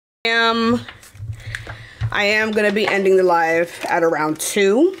am I am gonna be ending the live at around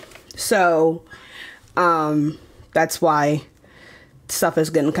 2, so that's why stuff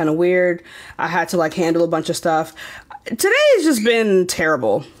is getting kind of weird. I had to like handle a bunch of stuff. Today has just been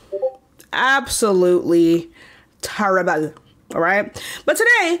terrible, absolutely terrible. All right, but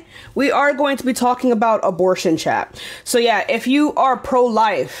today we are going to be talking about abortion, chat. So yeah, if you are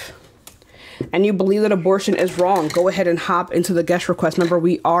pro-life and you believe that abortion is wrong, go ahead and hop into the guest request. Remember,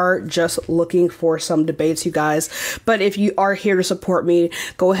 we are just looking for some debates, you guys. But if you are here to support me,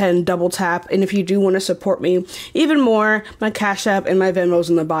 go ahead and double tap. And if you do want to support me even more, my Cash App and my Venmo's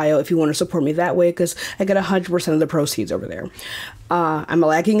in the bio if you want to support me that way, because I get 100% of the proceeds over there. I'm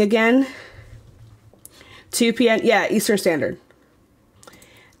lagging again. 2 p.m. Yeah, Eastern Standard.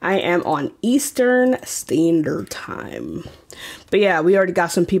 I am on Eastern Standard Time. But yeah, we already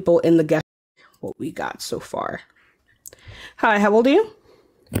got some people in the guest. What we got so far. Hi, how old are you?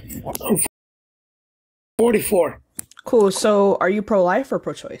 44. Cool. So are you pro-life or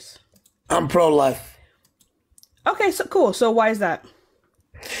pro-choice? I'm pro-life. Okay, so cool. So why is that?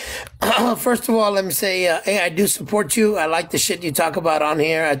 First of all, let me say, hey, I do support you. I like the shit you talk about on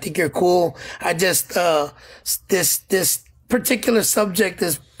here. I think you're cool. I just, this particular subject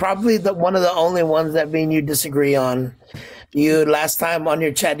is probably one of the only ones that me and you disagree on. You, last time on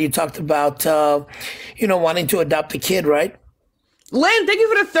your chat, you talked about, wanting to adopt a kid, right? Lynn, thank you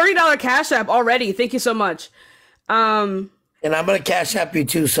for the $30 Cash App already. Thank you so much. And I'm going to Cash App you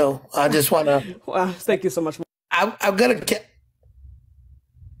too, so I just want to... Well, thank you so much. I'm going to...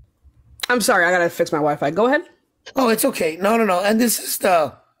 I'm sorry, I got to fix my Wi-Fi. Go ahead. Oh, it's okay. No. And this is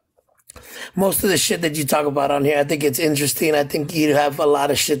most of the shit that you talk about on here. I think it's interesting. I think you have a lot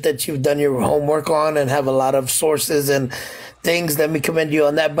of shit that you've done your homework on and have a lot of sources and things. Let me commend you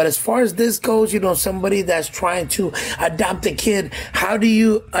on that. But as far as this goes, somebody that's trying to adopt a kid, how do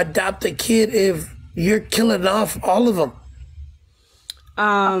you adopt a kid if you're killing off all of them?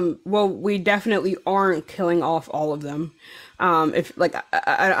 Well, we definitely aren't killing off all of them. If like,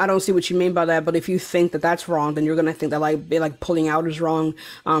 I don't see what you mean by that, but if you think that that's wrong, then you're going to think that like pulling out is wrong.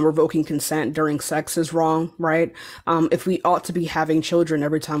 Revoking consent during sex is wrong, right? If we ought to be having children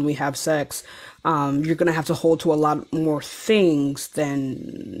every time we have sex, you're going to have to hold to a lot more things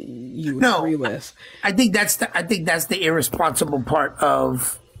than you agree with. I think that's the irresponsible part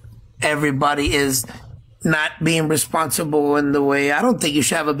of everybody is not being responsible in the way. I don't think you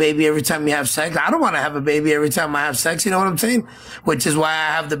should have a baby every time you have sex. I don't want to have a baby every time I have sex. You know what I'm saying? Which is why I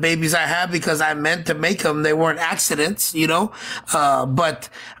have the babies I have, because I meant to make them. They weren't accidents, but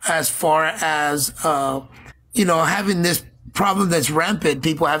as far as, having this problem that's rampant,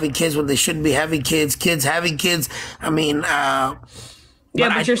 people having kids when they shouldn't be having kids, kids having kids. I mean, yeah,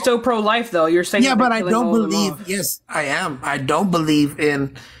 but you're still pro-life though. You're saying, yeah, but I don't believe, yes, I am. I don't believe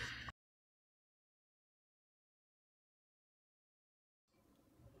in,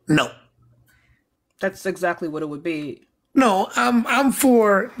 no. That's exactly what it would be. No, I'm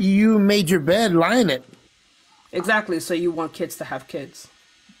for you made your bed, lie in it. Exactly. So you want kids to have kids?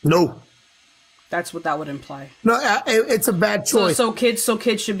 No. That's what that would imply. No, it's a bad choice. So kids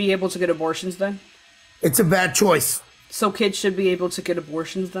should be able to get abortions then? It's a bad choice. So kids should be able to get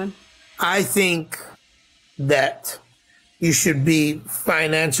abortions then? I think that you should be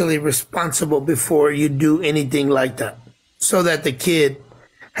financially responsible before you do anything like that, so that the kid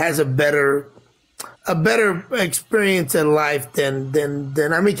has a better experience in life than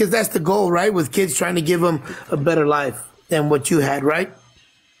because that's the goal, right? With kids, trying to give them a better life than what you had, right?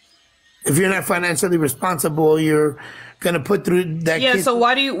 If you're not financially responsible, you're going to put through that. Yeah. So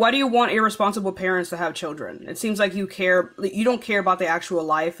why do you want irresponsible parents to have children? It seems like you don't care about the actual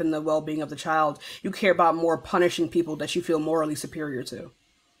life and the well-being of the child. You care about more punishing people that you feel morally superior to.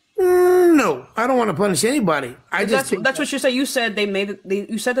 No, I don't want to punish anybody. That's what you said. You said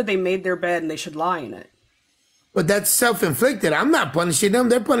you said that they made their bed and they should lie in it. But that's self-inflicted. I'm not punishing them.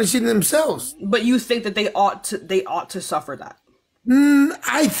 They're punishing themselves. But you think that they ought to suffer that.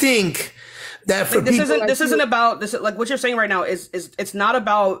 I think that for this people isn't about this. Like what you're saying right now is it's not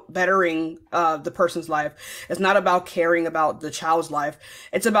about bettering the person's life. It's not about caring about the child's life.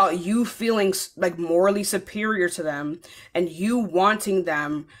 It's about you feeling like morally superior to them and you wanting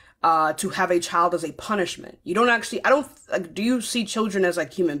them to have a child as a punishment. You don't actually. Do you see children as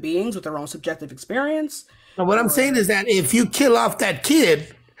like human beings with their own subjective experience? Now, what I'm saying is that if you kill off that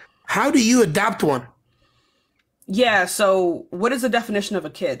kid, how do you adopt one? Yeah. So what is the definition of a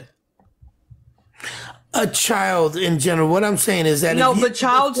kid? a child in general. What I'm saying is that no, but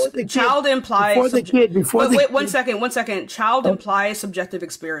child implies wait, 1 second. Child implies subjective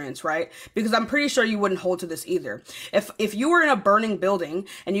experience, right? Because I'm pretty sure you wouldn't hold to this either. If you were in a burning building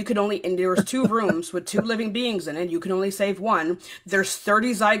and there was 2 rooms with 2 living beings in it, you can only save one. There's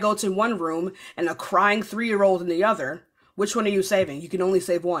 30 zygotes in one room and a crying 3-year-old in the other. Which one are you saving? You can only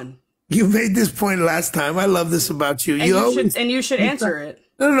save one. You made this point last time. I love this about you. You should answer it.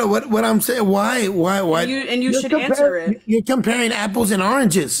 No. What I'm saying? Why? You should answer it. You're comparing apples and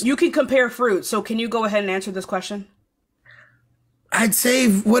oranges. You can compare fruit. So can you go ahead and answer this question? I'd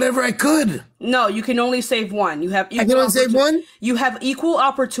save whatever I could. No, you can only save one. I can only save one? You have equal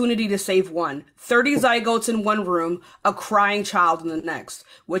opportunity to save one. 30 zygotes in one room, a crying child in the next.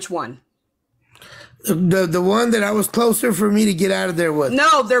 Which one? The one that I was closer for me to get out of there with.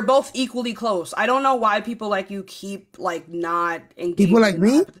 No, they're both equally close. I don't know why people like you keep not engaging. People like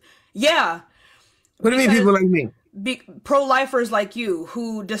me? Yeah. What do you mean people like me? Pro-lifers like you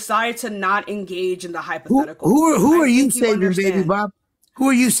who decide to not engage in the hypothetical. Who are you saving, baby Bob? Who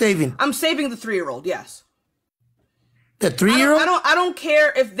are you saving? I'm saving the 3-year-old, yes. The 3-year-old? I don't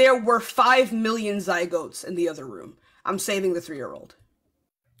care if there were 5 million zygotes in the other room. I'm saving the 3-year-old.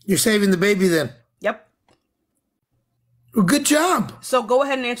 You're saving the baby then? Yep. Well, good job. So go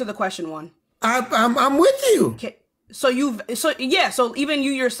ahead and answer the question, one. I'm with you. Okay. So even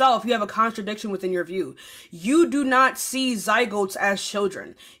you yourself, you have a contradiction within your view. You do not see zygotes as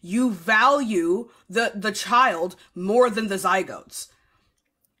children. You value the child more than the zygotes.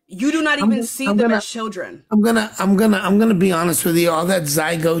 You do not even see them as children. I'm gonna be honest with you. All that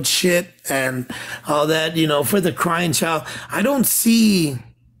zygote shit and all that, for the crying child, I don't see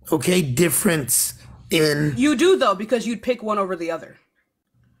difference in. You do though, because you'd pick one over the other.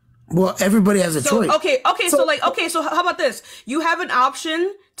 Well, everybody has a choice. Okay. So how about this? You have an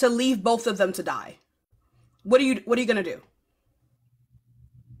option to leave both of them to die. What are you gonna do?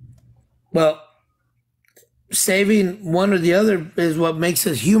 Well, saving one or the other is what makes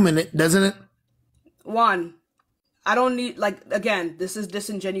us human, doesn't it? One, I don't need again. This is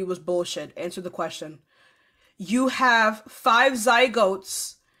disingenuous bullshit. Answer the question. You have 5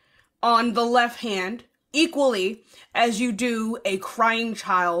 zygotes on the left hand, equally as you do a crying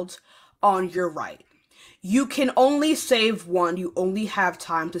child on your right. You can only save one. You only have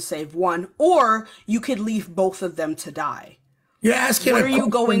time to save one, or you could leave both of them to die. You're asking what are you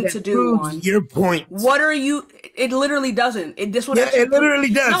going to do, Juan? Your point. What are you? It literally doesn't. It literally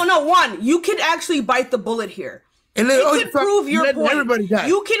does. No, Juan, you can actually bite the bullet here. You can prove your point. Everybody dies.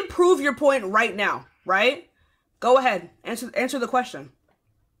 You can prove your point right now, right? Go ahead. Answer the question.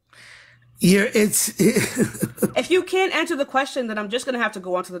 If you can't answer the question, then I'm just gonna have to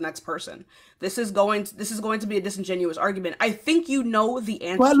go on to the next person. This is going to be a disingenuous argument. I think you know the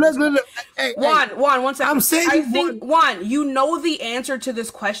answer. Well, look. Hey, Juan, 1 second. I'm saying Juan, you know the answer to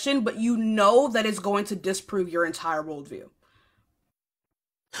this question, but you know that it's going to disprove your entire worldview.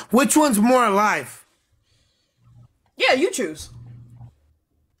 Which one's more alive? Yeah, you choose.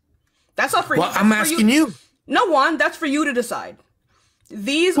 That's not for you. Well, I'm asking you. No, Juan, that's for you to decide.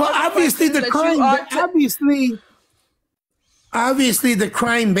 These obviously the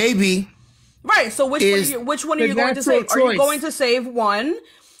crying baby. Right. So which one are you going to save? Choice. Are you going to save one,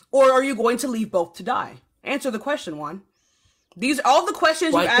 or are you going to leave both to die? Answer the question, Juan. All the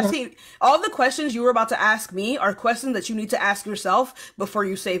questions all the questions you were about to ask me are questions that you need to ask yourself before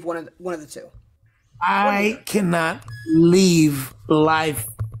you save one of the two. I cannot leave life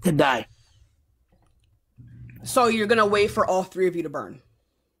to die. So you're going to wait for all 3 of you to burn?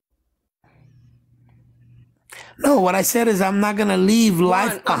 No, what I said is I'm not going to leave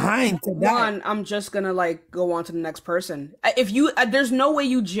life behind to die. I'm just going to go on to the next person. There's no way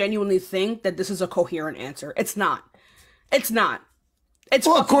you genuinely think that this is a coherent answer. It's not. It's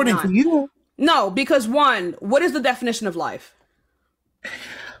according to you. No, because what is the definition of life?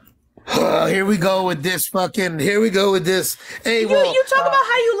 Here we go with this. Hey, you talk about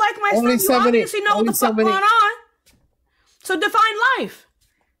how you like my stuff. You obviously know what the fuck going on. So define life.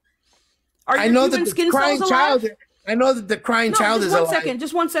 I know that the crying child is alive.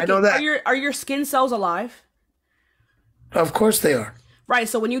 Just one second. I know that. Are your skin cells alive? Of course they are. Right.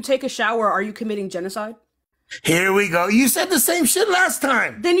 So when you take a shower, are you committing genocide? Here we go. You said the same shit last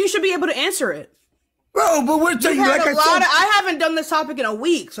time. Then you should be able to answer it. Bro, but we're talking I haven't done this topic in a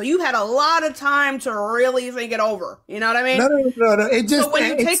week, so you've had a lot of time to really think it over. You know what I mean? No. So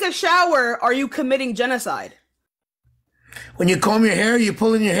when you take a shower, are you committing genocide? When you comb your hair, you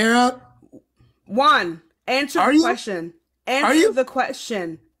pulling your hair out? Juan, answer the question. Answer the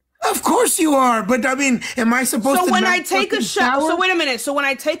question. Of course you are, but I mean, am I supposed to? So when not I take a shower, so wait a minute. So when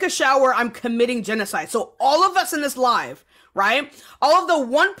I take a shower, I'm committing genocide. So all of us in this live, right? All of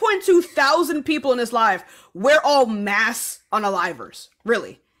the 1.2 thousand people in this live, we're all mass unalivers.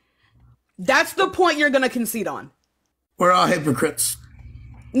 Really. That's the point you're gonna concede on. We're all hypocrites.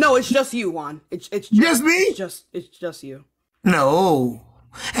 No, it's just you, Juan. It's just me. It's just you. No.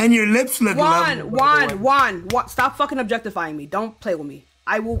 And your lips look lovely. Juan, stop fucking objectifying me. Don't play with me.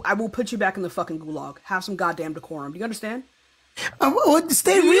 I will put you back in the fucking gulag. Have some goddamn decorum. Do you understand?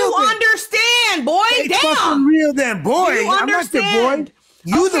 Stay real. You understand, boy? Stay fucking real then, boy. You understand? I'm not the boy.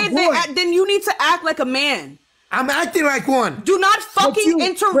 You okay, the boy. Then you need to act like a man. I'm acting like one. Do not fucking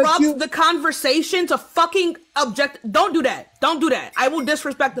interrupt the conversation to fucking object. Don't do that. Don't do that. I will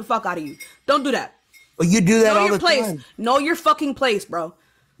disrespect the fuck out of you. Don't do that. Well, you do that all the time. Know your fucking place, bro.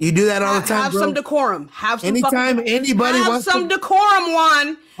 You do that all the time, have bro. Some decorum. Have some anytime anybody wants some decorum,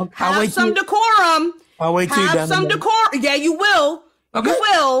 Juan. Have some decorum. I'll wait till you're done. Have some decorum. Yeah, you will. Okay. You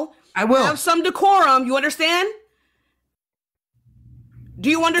will. I will. Have some decorum. You understand?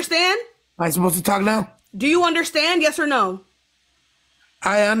 Do you understand? Am I supposed to talk now? Do you understand? Yes or no?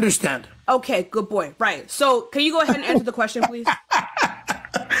 I understand. Okay, good boy. Right. So, can you go ahead and answer the question, please?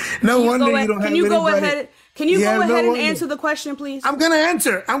 No wonder you don't have Can you go ahead? Can you go ahead and wonder. answer the question, please? I'm gonna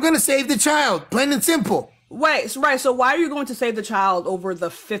answer. I'm gonna save the child, plain and simple. Wait, right. So, why are you going to save the child over the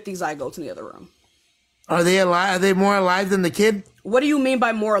 50 zygotes in the other room? Are they alive? Are they more alive than the kid? What do you mean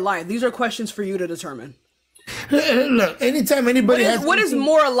by more alive? These are questions for you to determine. Look, anytime anybody what is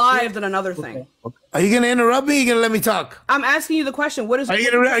more alive than another thing? Are you gonna interrupt me? Or are you gonna let me talk? I'm asking you the question. What is? Are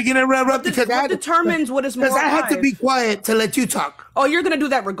you gonna interrupt because what determines what is more alive? Because I have to be quiet to let you talk. Oh, you're gonna do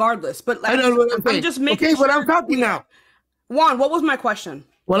that regardless. But like, I'm just making. Okay, but I'm talking now. Juan, what was my question?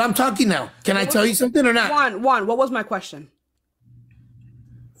 Well, I'm talking now. Can I tell you something or not? Juan, what was my question?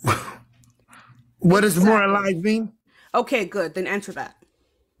 What does more alive mean? Okay, good. Then answer that.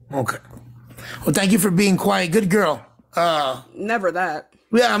 Okay. Well, thank you for being quiet. Good girl. Never that.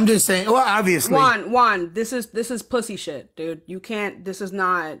 Yeah, I'm just saying. Well, obviously. Juan, this is pussy shit, dude. You can't. This is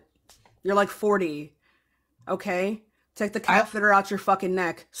not. You're like 40. Okay? Take the catheter out your fucking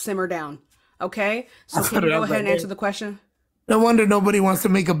neck. Simmer down. Okay? So can you go ahead and answer the question? No wonder nobody wants to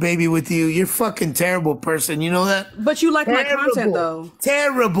make a baby with you. You're a fucking terrible person. You know that? But you like my content, though.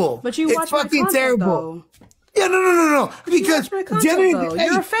 Terrible. But you watch my content, terrible. Though. Yeah, no. Because generally,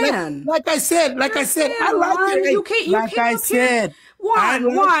 you're a fan. Like I said, I like it. You came Juan,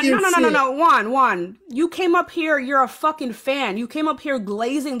 you came up here, you're a fucking fan. You came up here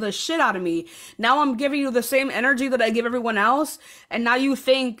glazing the shit out of me. Now I'm giving you the same energy that I give everyone else, and now you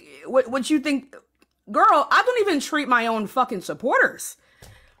think what you think. Girl, I don't even treat my own fucking supporters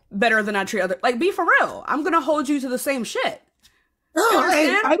better than I treat other. Like, be for real. I'm gonna hold you to the same shit. No,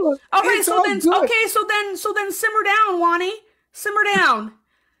 I don't. Okay, so then simmer down, Wani. Simmer down.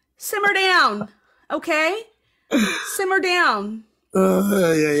 Okay? Simmer down.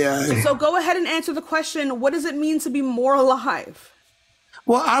 Yeah. So go ahead and answer the question, what does it mean to be more alive?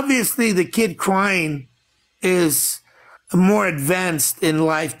 Well, obviously the kid crying is more advanced in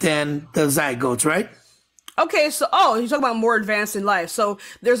life than the zygotes, right? Okay, so, you're talking about more advanced in life. So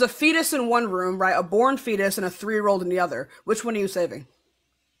there's a fetus in one room, right? A born fetus and a 3-year-old in the other. Which one are you saving?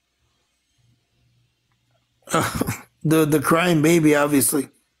 The crying baby, obviously.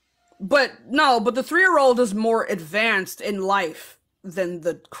 But the 3-year-old is more advanced in life than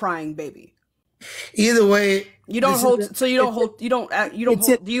the crying baby. Either way, do you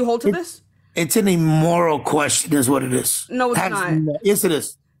hold to this? It's an immoral question, is what it is. No, it's not. Yes, it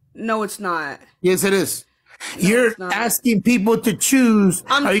is. No, it's not. Yes, it is. No, you're asking people to choose.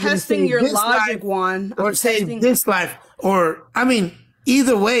 I'm testing your logic, Juan. Or save this life. Or, I mean,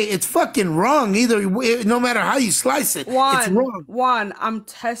 either way, it's fucking wrong. Either way, no matter how you slice it, it's wrong. Juan, I'm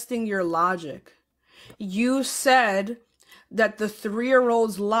testing your logic. You said that the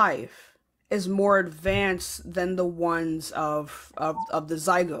 3-year-old's life is more advanced than the ones of the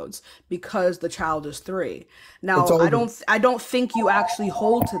zygotes because the child is 3. Now, I don't think you actually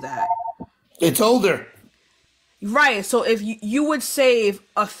hold to that. It's older. Right. So if you would save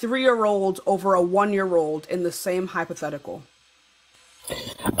a 3-year-old over a 1-year-old in the same hypothetical,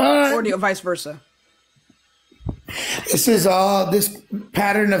 or vice versa. This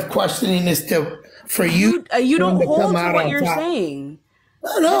pattern of questioning is for you. You don't hold to what you're saying.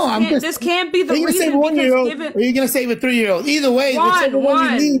 No, this can't be the reason. Save a 1-year-old, or you're gonna save a 3-year-old. Either way, whichever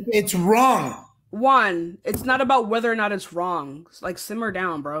one you leave, it's wrong. It's not about whether or not it's wrong. Like, simmer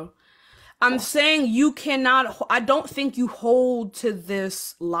down, bro. I'm saying you cannot, I don't think you hold to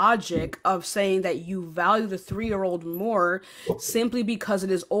this logic of saying that you value the 3-year-old more simply because it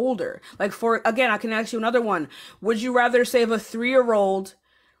is older. Like, for, again, I can ask you another one. Would you rather save a 3-year-old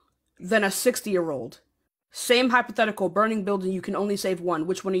than a 60-year-old? Same hypothetical, burning building, you can only save one.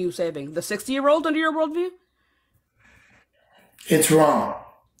 Which one are you saving? The 60-year-old under your worldview? It's wrong.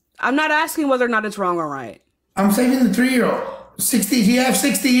 I'm not asking whether or not it's wrong or right. I'm saving the 3-year-old. 60. You have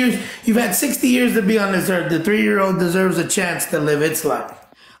 60 years. You've had 60 years to be on this earth. The 3-year-old deserves a chance to live its life.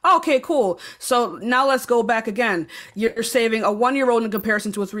 Okay, cool. So now let's go back again. You're saving a 1-year-old in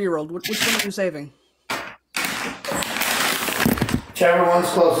comparison to a 3-year-old. Which one are you saving? Whichever one's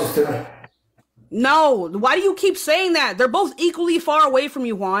closest to me. No. Why do you keep saying that? They're both equally far away from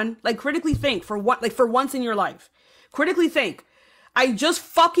you, Juan. Like, critically think for what, like, for once in your life. Critically think. I just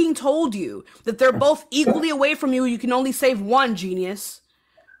fucking told you that they're both equally away from you. You can only save one, genius.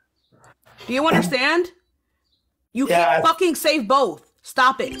 Do you understand? You can't fucking save both.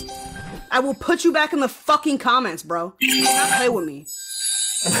 Stop it. I will put you back in the fucking comments, bro. Do not play with me.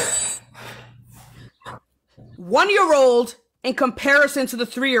 1-year-old in comparison to the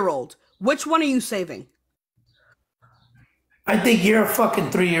 3-year-old. Which one are you saving? I think you're a fucking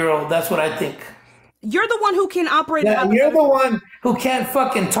 3-year-old. That's what I think. You're the one who can operate. Yeah, you're the one who can't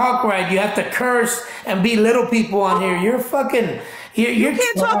fucking talk right. You have to curse and belittle people on here. You're fucking. You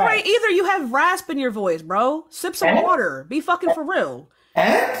can't talk right either. You have rasp in your voice, bro. Sip some water. Be fucking for real.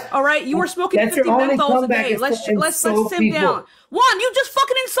 All right, you were smoking 50 menthols a day. Let's sit down. Juan, you just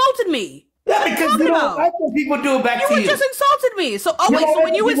fucking insulted me. Yeah, because you don't like when people do it back to you. You just insulted me. So, oh wait, so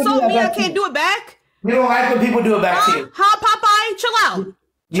when you insult me, I can't do it back? You don't like when people do it back to you. Popeye? Chill out.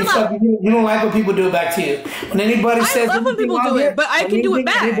 You don't like when people do it back to you. When anybody says I love when people do it, but I can do it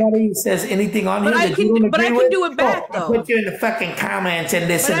back. Anybody says anything on here that you don't agree with, but I can do it back though. I'll put you in the fucking comments and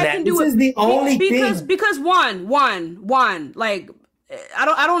this and that. This is the only thing. Because one, like,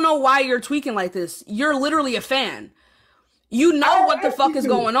 I don't know why you're tweaking like this. You're literally a fan. You know what the fuck is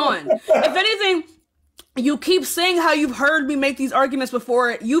going on. If anything, you keep saying how you've heard me make these arguments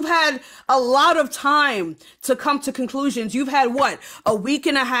before. You've had a lot of time to come to conclusions. You've had, what, a week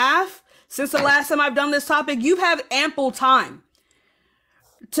and a half since the last time I've done this topic? You've had ample time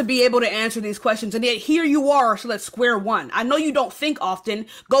to be able to answer these questions. And yet here you are, so let's square one. I know you don't think often.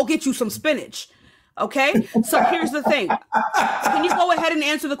 Go get you some spinach. Okay? So here's the thing. Can you go ahead and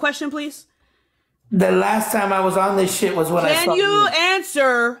answer the question, please? The last time I was on this shit was when I saw you. Can you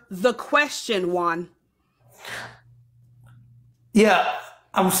answer the question, Juan? Yeah,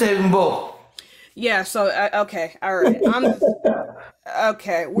 I'm saving both. Yeah, so, okay, all right.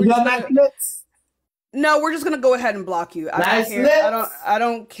 Okay. We're just Netflix? No, we're just going to go ahead and block you. I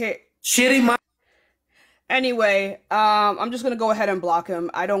don't care. Shitty mind. Anyway, I'm just going to go ahead and block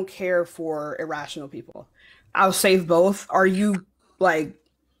him. I don't care for irrational people. I'll save both. Are you, like...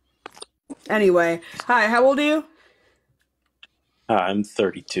 Anyway. Hi, how old are you? I'm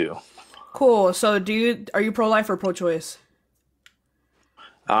 32. Cool. So are you pro-life or pro-choice?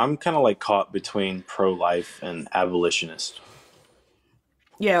 I'm kind of like caught between pro-life and abolitionist.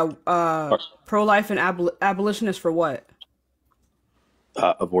 Yeah, pro-life and abolitionist for what?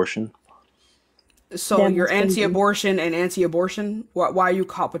 Abortion. So you're anti-abortion and anti-abortion? Why are you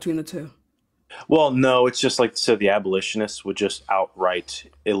caught between the two? Well, no, it's just like, so the abolitionists would just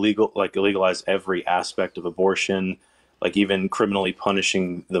outright legalize every aspect of abortion, like even criminally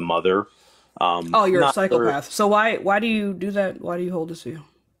punishing the mother. Oh, you're a psychopath. So why do you do that? Why do you hold this view?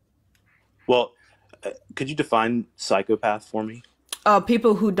 Well, could you define psychopath for me?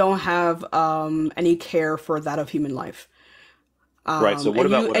 People who don't have any care for that of human life. Right. So what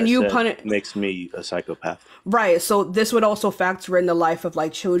about what I said makes me a psychopath? Right. So this would also factor in the life of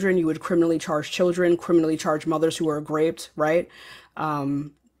like children. You would criminally charge children, criminally charge mothers who are raped. Right.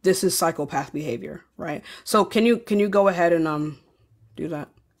 This is psychopath behavior. Right. So can you go ahead and do that?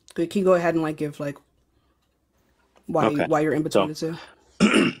 Can you go ahead and like give like why you're in between the two?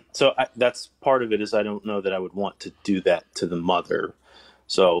 So that's part of it. Is I don't know that I would want to do that to the mother.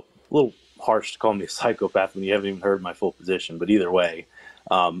 So a little harsh to call me a psychopath when you haven't even heard my full position. But either way,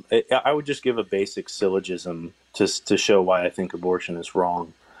 I would just give a basic syllogism to show why I think abortion is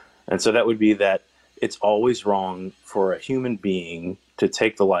wrong. And so that would be that it's always wrong for a human being to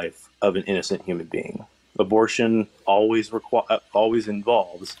take the life of an innocent human being. Abortion always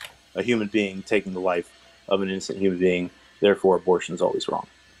involves a human being taking the life of an innocent human being. Therefore, abortion is always wrong.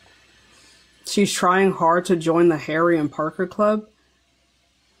 She's trying hard to join the Harry and Parker Club.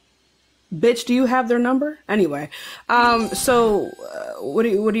 Bitch, do you have their number? Anyway, so what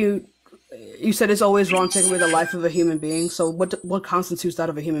do you said it's always wrong to take away the life of a human being. So what constitutes that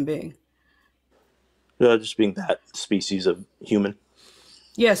of a human being? Just being that species of human.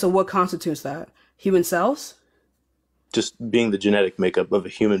 Yeah, so what constitutes that? Human cells? Just being the genetic makeup of a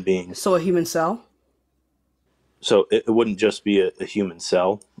human being. So a human cell? So it wouldn't just be a human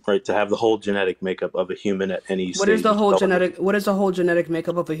cell, right? To have the whole genetic makeup of a human at any What is stage the of whole development. genetic what is the whole genetic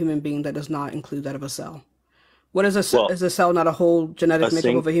makeup of a human being that does not include that of a cell? What is a cell? Well, Is a cell not a whole a genetic makeup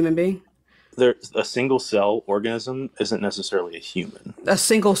sing of a human being? a single cell organism isn't necessarily a human. A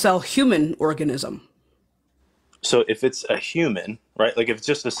single cell human organism. So if it's a human, right? Like if it's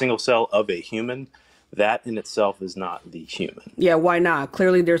just a single cell of a human, that in itself is not the human. Yeah, why not?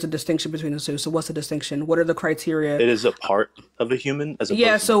 Clearly there's a distinction between the two. So what's the distinction? What are the criteria? It is a part of a human as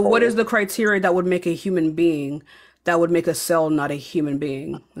Yeah, opposed to the so what is whole. the criteria that would make a human being that would make a cell not a human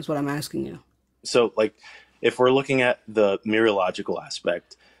being? That's what I'm asking you. So like if we're looking at the mereological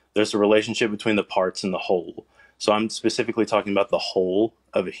aspect, there's a relationship between the parts and the whole. So I'm specifically talking about the whole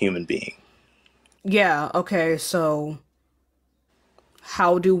of a human being. Yeah, okay, so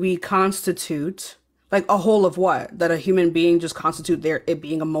how do we constitute like a whole of what? That a human being just constitute there it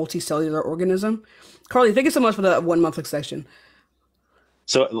being a multicellular organism? Carly, thank you so much for the 1 month section.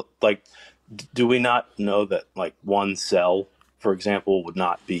 So like do we not know that like one cell, for example, would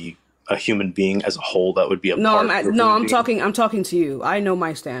not be a human being as a whole? That would be a No, part of a no, human being. I'm talking to you. I know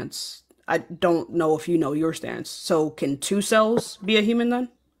my stance. I don't know if you know your stance. So can two cells be a human then?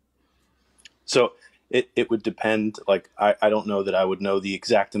 So it would depend. Like I don't know that I would know the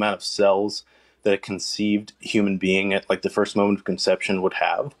exact amount of cells that a conceived human being at like the first moment of conception would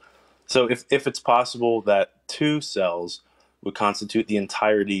have. So if it's possible that two cells would constitute the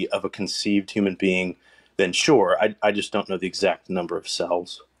entirety of a conceived human being, then sure. I just don't know the exact number of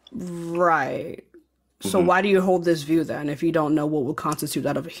cells. Right. So Hmm. why do you hold this view then if you don't know what would constitute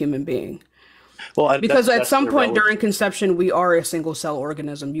that of a human being? Well, Because at that's some point irrelevant. during conception, we are a single cell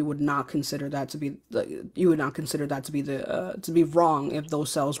organism. You would not consider that to be you would not consider that to be the to be wrong if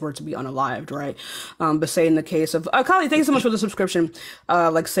those cells were to be unalived, right? But say in the case of Kali, thank you so much for the subscription.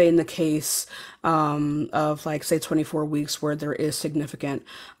 Like say in the case of like say 24 weeks where there is significant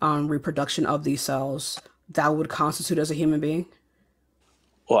reproduction of these cells, that would constitute as a human being.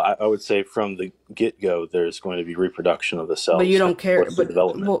 Well, I would say from the get-go, there's going to be reproduction of the But you cells don't care. towards the But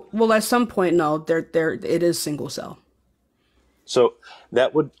development. well, at some point, no, there it is single cell. So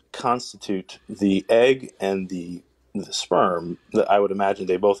that would constitute the egg and the sperm. That I would imagine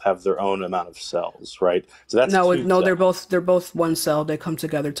they both have their own amount of cells, right? So that's No, two no, cells. they're both one cell. They come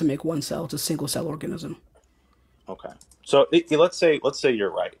together to make one cell. It's a single cell organism. Okay. So let's say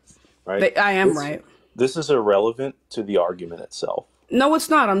you're right, right? I am This right. this is irrelevant to the argument itself. No, it's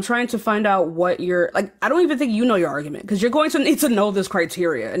not. I'm trying to find out what you're like. I don't even think you know your argument because you're going to need to know this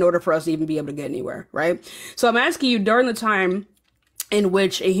criteria in order for us to even be able to get anywhere, right? So I'm asking you during the time in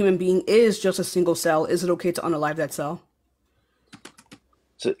which a human being is just a single cell, is it okay to unalive that cell?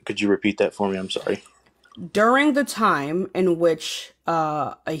 So could you repeat that for me? I'm sorry. During the time in which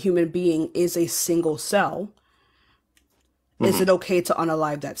a human being is a single cell, is Hmm. it okay to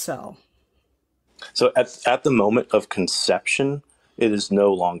unalive that cell? So at the moment of conception, it is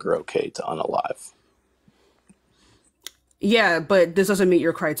no longer okay to unalive. Yeah, but this doesn't meet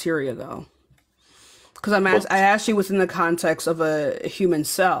your criteria though. Because Well, I asked you within the context of a human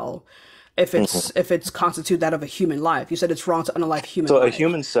cell, mhm. if it's constitute that of a human life. You said it's wrong to unalive human So a life.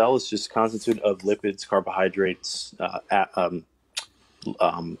 human cell is just constituted of lipids, carbohydrates,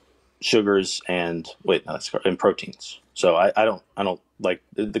 sugars, and wait, no, and proteins. So I don't like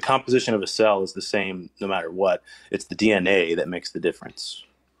the composition of a cell is the same no matter what. It's the DNA that makes the difference.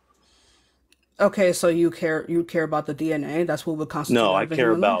 Okay, so you care about the DNA. That's what would constitute No, that I of a care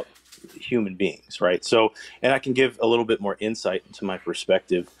human life. about human beings, right? So, and I can give a little bit more insight into my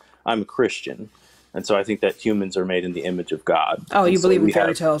perspective. I'm a Christian, and so I think that humans are made in the image of God, Oh, and you so believe in we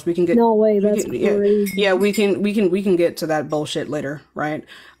fairy have. tales? No way, We that's can, yeah, crazy. we can get to that bullshit later, right?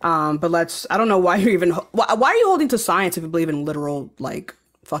 But let's. I don't know why you're even. Why are you holding to science if you believe in literal like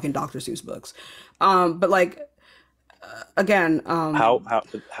fucking Dr. Seuss books? But like again,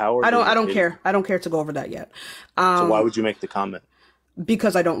 How are they I don't related? care. I don't care to go over that yet. So why would you make the comment?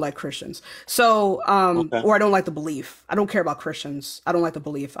 Because I don't like Christians. So, Okay, or I don't like the belief. I don't care about Christians. I don't like the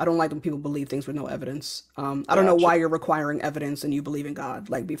belief. I don't like when people believe things with no evidence. I don't know gotcha. why you're requiring evidence and you believe in God.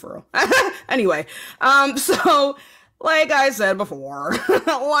 Like, be for real. Anyway, so like I said before,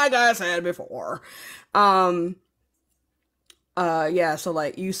 like I said before, um, yeah, so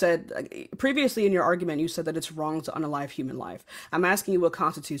like you said like, previously in your argument, you said that it's wrong to unalive human life. I'm asking you what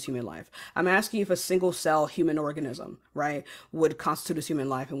constitutes human life. I'm asking you if a single cell human organism, right, would constitute as human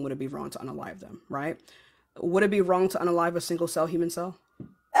life and would it be wrong to unalive them, right? Would it be wrong to unalive a single cell human cell?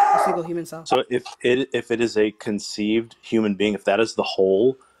 A single human cell. So if it is a conceived human being, if that is the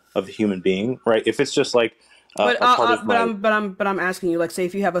whole of the human being, right? If it's just like a part of my, but I'm asking you, like, say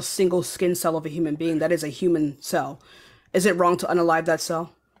if you have a single skin cell of a human being, that is a human cell. Is it wrong to unalive that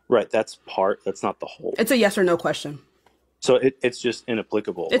cell? right, that's not the whole. It's a yes or no question. So it's just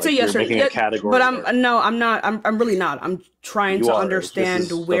inapplicable. It's like a yes you're or making no. a category. But I'm not. I'm really not. I'm trying You to are. understand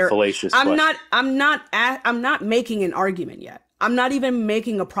This is where a fallacious I'm question. not. I'm not making an argument yet. I'm not even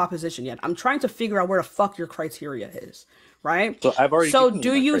making a proposition yet. I'm trying to figure out where the fuck your criteria is, right? So I've already. So given do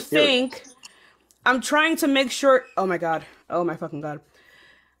my you criteria. think? I'm trying to make sure. Oh my god. Oh my fucking god.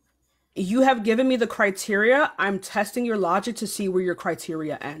 You have given me the criteria. I'm testing your logic to see where your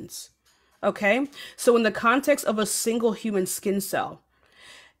criteria ends. Okay? So in the context of a single human skin cell,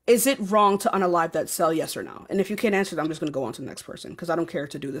 is it wrong to unalive that cell, yes or no? And if you can't answer that, I'm just going to go on to the next person because I don't care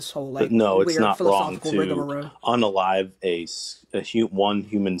to do this whole like No, it's weird not wrong philosophical to rigmarole. unalive one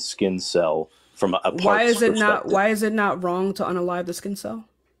human skin cell from a parts Why is it not? perspective. Why is it not wrong to unalive the skin cell?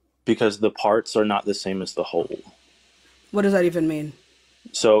 Because the parts are not the same as the whole. What does that even mean?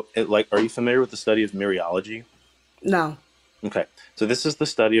 So, are you familiar with the study of mereology? No. Okay. So this is the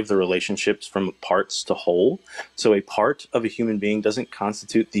study of the relationships from parts to whole. So a part of a human being doesn't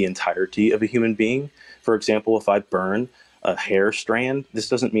constitute the entirety of a human being. For example, if I burn a hair strand, this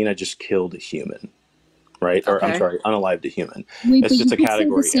doesn't mean I just killed a human, right? Or I'm Okay. sorry, unalived a human. Wait, It's but just you a could say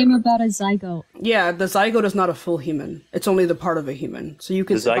category the same error. about a zygote. Yeah, the zygote is not a full human. It's only the part of a human. So you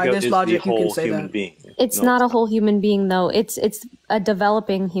can The by zygote this is logic the you whole can say human that. being. It's No, not a whole human being, though. It's a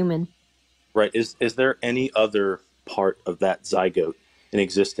developing human. right. Is there any other part of that zygote in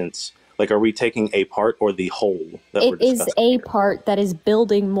existence? Like, are we taking a part or the whole that we're It is discussing? a part that is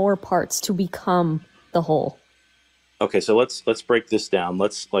building more parts to become the whole. Okay, so let's break this down.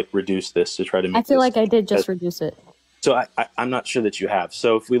 Let's reduce this to try to make I feel this like I did just as- reduce it. So I'm not sure that you have.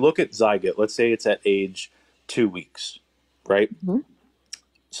 So if we look at zygote, let's say it's at age 2 weeks, right? Mhm.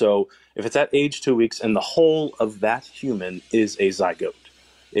 So if it's at age 2 weeks and the whole of that human is a zygote,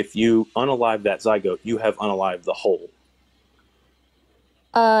 if you unalive that zygote, you have unalived the whole.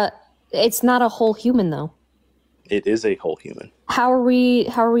 It's not a whole human, though. It is a whole human. How are we?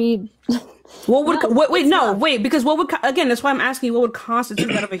 What would because what would again? That's why I'm asking you. What would constitute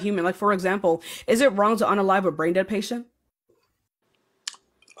that of a human? Like, for example, is it wrong to unalive a brain dead patient?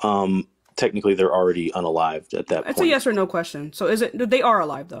 Technically, they're already unalived at that It's point. a yes or no question. So is it? They are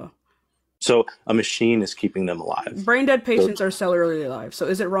alive though. So a machine is keeping them alive. Brain dead patients are cellularly alive. So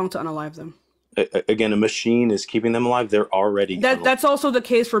is it wrong to unalive them? Again, a machine is keeping them alive. They're already unalive. That's also the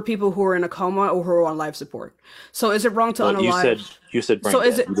case for people who are in a coma or who are on life support. So is it wrong to Well, unalive? you said brain So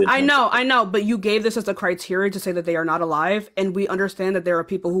is dead. it? You didn't I mention know, but you gave this as a criteria to say that they are not alive, and we understand that there are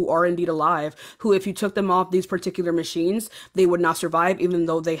people who are indeed alive, who, if you took them off these particular machines, they would not survive, even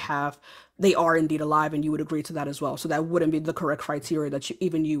though they are indeed alive, and you would agree to that as well. So that wouldn't be the correct criteria that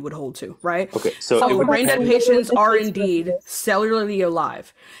you would hold to, right? Okay, so it would brain dead depend- patients are indeed cellularly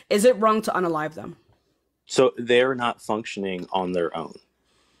alive. Is it wrong to unalive them? So they're not functioning on their own.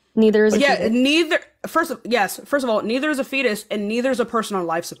 Neither is a Yeah, fetus. neither. First of all, neither is a fetus, and neither is a person on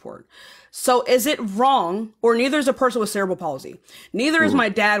life support. So is it wrong, or neither is a person with cerebral palsy? Neither is my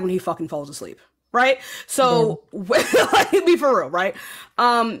dad when he fucking falls asleep, right? So, like, be for real, right?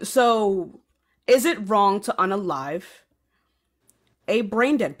 So is it wrong to unalive a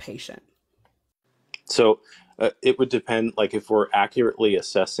brain dead patient? So it would depend. Like if we're accurately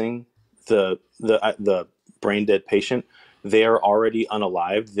assessing the brain dead patient, they are already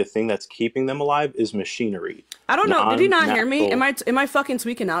unalived. The thing that's keeping them alive is machinery. I don't know. Did he not hear me? Non-natural- Am I fucking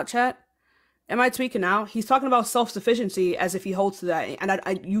tweaking out, chat? Am I tweaking out? He's talking about self-sufficiency as if he holds to that,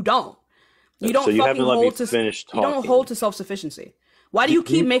 and you don't. You don't So you fucking haven't let me hold to. finish You don't talking. hold to self-sufficiency. Why do you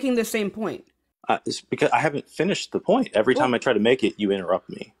keep making the same point? It's because I haven't finished the point. Every time I try to make it, you interrupt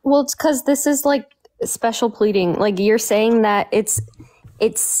me. Well, it's because this is like special pleading. Like you're saying that it's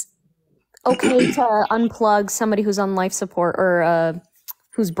okay to unplug somebody who's on life support or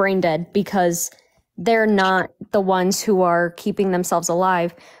who's brain dead because they're not the ones who are keeping themselves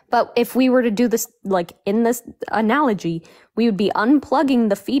alive. But if we were to do this, like in this analogy, we would be unplugging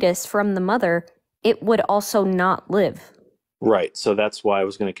the fetus from the mother. It would also not live. Right. So that's why I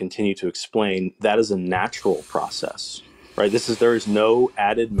was going to continue to explain that is a natural process. Right. There is no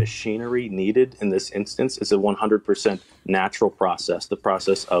added machinery needed in this instance. It's a 100% natural process, the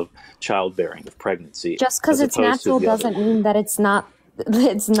process of childbearing, of pregnancy. Just because as it's opposed to natural the other. doesn't mean that it's not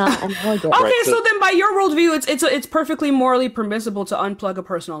analogous. Okay, Right, so so- then by your worldview, it's perfectly morally permissible to unplug a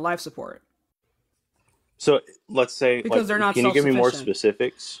person on life support. So let's say, Because they're not can you give me more self-sufficient.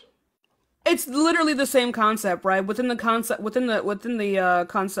 specifics? It's literally the same concept, right? Within the concept, within the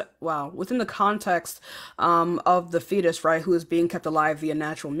context of the fetus, right, who is being kept alive via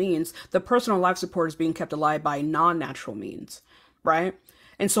natural means, the personal life support is being kept alive by non-natural means, right?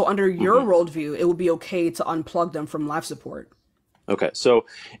 And so, under your worldview, it would be okay to unplug them from life support. Okay, so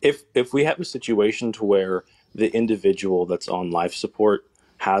if we have a situation to where the individual that's on life support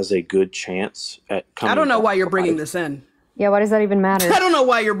has a good chance at coming I don't know back why you're to bringing life, this in. Yeah, why does that even matter? I don't know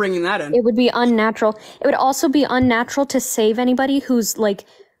why you're bringing that in. It would be unnatural. It would also be unnatural to save anybody who's like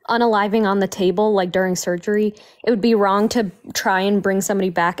unaliving on the table, like during surgery. It would be wrong to try and bring somebody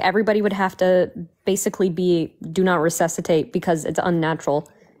back. Everybody would have to basically be do not resuscitate because it's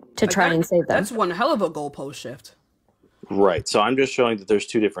unnatural to try and save them. That's one hell of a goalpost shift. Right. So I'm just showing that there's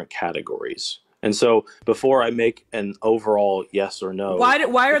two different categories. And so before I make an overall yes or no, Why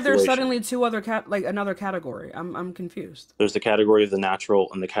are there situation, suddenly two other another category? I'm confused. there's the category of the natural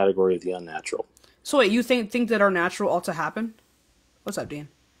and the category of the unnatural. So wait, you think that our natural ought to happen? What's up, Dean?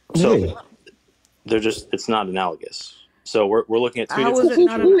 So Yeah. it's not analogous. So we're looking at two How different is it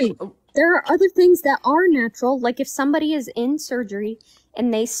not situations. There are other things that are natural, like if somebody is in surgery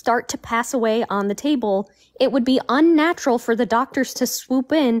and they start to pass away on the table, it would be unnatural for the doctors to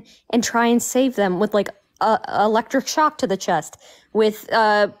swoop in and try and save them with like electric shock to the chest, with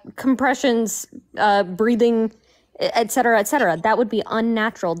compressions, breathing, et cetera, et cetera. That would be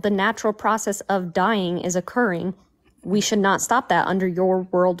unnatural. The natural process of dying is occurring. We should not stop that under your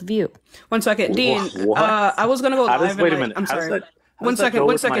worldview. 1 second, Dean. What? I was gonna go How does- live. wait a and, minute. I'm How does sorry. that- how does that go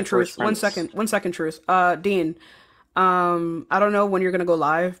with my Truth. first One premise? second, Truth. Dean. I don't know when you're gonna go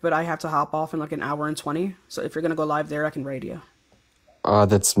live, but I have to hop off in like an hour and 20. So if you're gonna go live there, I can raid you.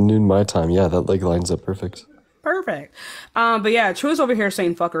 That's noon my time. Yeah, that like lines up perfect. Perfect. But yeah, Truth's over here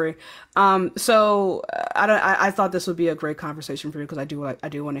saying fuckery. So I thought this would be a great conversation for you because I do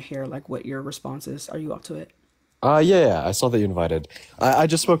want to hear like what your response is. Are you up to it? Yeah, I saw that you invited. I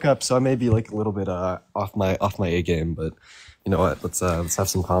just woke up, so I may be like a little bit off my A game, but you know what? Let's have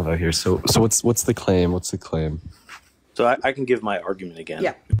some convo here. So what's the claim? What's the claim? So I can give my argument again,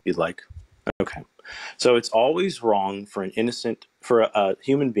 Yeah. if you'd like. Okay. So it's always wrong for a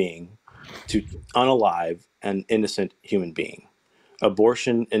human being to unalive an innocent human being.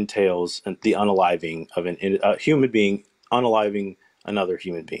 Abortion entails the unaliving of a human being, unaliving another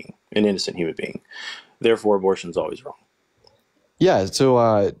human being, an innocent human being. Therefore, abortion is always wrong. Yeah.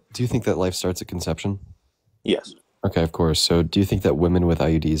 So do you think that life starts at conception? Yes. Okay, of course. So do you think that women with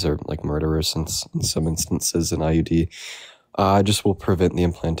IUDs are like murderers, since in some instances an IUD just will prevent the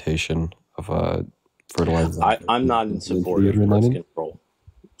implantation of fertilizer? I'm not in support of birth control,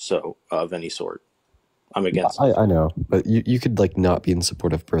 so of any sort. I'm against it. I know, but you could like not be in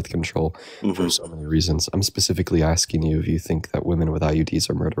support of birth control for so many reasons. I'm specifically asking you if you think that women with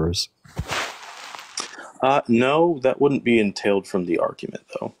IUDs are murderers. No, that wouldn't be entailed from the argument,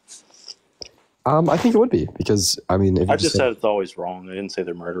 though. I think it would be, because I mean, if you I just said it's always wrong. I didn't say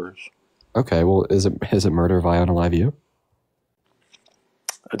they're murderers. okay, well, is it murder if I unalive you?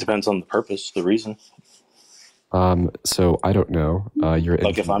 It depends on the purpose, the reason. So I don't know. You're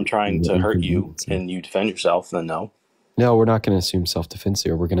Like if I'm trying to hurt you and you defend yourself, then no. No, we're not going to assume self-defense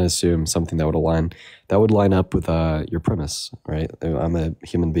here. We're going to assume something that would line up with your premise, right? I'm a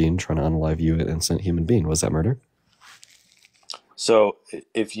human being trying to unalive you, an innocent human being. Was that murder? So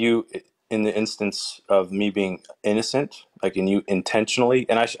if you, in the instance of me being innocent, like and you intentionally,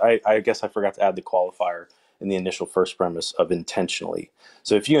 and I guess I forgot to add the qualifier in the initial first premise of intentionally.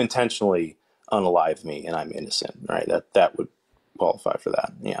 So if you intentionally unalive me and I'm innocent, right? That would qualify for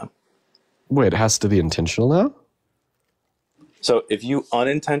that. Yeah. Wait, it has to be intentional now? So if you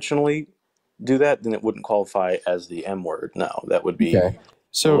unintentionally do that, then it wouldn't qualify as the M word. No, that would be a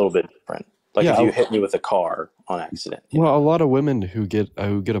little bit different. Like if you hit me with a car on accident. Well, a lot of women who get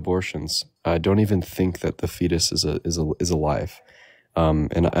abortions don't even think that the fetus is alive,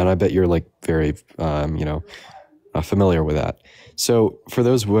 and I bet you're like very familiar with that. So for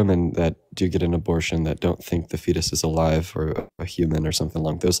those women that do get an abortion that don't think the fetus is alive or a human or something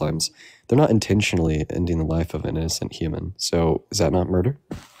along those lines, they're not intentionally ending the life of an innocent human. So is that not murder?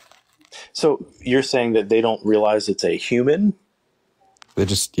 So you're saying that they don't realize it's a human? They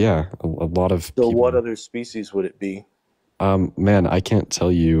just, a lot of So people. what other species would it be? Man, I can't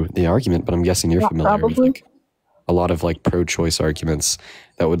tell you the argument, but I'm guessing you're familiar with like a lot of like pro-choice arguments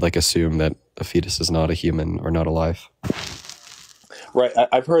that would like assume that a fetus is not a human or not alive. Right.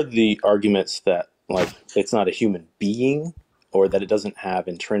 I've heard the arguments that like it's not a human being or that it doesn't have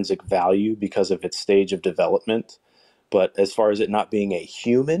intrinsic value because of its stage of development. But as far as it not being a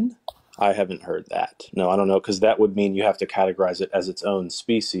human, I haven't heard that. No, I don't know, because that would mean you have to categorize it as its own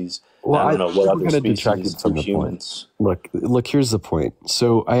species. Well, I don't know what other kind of detracted species from do the humans. point. Look. Here's the point.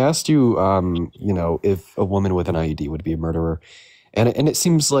 So I asked you, if a woman with an IED would be a murderer, and it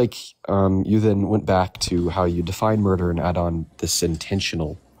seems like you then went back to how you define murder and add on this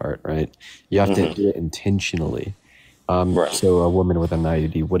intentional part, right? You have to do it intentionally. Right. So a woman with an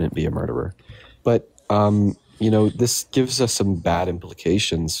IED wouldn't be a murderer, but this gives us some bad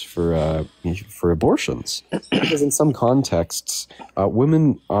implications for abortions, because in some contexts,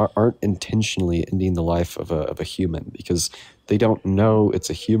 women aren't intentionally ending the life of a human because they don't know it's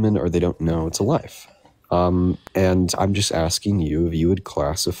a human or they don't know it's a life. And I'm just asking you if you would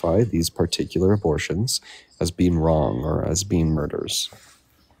classify these particular abortions as being wrong or as being murders.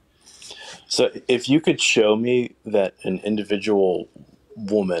 So if you could show me that an individual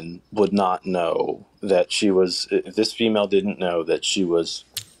woman would not know that if this female didn't know that she was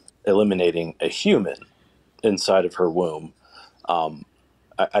eliminating a human inside of her womb,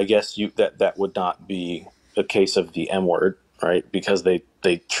 I guess that would not be a case of the M word, right? Because they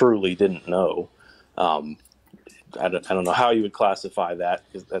truly didn't know. I don't know how you would classify that,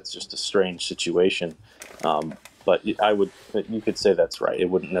 because that's just a strange situation. But you could say that's right. It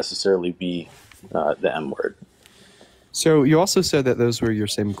wouldn't necessarily be the M word. So you also said that those were your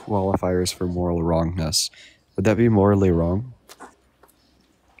same qualifiers for moral wrongness. Would that be morally wrong?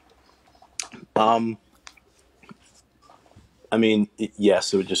 I mean,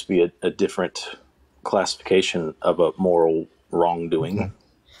 yes, it would just be a different classification of a moral wrongdoing. Okay.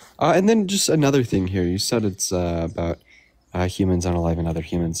 And then just another thing here. You said it's about humans unaliving other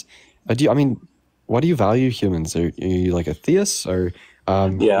humans. Why do you value humans? Are you like a theist or?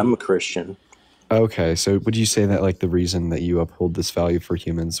 Yeah, I'm a Christian. Okay, so would you say that like the reason that you uphold this value for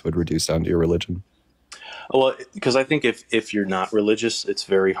humans would reduce down to your religion? Well, because I think if you're not religious, it's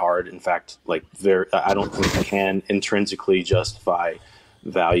very hard. In fact, I don't think you can intrinsically justify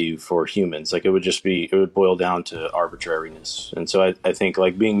value for humans. Like it would boil down to arbitrariness. And so I think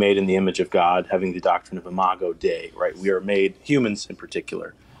like being made in the image of God, having the doctrine of Imago Dei, right? We are made, humans in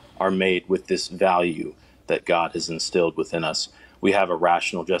particular, are made with this value that God has instilled within us. We have a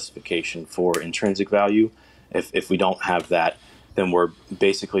rational justification for intrinsic value. If we don't have that, then we're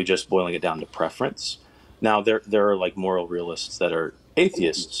basically just boiling it down to preference. Now, there are like moral realists that are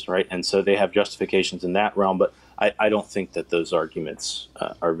atheists, right? And so they have justifications in that realm, but I don't think that those arguments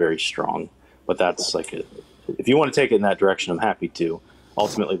are very strong. But that's if you want to take it in that direction, I'm happy to.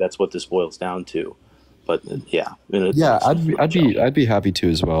 Ultimately, that's what this boils down to. But yeah. I'd be happy to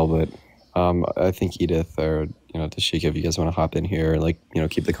as well, but I think Edith or Tashika, if you guys want to hop in here,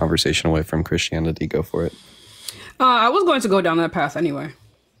 keep the conversation away from Christianity, go for it. I was going to go down that path anyway.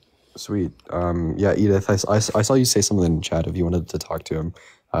 Sweet. Yeah, Edith, I saw you say something in the chat. If you wanted to talk to him,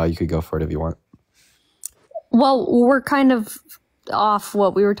 you could go for it if you want. Well, we're kind of off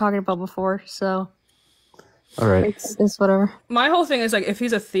what we were talking about before, so. All right. It's whatever. My whole thing is if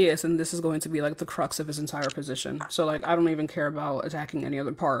he's a theist, and this is going to be the crux of his entire position. So I don't even care about attacking any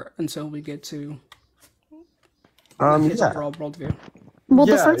other part until we get to his overall worldview. Well,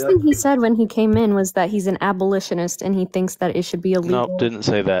 the first thing he said when he came in was that he's an abolitionist and he thinks that it should be illegal. Nope, didn't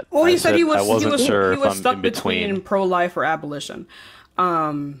say that. Well, he said he was stuck in between pro-life or abolition.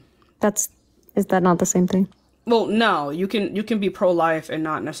 Is that not the same thing? Well, no, you can be pro-life and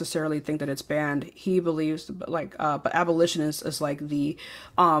not necessarily think that it's banned. He believes but abolitionist is the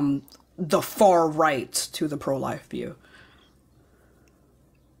far right to the pro-life view.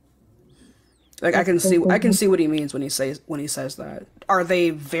 I can see what he means when he says that. Are they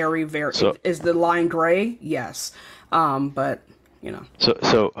very, very? Is the line gray? Yes, but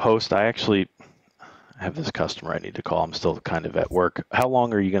So host, I actually have this customer I need to call. I'm still kind of at work. How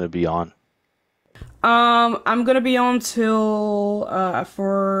long are you going to be on? I'm gonna be on till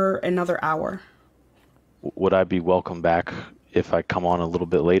for another hour. Would I be welcome back if I come on a little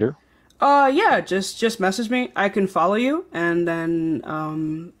bit later? Yeah, just message me. I can follow you, and then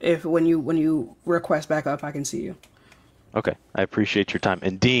when you request back up, I can see you. Okay, I appreciate your time.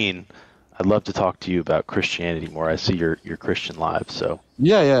 And Dean, I'd love to talk to you about Christianity more. I see your Christian live, so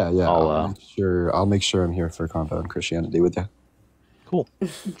yeah. I'll make sure I'm here for convo on Christianity with you. Cool. All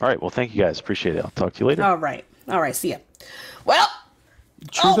right. Well, thank you guys. Appreciate it. I'll talk to you later. All right. See ya. Well,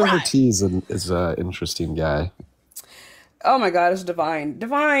 Truth Over Tea is an interesting guy. Oh my God, it's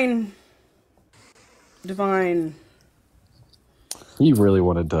divine. He really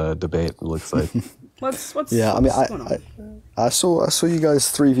wanted to debate. It looks like. What's yeah? I saw you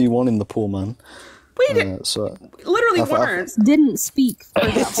guys 3v1 in the pool, man. We did. So literally weren't. Didn't speak for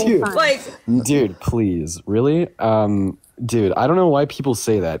the whole time. Dude, please, really? Dude, I don't know why people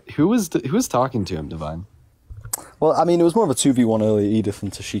say that. Who was talking to him, Divine? Well, I mean, it was more of a 2v1 earlier. Edith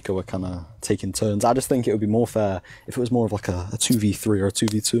and Tashika were kind of taking turns. I just think it would be more fair if it was more of like a 2v3 or a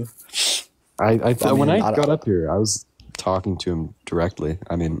 2v2. When I got up here, I was talking to him directly.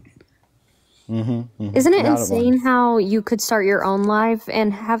 I mean... Isn't it insane how you could start your own live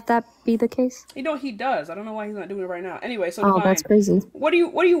and have that be the case? You know he does. I don't know why he's not doing it right now. Anyway, so Divine, that's crazy. What do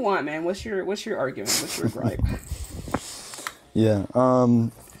you want, man? What's your argument? What's your gripe? Yeah.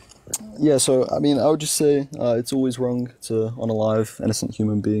 Yeah. So I mean, I would just say it's always wrong to unalive innocent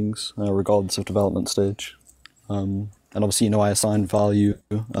human beings, regardless of development stage. And obviously, I assign value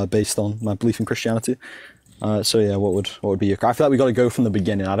based on my belief in Christianity. So yeah, what would be your? I feel like we got to go from the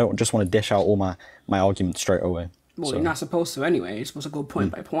beginning. I don't just want to dish out all my arguments straight away. Well, you're not supposed to anyway. You're supposed to go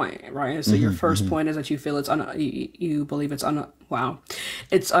point by point, right? So your first point is that you feel you believe it's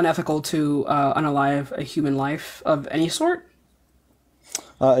unethical to unalive a human life of any sort.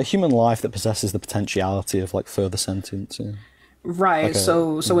 A human life that possesses the potentiality of like further sentience. Yeah. Right. Okay.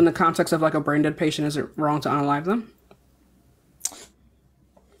 So in the context of like a brain dead patient, is it wrong to unalive them?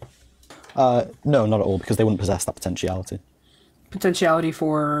 No, not at all, because they wouldn't possess that potentiality. Potentiality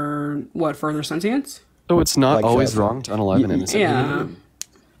for what? Further sentience? So it's not always wrong to unalive an innocent Yeah. human?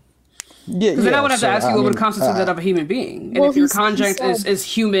 Yeah. Because then I would have to ask you what would constitute that of a human being. And Well, if your he conjunct said- is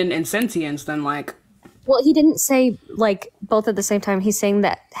human and sentience, then like... Well, he didn't say like both at the same time. He's saying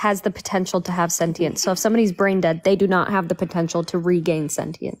that has the potential to have sentience. So if somebody's brain dead, they do not have the potential to regain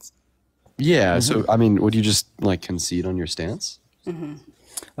sentience. Yeah, so, I mean, would you just, like, concede on your stance?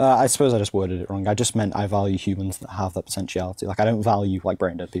 I suppose I just worded it wrong. I just meant I value humans that have that potentiality. Like, I don't value, like,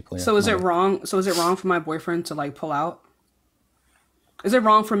 brain dead people. Yeah, So is it wrong? So is it wrong for my boyfriend to like pull out? Is it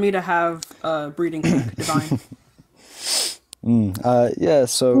wrong for me to have a breeding kink, Divine? Yeah,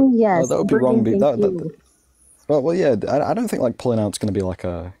 so Yes, that would be wrong. thank you. Well, yeah, I don't think like pulling out's going to be like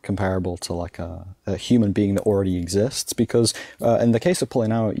a comparable to like a human being that already exists, because in the case of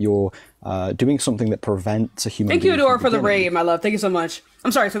pulling out, you're doing something that prevents a human. Thank being you, Adora, for the beginning. raid, my love. Thank you so much.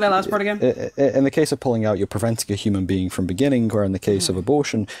 I'm sorry, say that last part again. In the case of pulling out, you're preventing a human being from beginning, where in the case of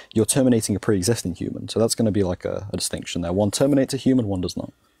abortion, you're terminating a pre-existing human. So that's going to be like a distinction there. One terminates a human, one does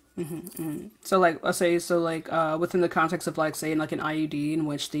not. So like let's say within the context of like say like an IUD in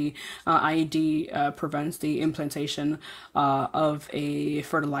which the IUD prevents the implantation of a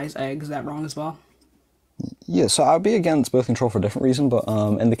fertilized egg, is that wrong as well? Yeah, so I'd be against birth control for a different reason, but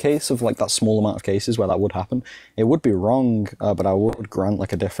in the case of like that small amount of cases where that would happen, it would be wrong, but I would grant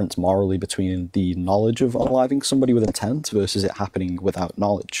like a difference morally between the knowledge of unaliving somebody with intent versus it happening without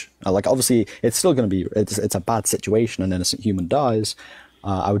knowledge. Like obviously it's still going to be, it's a bad situation, an innocent human dies.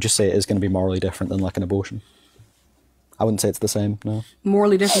 I would just say it is going to be morally different than like an abortion. I wouldn't say it's the same, no.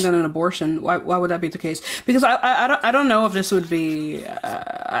 Morally different than an abortion. Why would that be the case? Because I don't know if this would be.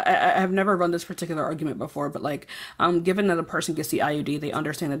 I have never run this particular argument before, but like, given that a person gets the IUD, they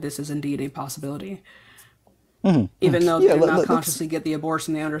understand that this is indeed a possibility. Even though they do not consciously get the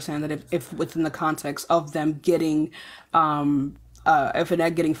abortion, they understand that if within the context of them getting, if an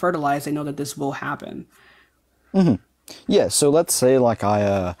egg getting fertilized, they know that this will happen. Yeah, so let's say like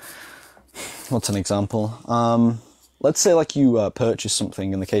what's an example? Let's say like you purchase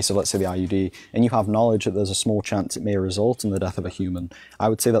something in the case of, let's say, the IUD, and you have knowledge that there's a small chance it may result in the death of a human. I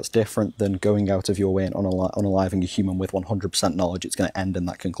would say that's different than going out of your way and unaliving a human with 100% knowledge it's going to end in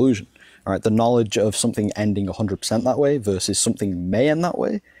that conclusion. All right, the knowledge of something ending 100% that way versus something may end that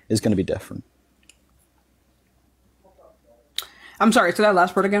way is going to be different. I'm sorry, say that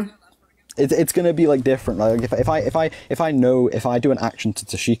last part again. It's going to be like different. Like if I know if I do an action to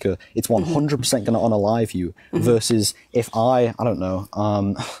Tashika, it's 100% going to unalive you. Versus if I don't know,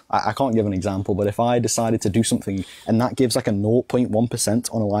 I can't give an example, but if I decided to do something and that gives like a 0.1%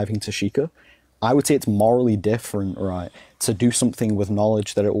 unaliving Tashika, I would say it's morally different, right, to do something with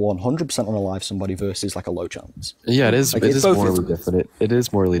knowledge that it will 100% unalive somebody versus like a low chance. Yeah, it is. Like, it it's is both morally different. different. It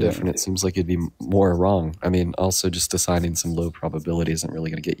is morally different. It seems like it'd be more wrong. I mean, also just assigning some low probability isn't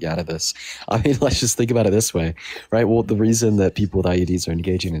really going to get you out of this. I mean, let's just think about it this way, right? Well, the reason that people with IUDs are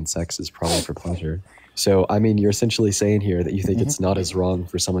engaging in sex is probably for pleasure. So, I mean, you're essentially saying here that you think it's not as wrong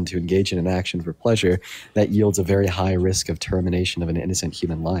for someone to engage in an action for pleasure that yields a very high risk of termination of an innocent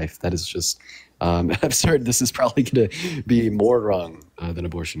human life. That is just absurd. This is probably going to be more wrong than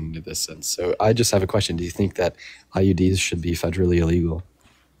abortion in this sense. So I just have a question. Do you think that IUDs should be federally illegal?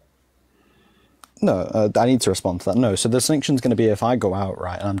 No, I need to respond to that. No, so the distinction is going to be if I go out,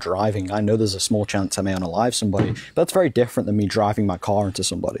 right, and I'm driving, I know there's a small chance I may unalive somebody. That's very different than me driving my car into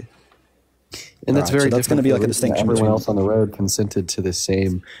somebody. And that's Right, very so that's going to different be for like a the reason that distinction everyone between. else on the road consented to the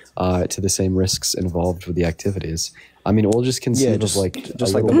same risks involved with the activities. I mean, we'll just conceive just of like like a the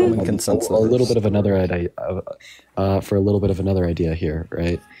little woman bit- consents to a little this. bit of another idea for a little bit of another idea here,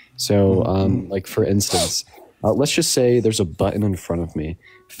 right? So, like for instance, let's just say there's a button in front of me.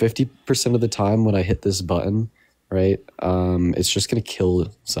 50% of the time when I hit this button, right, it's just gonna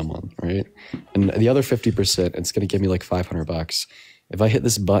kill someone, right? And the other 50%, it's gonna give me like $500. If I hit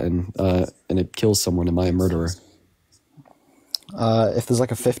this button and it kills someone, am I a murderer? If there's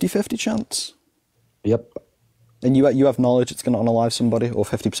like a 50-50 chance, Yep. and you have knowledge it's going to unalive somebody, or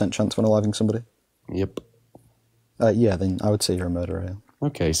 50% chance of unaliving somebody, Yep. yeah, then I would say you're a murderer. Yeah.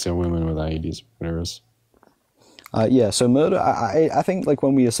 Okay, so women with IEDs are murderers. Yeah, so murder, I think like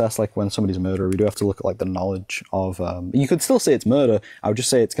when we assess like when somebody's a murderer, we do have to look at like the knowledge of, you could still say it's murder, I would just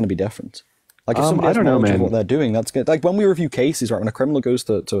say it's going to be different. Like if somebody I has don't know, knowledge of man. what they're doing, that's good. Like when we review cases, right, when a criminal goes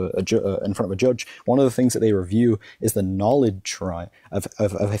to in front of a judge, one of the things that they review is the knowledge, right, of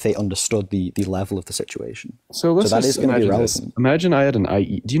if they understood the level of the situation. So let's that just is going to be imagine this. relevant. Imagine I had an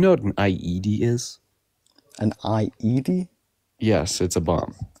IED. Do you know what an IED is? An IED? Yes, it's a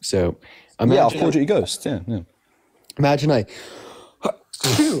bomb. So Yeah, imagine, I'll Project Ghost, yeah. imagine I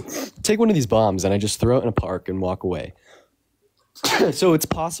take one of these bombs and I just throw it in a park and walk away. So it's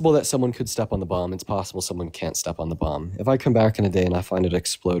possible that someone could step on the bomb. It's possible someone can't step on the bomb. If I come back in a day and I find it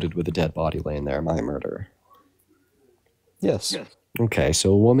exploded with a dead body laying there, am I a murderer? Yes. Okay,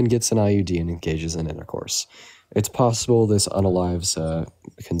 so a woman gets an IUD and engages in intercourse. It's possible this unalives a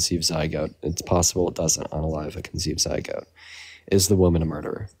conceived zygote. It's possible it doesn't unalive a conceived zygote. Is the woman a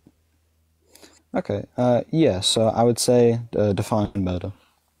murderer? Okay, yeah, so I would say define murder.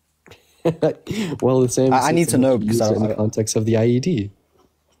 Well, the same. I need to know because in the context of the IED.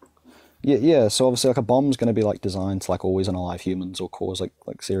 Yeah, so obviously like a bomb's going to be like designed to like always unalive humans or cause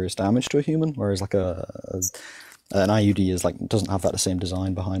like serious damage to a human, whereas like an IUD is like doesn't have that same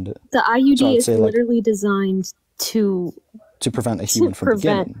design behind it. The IUD So I'd is say, like, literally designed to to prevent a human from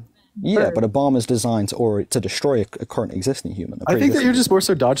prevent beginning. Yeah, but a bomb is designed to destroy a current existing human. I think that you're just more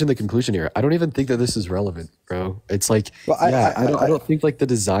so dodging the conclusion here. I don't even think that this is relevant, bro. It's like, Well, I don't think like the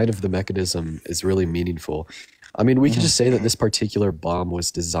design of the mechanism is really meaningful. I mean, we could just say that this particular bomb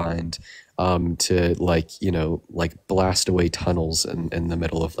was designed to like blast away tunnels in the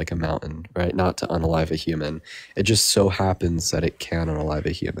middle of like a mountain, right? Not to unalive a human. It just so happens that it can unalive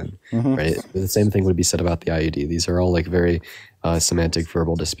a human, right? The same thing would be said about the IUD. These are all like very semantic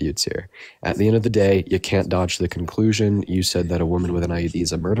verbal disputes here. At the end of the day, you can't dodge the conclusion. You said that a woman with an IUD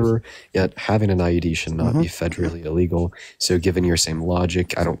is a murderer, yet having an IUD should not be federally illegal. So given your same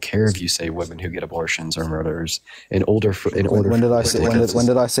logic, I don't care if you say women who get abortions are murderers. When did I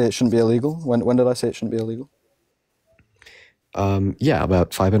say it shouldn't be illegal? When did I say it shouldn't be illegal? Yeah,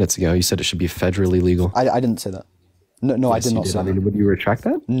 about 5 minutes ago, you said it should be federally legal. I didn't say that. No, Yes, I did you not say I that. mean, would you retract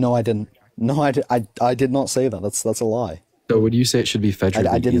that? No, I didn't. No, I did not say that. That's a lie. So would you say it should be federally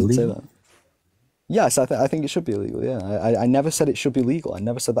I didn't say illegal? that. Yes, I think it should be illegal. Yeah, I never said it should be legal. I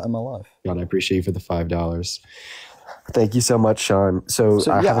never said that in my life. God, I appreciate you for the $5. Thank you so much, Sean. So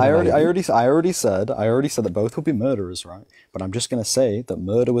Yeah, I I already said that both would be murderers, right? But I'm just gonna say that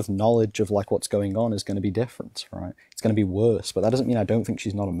murder with knowledge of like what's going on is gonna be different, right? It's gonna be worse, but that doesn't mean I don't think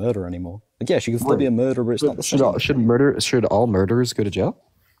she's not a murderer anymore. Like, yeah, she can still be a murderer, but it's not the same. Should all murderers go to jail?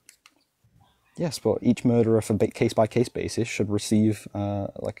 Yes, but each murderer for case by case basis should receive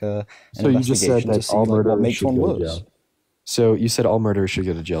like an So you just said investigation to that see all like, what murderers makes should one go to worse. jail. So you said all murderers should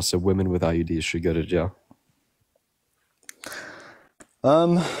go to jail. So women with IUDs should go to jail.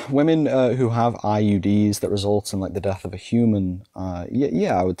 Women who have IUDs that result in like the death of a human,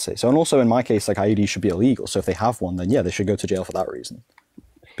 yeah, I would say so. And also in my case, like IUDs should be illegal. So if they have one, then yeah, they should go to jail for that reason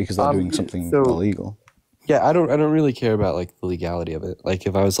because they're doing something illegal. Yeah, I don't really care about like the legality of it. Like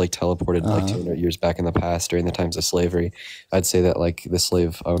if I was like teleported like 200 years back in the past during the times of slavery, I'd say that like the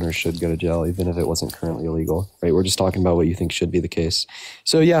slave owner should go to jail even if it wasn't currently illegal, right? We're just talking about what you think should be the case.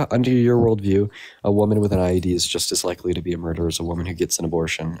 So yeah, under your worldview, a woman with an IUD is just as likely to be a murderer as a woman who gets an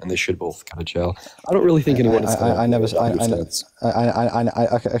abortion, and they should both go to jail. I don't really think anyone is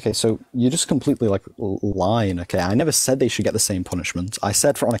Okay, so you're just completely like lying. Okay, I never said they should get the same punishment. I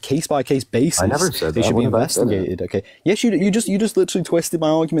said on a case by case basis. I never said they that. should be What have I said? investigated. Okay, yes, you just literally twisted my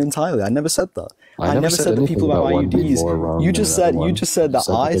argument entirely. I never said that. I never said that people anything about about one being IUDs. more wrong You than just the other said one. that You I said that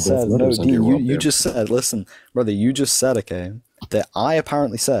said they're no, both under Dean. your You worldview. just said, listen, brother. You just said, okay, that I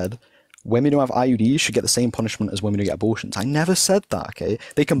apparently said women who have IUDs should get the same punishment as women who get abortions. I never said that. Okay,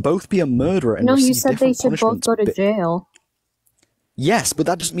 they can both be a murderer and No, you receive said they different should both punishments. go to jail. Yes, but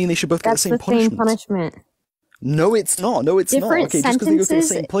that doesn't mean they should both get the That's same the same punishment. punishment. No, it's not. No, it's Different not. Okay, just because they go to the sentences,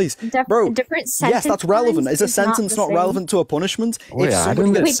 same place, bro. different Yes, that's relevant. sentence Is a is not sentence the not same. relevant to a punishment? Oh, If yeah, I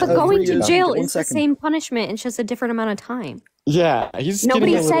somebody didn't- gets Wait, but going to 3 years, jail one is the second. same punishment. It's just a different amount of time. Yeah, he's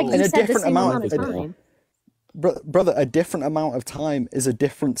Nobody getting a said little... In you a said the different same amount amount of- of time. Brother, a different amount of time is a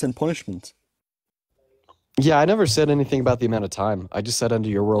difference in punishment. Yeah, I never said anything about the amount of time. I just said under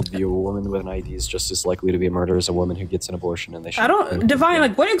your worldview, a woman with an ID is just as likely to be a murderer as a woman who gets an abortion, and they should... I don't, Divine,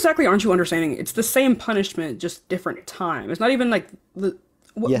 like, what exactly aren't you understanding? It's the same punishment, just different time. It's not even like, Yes.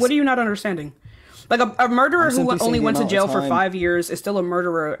 what are you not understanding? Like, a murderer who simply saying only the went to amount of jail for time- 5 years is still a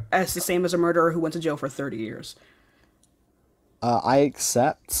murderer, as the same as a murderer who went to jail for 30 years. I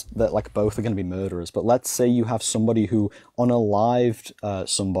accept that like both are going to be murderers, but let's say you have somebody who unalived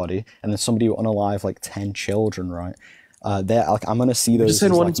somebody, and then somebody who unalived like 10 children, right? They're like, I'm going to see those. Just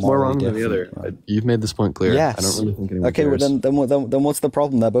saying as, one's like, more morally wrong than the other. different, right? You've made this point clear. Yes. I don't really think anyone Okay, well, cares. then what's the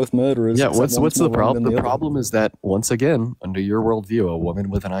problem? They're both murderers. Yeah, except what's the one's more wrong problem? than The other. problem is that, once again, under your worldview, a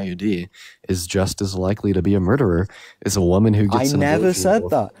woman with an IUD is just as likely to be a murderer as a woman who I gets an never abortion. said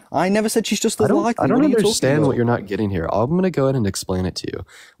that. I never said she's just as likely. I don't What are you talking understand about? what you're not getting here. I'm going to go ahead and explain it to you.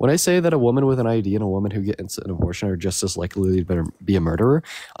 When I say that a woman with an IUD and a woman who gets an abortion are just as likely to be a murderer,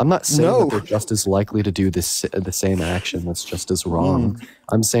 I'm not saying No. that they're just as likely to do the same action that's just as wrong.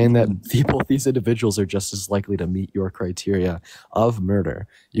 I'm saying that both these individuals are just as likely to meet your criteria of murder.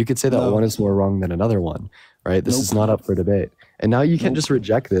 You could say that one is more wrong than another one, right? This is not up for debate. And now you can't just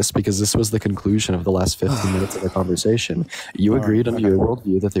reject this because this was the conclusion of the last 15 minutes of the conversation. You agreed under your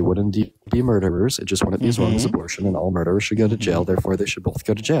worldview that they would indeed be murderers. It just wouldn't be as wrong as abortion, and all murderers should go to jail. Therefore, they should both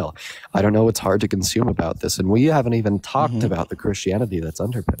go to jail. I don't know what's hard to consume about this, and we haven't even talked about the Christianity that's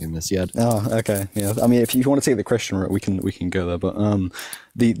underpinning this yet. Oh, okay. Yeah. I mean, if you want to take the Christian route, we can go there. But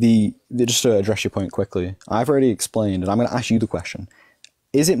the just to address your point quickly, I've already explained, and I'm going to ask you the question.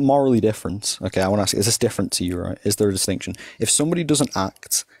 Is it morally different? Okay, I want to ask, is this different to you, right? Is there a distinction? If somebody does an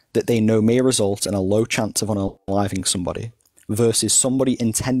act that they know may result in a low chance of unaliving somebody versus somebody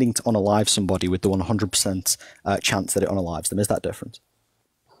intending to unalive somebody with the 100% chance that it unalives them, is that different?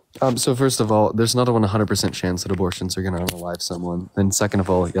 So first of all, there's not a 100% chance that abortions are going to unalive someone. And second of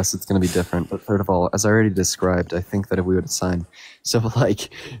all, yes, it's going to be different. But third of all, as I already described, I think that if we would assign some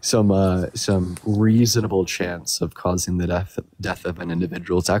reasonable chance of causing the death of an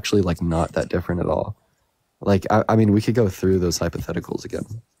individual, it's actually like not that different at all. Like, I mean, we could go through those hypotheticals again.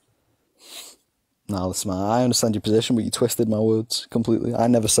 No, listen, man, I understand your position, but you twisted my words completely. I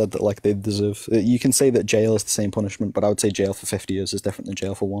never said that like they deserve. You can say that jail is the same punishment, but I would say jail for 50 years is different than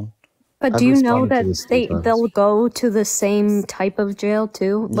jail for 1. But I've do you know responded to that this 3 times. they'll go to the same type of jail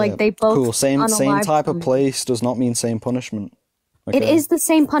too? Like Yeah, they both cool. Same unalive type of them. place does not mean same punishment. It Okay? is the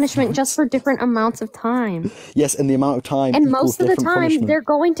same punishment, just for different amounts of time. Yes, and the amount of time. And equals most of the different time, punishment. they're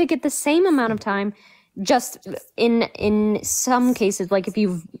going to get the same amount of time. Just in some cases, like if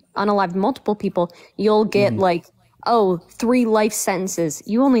you've unalived multiple people, you'll get like 3 life sentences.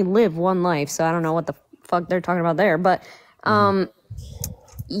 You only live 1 life, so I don't know what the fuck they're talking about there. But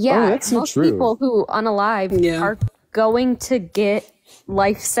yeah, that's so most true. people who unalive are going to get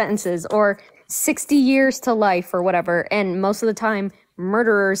life sentences or 60 years to life or whatever. And most of the time,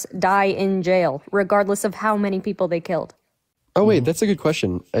 murderers die in jail, regardless of how many people they killed. Oh, wait, that's a good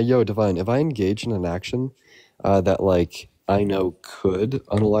question. Yo, Divine, if I engage in an action that, like, I know could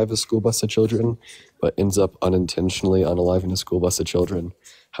unalive a school bus of children, but ends up unintentionally unaliving a school bus of children,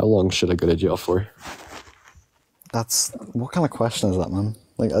 how long should I go to jail for? That's what kind of question is that, man?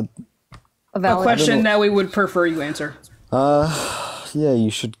 Like, A A valid question that we would prefer you answer. yeah, you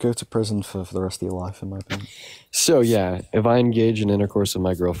should go to prison for the rest of your life, in my opinion. So, yeah, if I engage in intercourse with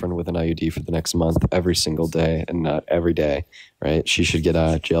my girlfriend with an IUD for the next month, every single day, and not every day, right, she should get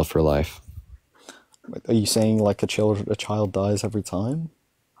out of jail for life. Are you saying like a child dies every time?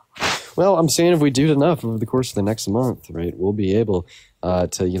 Well, I'm saying if we do it enough over the course of the next month, right, we'll be able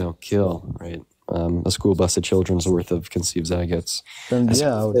to, kill, right, a school bus of children's worth of conceived zygotes. Then I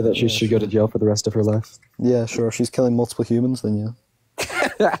yeah, I would, say that she should go to jail for the rest of her life. yeah, sure. If she's killing multiple humans, then yeah.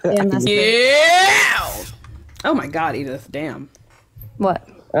 Yeah! Oh my god, Edith, damn. What?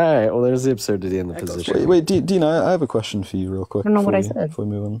 All right, well, there's the absurdity in the position. Wait, Dean, I have a question for you, real quick. I don't know what I before we- said. Before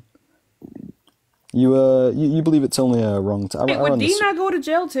we move on, you believe it's only wrong to? Wait, would Dean not go to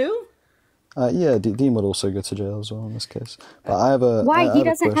jail too? Yeah, Dean would also go to jail as well in this case. But I have a Why? I He have a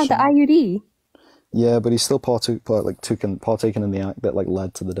doesn't have the question. IUD. Yeah, but he's still partaken in the act that like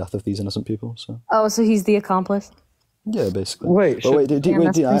led to the death of these innocent people. So Oh, so he's the accomplice? yeah, basically. Wait, But wait, Dean,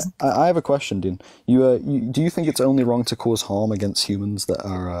 Damn, Dean, that's I have a question, Dean. Do you think it's only wrong to cause harm against humans that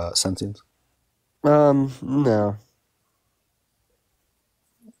are sentient? No.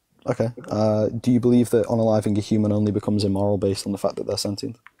 Okay. Do you believe that unaliving a human only becomes immoral based on the fact that they're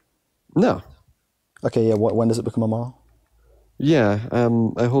sentient? No. Okay, yeah, when does it become immoral? Yeah,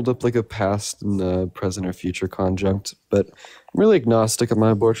 I hold up like a past and present or future conjunct, but I'm really agnostic of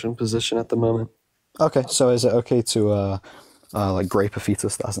my abortion position at the moment. Okay, so is it okay to like grape a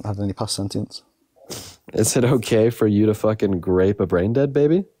fetus that hasn't had any past sentience? Is it okay for you to fucking grape a brain dead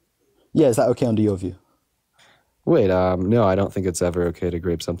baby? Yeah, is that okay under your view? Wait, no, I don't think it's ever okay to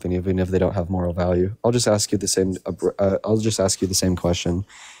grape something, even if they don't have moral value. I'll just ask you the same. I'll just ask you the same question.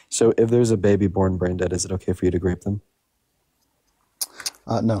 So, if there's a baby born brain dead, is it okay for you to grape them?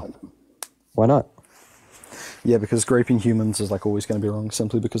 No. Why not? Yeah, because graping humans is like always going to be wrong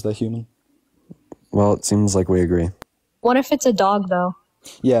simply because they're human. Well, it seems like we agree. What if it's a dog, though?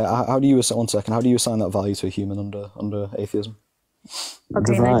 Yeah, how do you assign? 1 second. How do you assign that value to a human under atheism?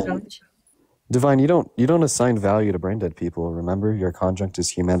 Okay, Divine. nice. Divine, you don't assign value to brain dead people. Remember, your conjunct is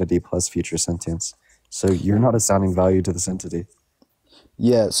humanity plus future sentience. So you're not assigning value to this entity.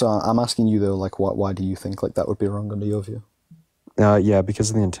 Yeah, so I'm asking you though, like, why do you think like that would be wrong under your view? Yeah, because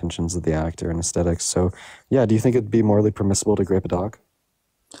of the intentions of the actor and aesthetics. So, yeah, do you think it'd be morally permissible to grape a dog?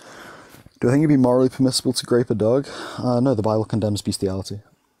 Do I think it'd be morally permissible to grape a dog? No, the Bible condemns bestiality.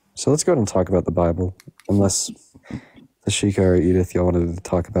 So let's go ahead and talk about the Bible, unless Tashika or Edith, y'all wanted to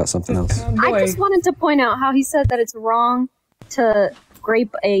talk about something else. I just wanted to point out how he said that it's wrong to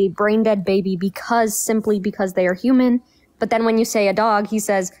grape a brain dead baby simply because they are human. But then when you say a dog, he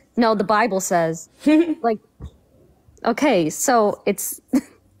says, no, the Bible says. Like, okay, so it's...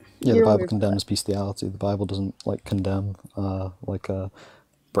 Yeah, the Bible condemns bestiality. The Bible doesn't, like, condemn,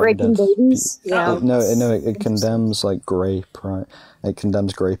 Graping babies? Yeah. It condemns, like, grape, right? It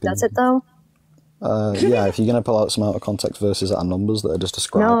condemns graping. Does it, though? Yeah, if you're going to pull out some out of context verses that are numbers that are just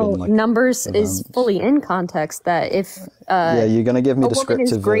describing, No, like... numbers events. is fully in context, that if yeah, you're going to give me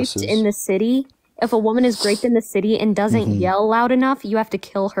descriptive verses. In the city, if a woman is graped in the city and doesn't yell loud enough, you have to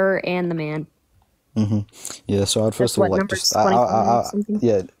kill her and the man. Yeah, so I'd first of all, like, just...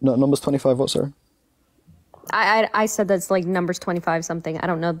 Numbers 25, what, sorry? I said that's like Numbers 25 something. I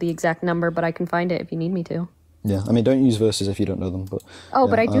don't know the exact number, but I can find it if you need me to. Yeah, I mean, don't use verses if you don't know them, but...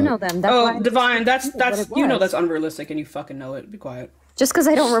 But I do know them. That's why Divine, that's you know that's unrealistic and you fucking know it. Be quiet. Just because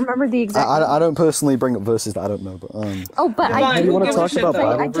I don't remember the exact number. I don't personally bring up verses that I don't know, but... Divine, you want to talk about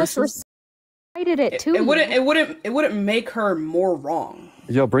Bible I just recited it too. It wouldn't make her more wrong.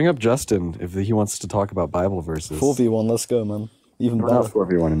 Yo, bring up Justin if he wants to talk about Bible verses. 4v1, let's go, man. Even We're better. not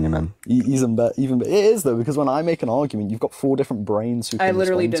 4v1 in you, man. Even better. It is, though, because when I make an argument, you've got 4 different brains who can I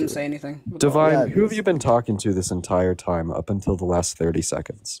literally respond didn't to say it. anything. Divine, Yeah, who have you been talking to this entire time up until the last 30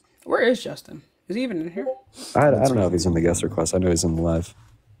 seconds? Where is Justin? Is he even in here? I don't know if he's in the guest request. I know he's in the live.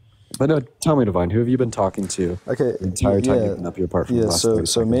 But no, tell me, Divine, who have you been talking to Okay, the entire time yeah, you've been up here apart from the yeah, last so 30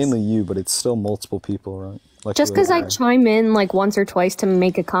 seconds? mainly you, but it's still multiple people, right? Like Just because I chime in like once or twice to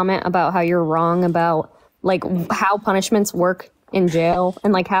make a comment about how you're wrong about like how punishments work in jail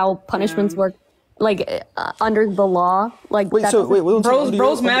and like how punishments work like under the law. Like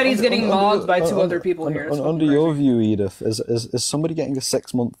Bros Maddie's getting logged by 2 other people here. Under your view, Edith, is somebody getting a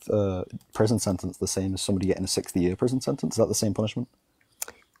 6-month prison sentence the same as somebody getting a 60-year prison sentence? Is that the same punishment?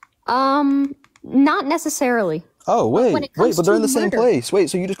 Not necessarily. Oh, but they're in the same place. Wait,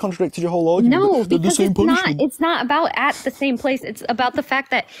 so you just contradicted your whole argument? No, because it's not about at the same place. It's about the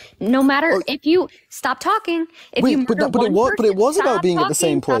fact that no matter if you stop talking, if you murder but it was about being at the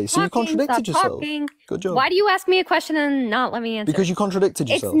same stop place. So you contradicted yourself. talking. Good job. Why do you ask me a question and not let me answer? Because you contradicted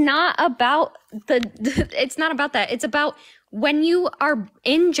yourself. It's not about it's not about that. It's about when you are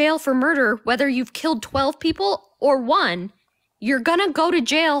in jail for murder, whether you've killed 12 people or 1, you're gonna go to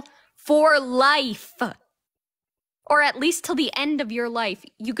jail for life. Or at least till the end of your life.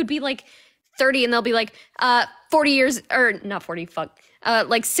 You could be like 30 and they'll be like 40 years, or not 40,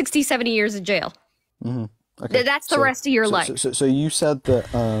 like 60, 70 years in jail. Okay. That's the rest of your life. So you said that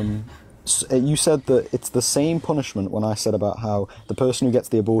it's the same punishment when I said about how the person who gets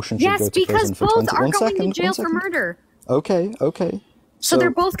the abortion should go to prison for 20... Yes, because both are going to jail for murder. Okay. So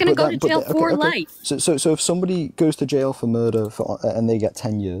they're both going to go to jail for life. So if somebody goes to jail for murder and they get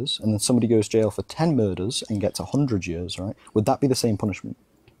 10 years, and then somebody goes to jail for 10 murders and gets 100 years, right? Would that be the same punishment?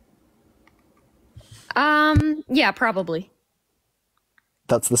 Yeah, probably.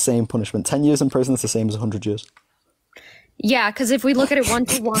 That's the same punishment. 10 years in prison is the same as 100 years. Yeah, because if we look at it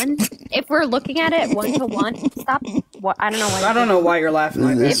 1-to-1, if we're looking at it 1-to-1, stop. What? I don't know why. I don't know why you're laughing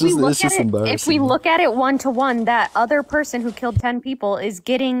like that. It's just embarrassing. If we look at it 1-to-1, that other person who killed 10 people is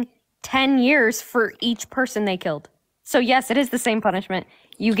getting 10 years for each person they killed. So yes, it is the same punishment.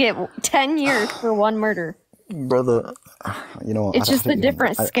 You get 10 years for 1 murder. brother. You know, It's just a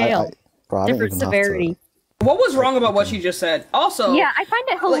different scale, bro, I don't different even have severity. What was wrong about what she just said? Also, Yeah, I find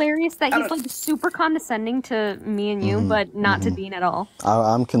it hilarious that I he's don't- like super condescending to me and you, but not to Dean at all.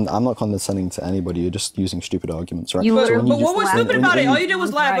 I'm not condescending to anybody. You're just using stupid arguments, right? You But, literally but what was just stupid laughed. about it? All you did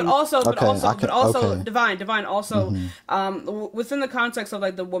was laugh, but Right. also, Okay, okay. divine. Also, within the context of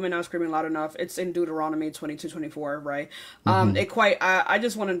like the woman not screaming loud enough, it's in Deuteronomy 22:24, right? I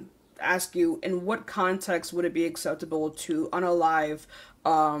just want to ask you, in what context would it be acceptable to unalive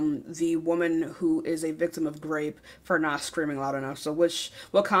the woman who is a victim of rape for not screaming loud enough? So,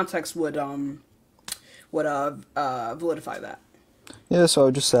 what context would validify that? Yeah, so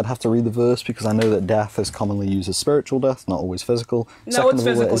I just said I have to read the verse because I know that death is commonly used as spiritual death, not always physical. No, it's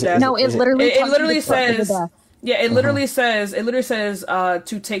physical death. No, it literally It literally talks about the says. death. Yeah, it literally says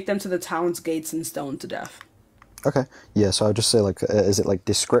to take them to the town's gates and stone to death. Okay, yeah, so I would just say, like, is it, like,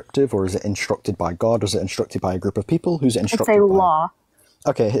 descriptive, or is it instructed by God, or is it instructed by a group of people? Who's it It's instructed a by? law.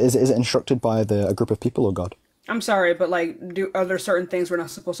 Okay, is it instructed by a group of people or God? I'm sorry, but like, are there certain things we're not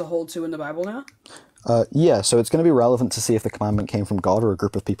supposed to hold to in the Bible now? Yeah, so it's going to be relevant to see if the commandment came from God or a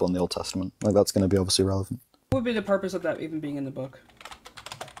group of people in the Old Testament. Like, that's going to be obviously relevant. What would be the purpose of that even being in the book?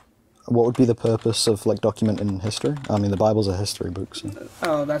 What would be the purpose of, like, documenting history? I mean, the Bible's a history book, so...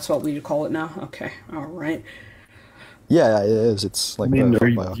 Oh, that's what we call it now? Okay, all right. Yeah, it is. It's, like, I mean,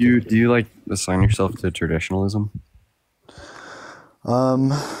 verified by archaeology. do you like assign yourself to traditionalism?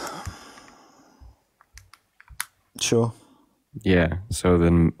 Sure. Yeah. So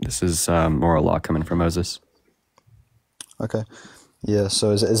then this is moral law coming from Moses. Okay. Yeah,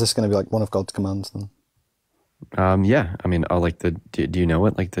 so is this going to be, like, one of God's commands, then? Yeah. I mean, like do you know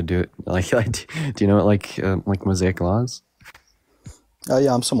it? Like do you know it like Mosaic laws?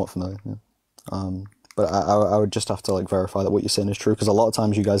 Yeah, I'm somewhat familiar, yeah. But I would just have to, like, verify that what you're saying is true, because a lot of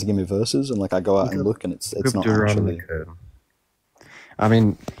times you guys give me verses, and, like, I go out and look, and it's not Deuteronomy actually... Code. I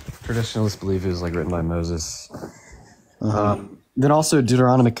mean, traditionalists believe it was, like, written by Moses. Then also,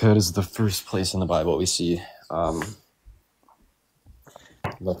 Deuteronomic Code is the first place in the Bible we see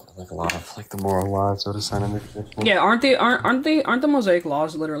like a lot of, like, the moral laws that are signed under tradition. Yeah, aren't the Mosaic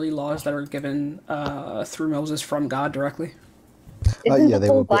laws literally laws that are given through Moses from God directly? Yeah, they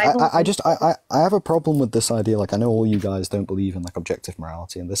will be. I have a problem with this idea. Like, I know all you guys don't believe in, like, objective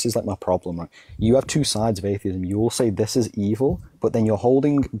morality, and this is, like, my problem, right? You have two sides of atheism. You all say this is evil, but then you're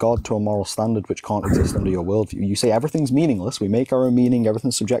holding God to a moral standard which can't exist under your worldview. You say everything's meaningless, we make our own meaning,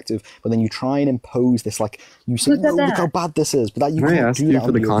 everything's subjective, but then you try and impose this, like, you say, no, look how bad this is, but that you Can I can't ask do you that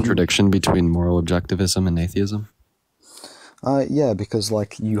for the under your view. contradiction between moral objectivism and atheism? Yeah, because,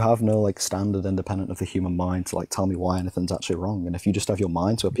 like, you have no, like, standard independent of the human mind to, like, tell me why anything's actually wrong. And if you just have your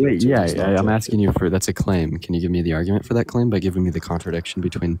mind to appeal to it, it's not I'm objective. asking you for, that's a claim. Can you give me the argument for that claim by giving me the contradiction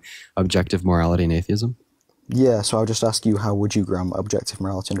between objective morality and atheism? Yeah, so I'll just ask you, how would you ground objective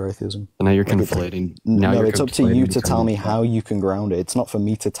morality under atheism? And now you're Like, conflating. No, it's up to you to between tell me the two. how you can ground it. It's not for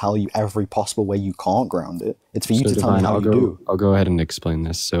me to tell you every possible way you can't ground it. It's for you So to tell me Divine, how you do. I'll go ahead and explain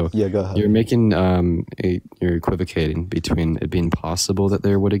this. So Yeah, go ahead. You're making you're equivocating between it being possible that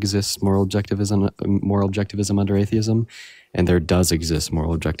there would exist moral objectivism under atheism, and there does exist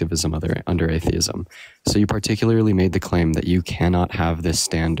moral objectivism under atheism. So you particularly made the claim that you cannot have this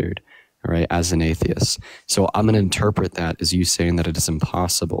standard, right, as an atheist. So I'm going to interpret that as you saying that it is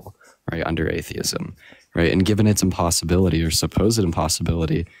impossible, right, under atheism, right? And given its impossibility or supposed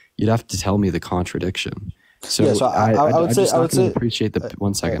impossibility, you'd have to tell me the contradiction. So, Yeah, so I would say- I would say- appreciate the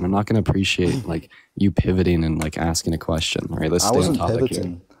 1 second. I'm not going to appreciate, like, you pivoting and, like, asking a question. All right, let's I stay on wasn't topic pivoting.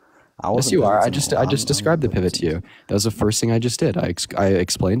 here. I Yes, wasn't you are. pivoting. I just described the pivot to you. That was the first thing I just did. I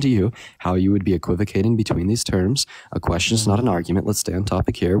explained to you how you would be equivocating between these terms. A question is not an argument. Let's stay on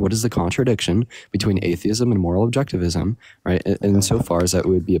topic here. What is the contradiction between atheism and moral objectivism, right? And so far as that it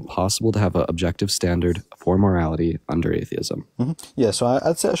would be impossible to have an objective standard for morality under atheism. Yeah, so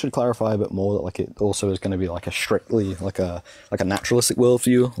I'd say I should clarify a bit more that, like, it also is going to be, like, a strictly, like a naturalistic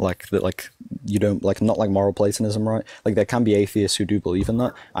worldview, like that, like, you don't, like, not like moral Platonism, right? Like, there can be atheists who do believe in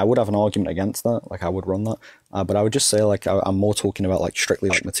that. I would have an argument against that, like, I would run that, but I would just say, like, I'm more talking about, like, strictly,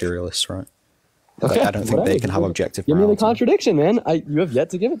 like, materialists, right? Like, I don't think they can have objective Give me the morality. contradiction, man. You have yet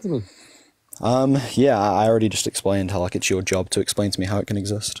to give it to me. Yeah, I already just explained how, like, it's your job to explain to me how it can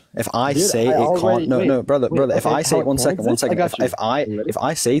exist. If I say I it already- can't, no, brother, if okay, I say how it, one it second, can exist? I got you. if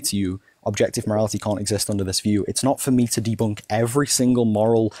I say to you, objective morality can't exist under this view, it's not for me to debunk every single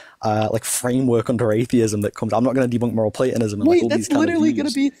moral, like, framework under atheism that comes. I'm not going to debunk moral Platonism and, like, all these kind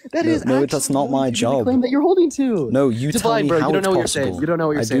of views. That's not my job. Claim that you're holding to. No, you tell me bro, how you don't it's know what you're possible. saying. You don't know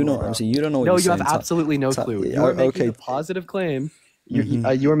what you're I saying. do know. bro. I'm saying you don't know what No, you're you saying. have absolutely no clue. Yeah, You are making okay. a positive claim.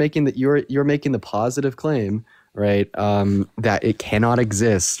 you're making the positive claim, right? That it cannot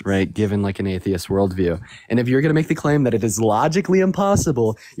exist, right? Given like an atheist worldview. And if you're going to make the claim that it is logically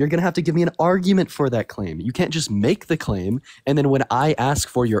impossible, you're going to have to give me an argument for that claim. You can't just make the claim and then when I ask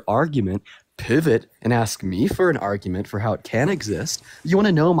for your argument, pivot and ask me for an argument for how it can exist. You want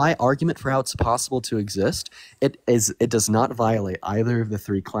to know my argument for how it's possible to exist? It does not violate either of the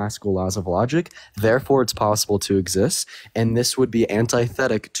 3 classical laws of logic. Therefore, it's possible to exist. And this would be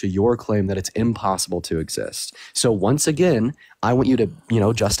antithetic to your claim that it's impossible to exist. So once again, I want you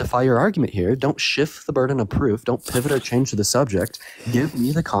to, justify your argument here. Don't shift the burden of proof. Don't pivot or change the subject. Give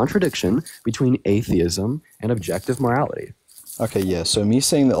me the contradiction between atheism and objective morality. Okay, yeah, so me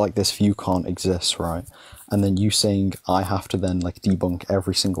saying that like this view can't exist, right? And then you saying I have to then like debunk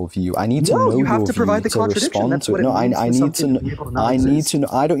every single view. I need to know you have your to provide view the contradiction. Respond That's to what it. it No, means I for need to something know. to be able to not I need exist. to know.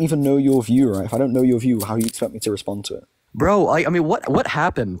 I don't even know your view, right? If I don't know your view, how do you expect me to respond to it? Bro, I mean, what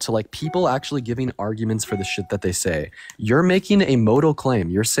happened to like people actually giving arguments for the shit that they say? You're making a modal claim.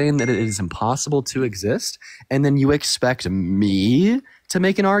 You're saying that it is impossible to exist, and then you expect me to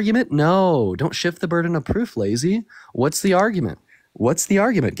make an argument? No, don't shift the burden of proof, lazy. What's the argument? What's the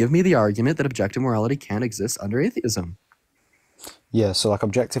argument? Give me the argument that objective morality can't exist under atheism. Yeah, so like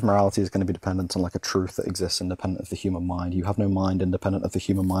objective morality is going to be dependent on like a truth that exists independent of the human mind. You have no mind independent of the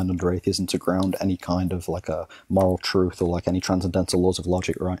human mind under atheism to ground any kind of like a moral truth or like any transcendental laws of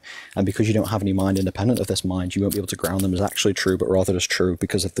logic, right? And because you don't have any mind independent of this mind, you won't be able to ground them as actually true, but rather as true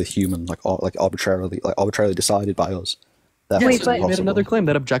because of the human, like arbitrarily decided by us. Yes, Wait, but you made another claim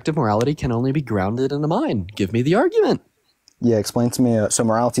that objective morality can only be grounded in the mind. Give me the argument. Yeah, explain to me. So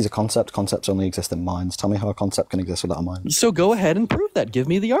morality is a concept. Concepts only exist in minds. Tell me how a concept can exist without a mind. So go ahead and prove that. Give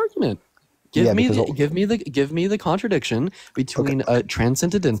me the argument. Give me the contradiction between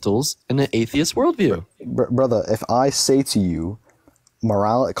transcendentals and an atheist worldview. Brother, if I say to you,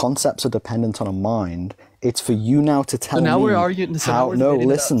 concepts are dependent on a mind, it's for you now to tell me. So now we're arguing. How? No,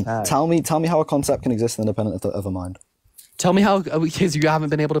 listen. Tell me how a concept can exist independent of a mind. Tell me how, because you haven't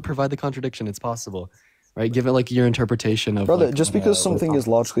been able to provide the contradiction. It's possible. Right, give it like your interpretation of. Brother, like, just because something is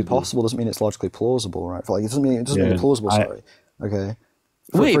logically possible doesn't mean it's logically plausible, right? Like it doesn't mean plausible. Sorry, okay.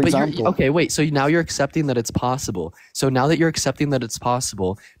 Wait. So now you're accepting that it's possible. So now that you're accepting that it's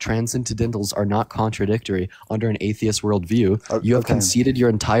possible, transcendentals are not contradictory under an atheist worldview. You have conceded your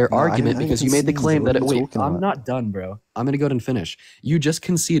entire argument because you made the claim that. Wait, I'm not done, bro. I'm gonna go ahead and finish. You just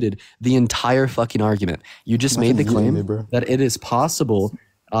conceded the entire fucking argument. You just made the claim that it is possible.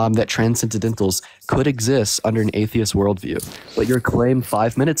 That transcendentals could exist under an atheist worldview. But your claim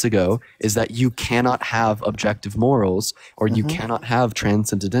 5 minutes ago is that you cannot have objective morals or you cannot have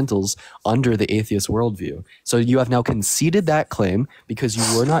transcendentals under the atheist worldview. So you have now conceded that claim because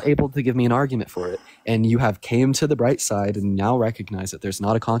you were not able to give me an argument for it. And you have came to the bright side and now recognize that there's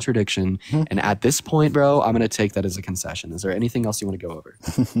not a contradiction. And at this point, bro, I'm going to take that as a concession. Is there anything else you want to go over?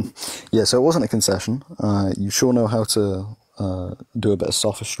 Yeah, so it wasn't a concession. You sure know how to do a bit of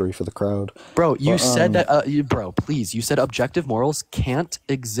sophistry for the crowd. Bro, you said that, you said objective morals can't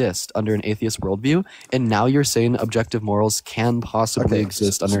exist under an atheist worldview, and now you're saying objective morals can possibly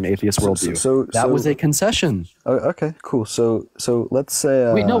exist under an atheist worldview. So that was a concession. Oh, okay, cool. So let's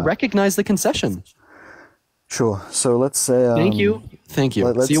say... Wait, no, recognize the concession. Sure. So let's say... Thank you.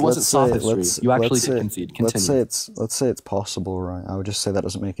 See, it wasn't sophistry. You actually did concede. Continue. Let's say it's possible, right? I would just say that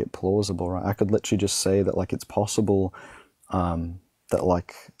doesn't make it plausible, right? I could literally just say that like it's possible... that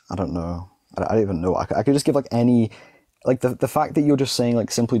like I don't know, I don't even know. I could just give like any, like the fact that you're just saying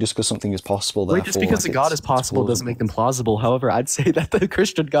like simply just because something is possible. Wait, just because the God is possible doesn't make them plausible. However, I'd say that the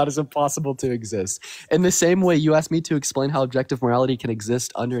Christian God is impossible to exist. In the same way, you asked me to explain how objective morality can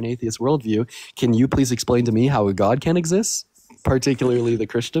exist under an atheist worldview. Can you please explain to me how a God can exist, particularly the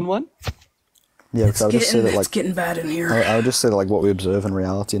Christian one? Yeah, because I would just say that like it's getting bad in here. I would just say that like what we observe in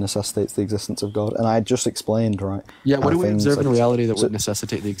reality necessitates the existence of God, and I just explained right. Yeah, what do we observe in reality that would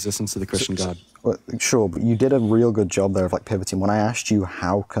necessitate the existence of the Christian God? Well, sure, but you did a real good job there of like pivoting. When I asked you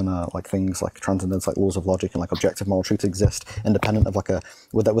how can like things like transcendence, like laws of logic and like objective moral truth exist independent of like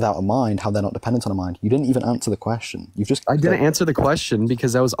without a mind, how they're not dependent on a mind. You didn't even answer the question. I didn't answer the question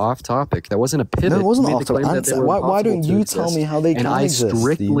because that was off topic. That wasn't a pivot. No, it wasn't off topic. Why don't you tell me how they can exist? And I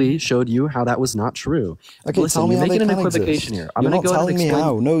strictly showed you how that was not true. Okay, listen, tell me you're how making they an can equivocation exist. here. I'm You're going to not go ahead telling and me explain.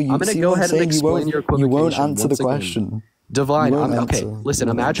 how. No, I'm going to go ahead and explain your equivocation. You won't answer the again. question. Divine. Okay, listen,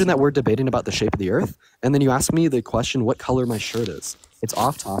 imagine that we're debating about the shape of the earth, and then you ask me the question, what color my shirt is. It's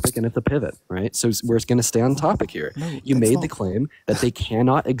off topic and it's a pivot, right? So we're going to stay on topic here. You made the claim that they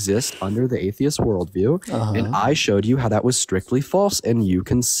cannot exist under the atheist worldview, and I showed you how that was strictly false, and you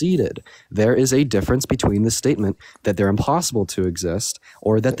conceded. There is a difference between the statement that they're impossible to exist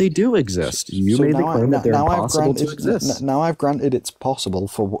or that they do exist. You made the claim that they're impossible to exist. Now I've granted it's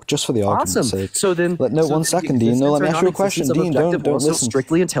possible just for the argument's sake. So then, no, 1 second, Dean. No, let me ask you a question, Dean. Don't listen.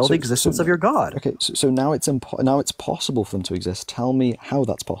 Strictly entail the existence of your God. Okay, so now it's possible for them to exist. Tell me how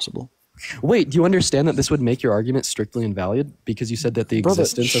that's possible. Wait, do you understand that this would make your argument strictly invalid because you said that the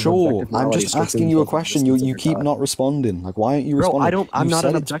existence of objective morality I'm just asking you a question. You keep not responding. Like, why aren't you responding? I'm not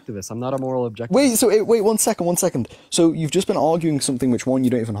an objectivist. I'm not a moral objectivist. Wait, 1 second. So you've just been arguing something which, one, you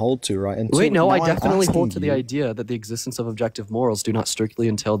don't even hold to, right? And wait, no, I definitely hold to the idea that the existence of objective morals do not strictly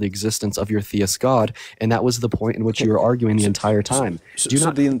entail the existence of your theist God, and that was the point in which you were arguing the entire time.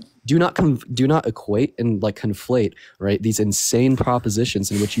 Do not equate and conflate, right, these insane propositions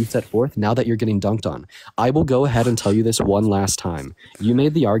in which you set forth now that you're getting dunked on. I will go ahead and tell you this one last time. You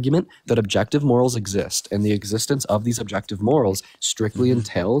made the argument that objective morals exist, and the existence of these objective morals strictly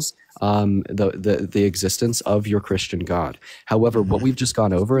entails the existence of your Christian God. However, what we've just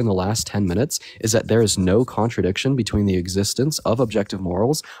gone over in the last 10 minutes is that there is no contradiction between the existence of objective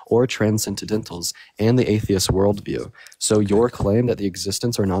morals or transcendentals and the atheist worldview. So your claim that the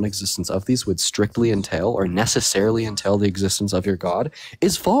existence or non-existence of these would strictly entail or necessarily entail the existence of your God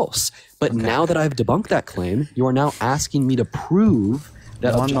is false. But now that I've debunked that claim, you are now asking me to prove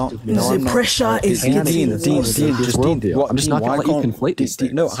that I'm not. Pressure is Dean, I'm just not going to let you conflate these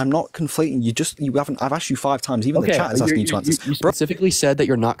things. No, I'm not conflating. You haven't. I've asked you 5 times. Even the chat is asking you to answer. You specifically said that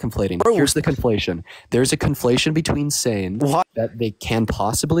you're not conflating. Here's the conflation. There's a conflation between saying that they can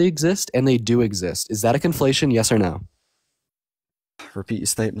possibly exist and they do exist. Is that a conflation? Yes or no? Repeat your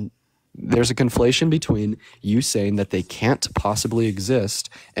statement. There's a conflation between you saying that they can't possibly exist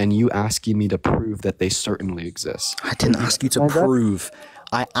and you asking me to prove that they certainly exist. I didn't ask you to prove.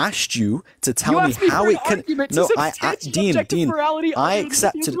 I asked you to tell me how it can. No, Dean. I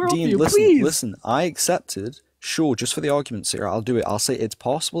accepted. Dean, listen. I accepted. Sure, just for the argument's sake, I'll do it. I'll say it's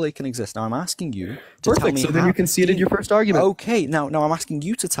possible they can exist. Now I'm asking you to tell me. So then you conceded your first argument. Okay, now I'm asking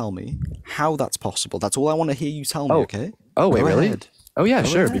you to tell me how that's possible. That's all I want to hear you tell me. Okay. Oh wait, really? Ahead. Oh yeah,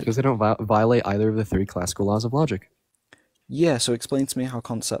 sure, because they don't violate either of the 3 classical laws of logic. Yeah, so explain to me how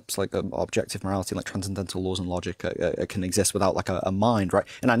concepts like objective morality, like transcendental laws and logic, can exist without a mind, right?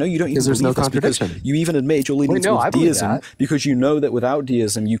 And I know you don't even there's believe no this because you even admit you're leaning towards deism because you know that without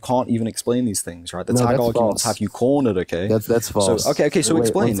deism you can't even explain these things, right? The tag arguments have you cornered, okay? That's false. So, okay, so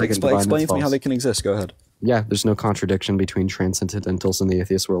explain to me how they can exist. Go ahead. Yeah, there's no contradiction between transcendentals and the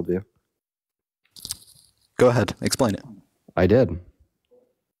atheist worldview. Go ahead, explain it. I did.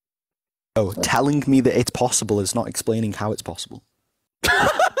 Oh, telling me that it's possible is not explaining how it's possible.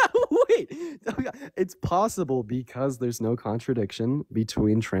 Wait, it's possible because there's no contradiction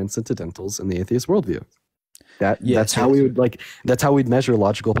between transcendentals and the atheist worldview. That's how we would that's how we'd measure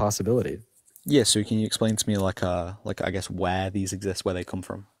logical possibility. Yeah, so can you explain to me I guess where these exist, where they come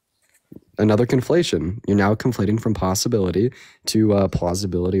from? Another conflation. You're now conflating from possibility to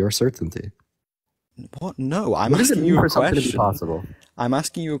plausibility or certainty. What? No, I'm asking you a question. To be possible? I'm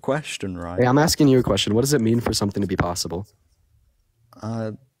asking you a question, right? Hey, I'm asking you a question. What does it mean for something to be possible?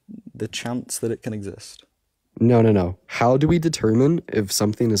 The chance that it can exist. No. How do we determine if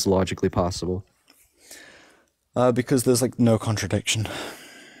something is logically possible? Because there's no contradiction.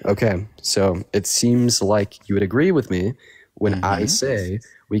 Okay, so it seems like you would agree with me when I say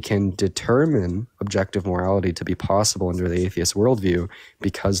we can determine objective morality to be possible under the atheist worldview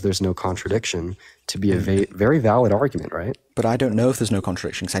because there's no contradiction to be a very valid argument, right? But I don't know if there's no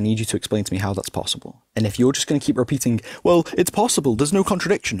contradiction because I need you to explain to me how that's possible. And if you're just going to keep repeating, well, it's possible, there's no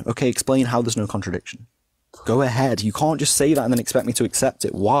contradiction. Okay, explain how there's no contradiction. Go ahead. You can't just say that and then expect me to accept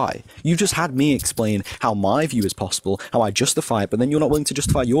it. Why? You just had me explain how my view is possible, how I justify it, but then you're not willing to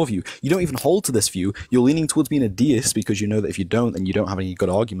justify your view. You don't even hold to this view. You're leaning towards being a deist because you know that if you don't, then you don't have any good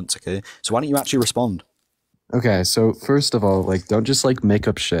arguments, okay? So why don't you actually respond? Okay, so first of all, don't just make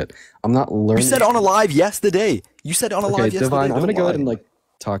up shit. I'm not learning. You said it on a live yesterday. You said it on a live yesterday. Divine, I'm going to go ahead and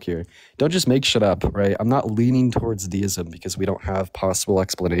talk here. Don't just make shit up, right? I'm not leaning towards deism because we don't have possible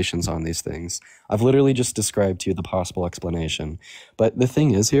explanations on these things. I've literally just described to you the possible explanation. But the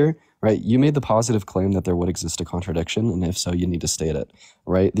thing is here, right? You made the positive claim that there would exist a contradiction, and if so, you need to state it,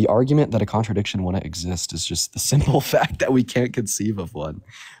 right? The argument that a contradiction wouldn't exist is just the simple fact that we can't conceive of one.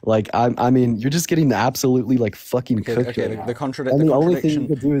 Like, I mean, you're just getting absolutely like fucking cooked. Okay, right the now. contradiction. And the only thing you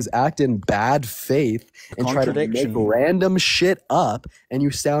could do is act in bad faith and try to make random shit up, and you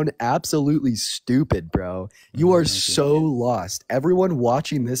sound absolutely stupid, bro. You are so lost. Everyone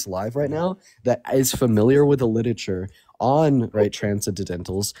watching this live right now that is familiar with the literature on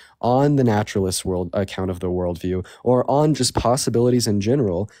transcendentals, on the naturalist world account of the worldview, or on just possibilities in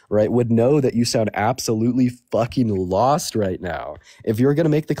general, right, would know that you sound absolutely fucking lost right now. If you're going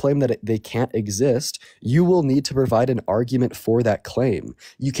to make the claim that they can't exist, you will need to provide an argument for that claim.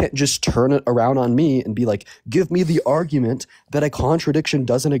 You can't just turn it around on me and be like, give me the argument that a contradiction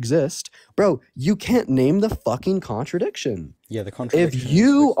doesn't exist. Bro, you can't name the fucking contradiction. Yeah, the contradiction. If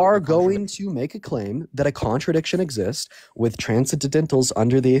you are going to make a claim that a contradiction exists with transcendentals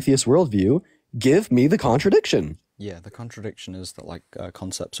under the atheist worldview, give me the contradiction. Yeah, the contradiction is that like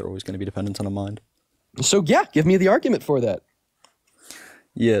concepts are always going to be dependent on a mind. So yeah, give me the argument for that.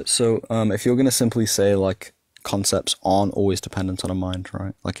 Yeah, so if you're going to simply say like concepts aren't always dependent on a mind,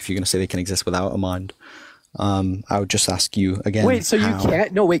 right? Like if you're going to say they can exist without a mind, I would just ask you again. Wait, so you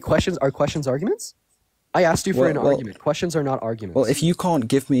can't? No, wait. Questions are questions arguments? I asked you for an argument. Questions are not arguments. Well, if you can't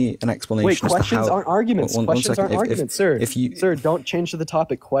give me an explanation, wait, questions aren't arguments. Questions aren't arguments, sir. Sir, don't change the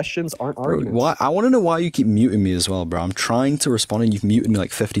topic. Questions aren't arguments. Why? I want to know why you keep muting me as well, bro. I'm trying to respond and you've muted me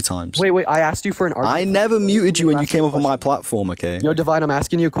like 50 times. Wait. I asked you for an argument. I never muted you when you came up on my platform. Okay. Yo, Divine, I'm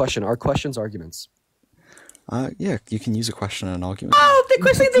asking you a question. Are questions arguments? Yeah, you can use a question and an argument. Oh, the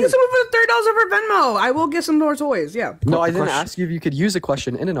question thing is over $30 over Venmo. I will get some more toys. Yeah. No, I didn't ask you if you could use a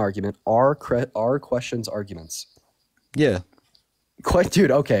question in an argument. Are questions arguments? Yeah.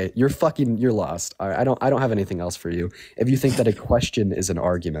 Dude, okay, you're lost. I don't have anything else for you. If you think that a question is an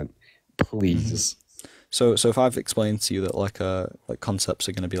argument, please. So if I've explained to you that like concepts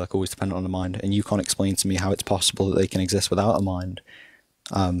are going to be like always dependent on the mind, and you can't explain to me how it's possible that they can exist without a mind,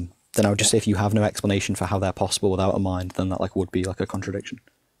 then I would just say if you have no explanation for how they're possible without a mind, then that like would be like a contradiction.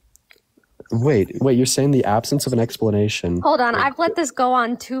 Wait, you're saying the absence of an explanation. Hold on, I've let this go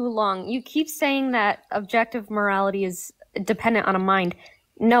on too long. You keep saying that objective morality is dependent on a mind.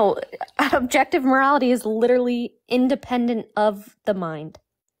 No, objective morality is literally independent of the mind.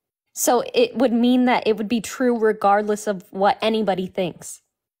 So it would mean that it would be true regardless of what anybody thinks.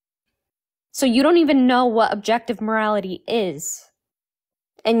 So you don't even know what objective morality is,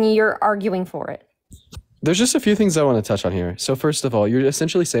 and you're arguing for it. There's just a few things I want to touch on here. So first of all, you're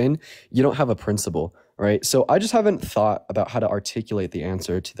essentially saying you don't have a principle, right? So I just haven't thought about how to articulate the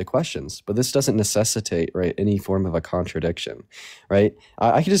answer to the questions, but this doesn't necessitate, right, any form of a contradiction, right?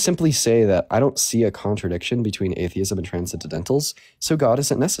 I could just simply say that I don't see a contradiction between atheism and transcendentals, so God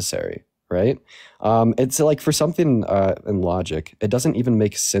isn't necessary, right? It's like for something in logic, it doesn't even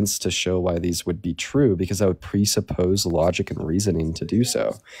make sense to show why these would be true because that would presuppose logic and reasoning to do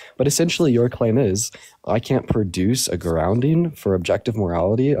so. But essentially your claim is, I can't produce a grounding for objective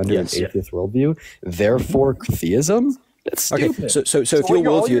morality under an atheist worldview, therefore theism? That's stupid. Okay, so if your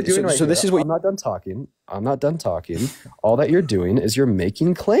worldview, so this is what I'm not done talking. All that you're doing is you're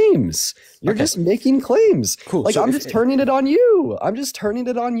making claims. You're just making claims. Cool. Like So I'm just turning it on you.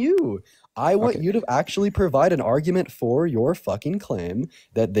 I want you to actually provide an argument for your fucking claim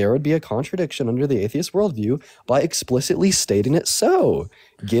that there would be a contradiction under the atheist worldview by explicitly stating it so.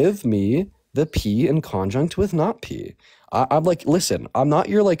 Give me the P in conjunct with not P. I'm like, listen, I'm not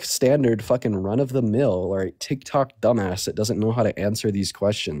your like standard fucking run-of-the-mill or TikTok dumbass that doesn't know how to answer these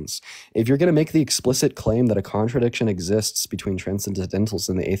questions. If you're going to make the explicit claim that a contradiction exists between transcendentals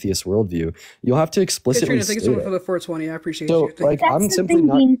and the atheist worldview, you'll have to explicitly Katrina, thank you so much for the 420. I appreciate so, you. like, That's I'm the simply thing,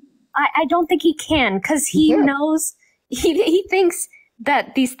 not... Dean. I don't think he can, because he knows, he thinks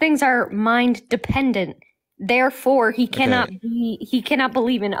that these things are mind dependent. Therefore, he cannot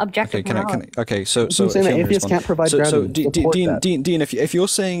believe in objective morality. So I'm saying that atheists can't provide grounding. Dean, if you're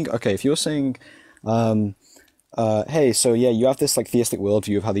saying, hey, so yeah, you have this like theistic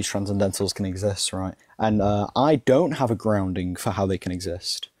worldview of how these transcendentals can exist, right? And I don't have a grounding for how they can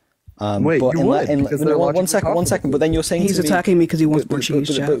exist. Wait, but you would, because they're one second. But then you're saying He's attacking me because he wants more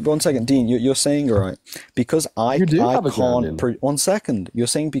cheese. But 1 second, Dean, you're saying, all right, because I can't. One second, you're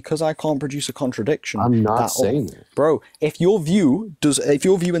saying because I can't produce a contradiction. I'm not saying that, bro. If your view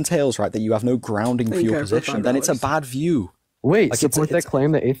entails, right, that you have no grounding for your position, then it's a bad view. Wait, like, support that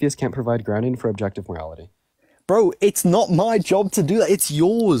claim that atheists can't provide grounding for objective morality. Bro, it's not my job to do that. It's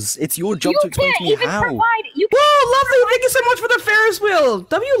yours. It's your job to explain to me how. You can't Lovely, thank you so much for the Ferris wheel.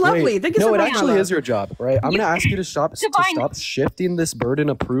 W Lovely, Wait, thank you so no, much. it actually is your job, right? I'm gonna ask you to Divine. stop shifting this burden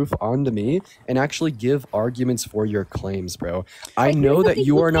of proof onto me and actually give arguments for your claims, bro. I know that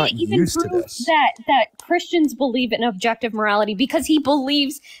you are not used to this. That Christians believe in objective morality because he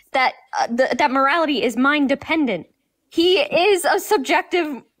believes that that morality is mind dependent. He is a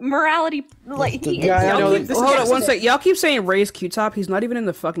subjective morality. Like, he Yeah, I know. Hold on one sec. Y'all keep saying raise Q-Top. He's not even in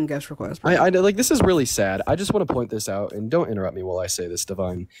the fucking guest request. I like, this is really sad. I just want to point this out, and don't interrupt me while I say this,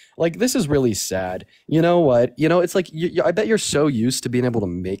 Divine. Like, this is really sad. You know what? You know, it's like, I bet you're so used to being able to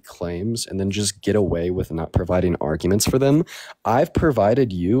make claims and then just get away with not providing arguments for them. I've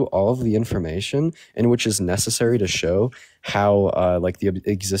provided you all of the information in which is necessary to show how like the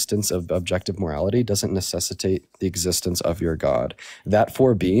existence of objective morality doesn't necessitate the existence of your God. That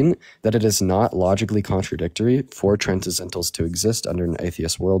for being that it is not logically contradictory for transcendentals to exist under an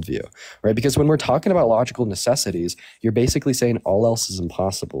atheist worldview, right? Because when we're talking about logical necessities, you're basically saying all else is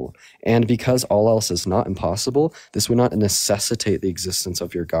impossible. And because all else is not impossible, this would not necessitate the existence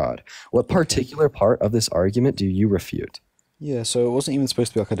of your God. What particular part of this argument do you refute? Yeah, so it wasn't even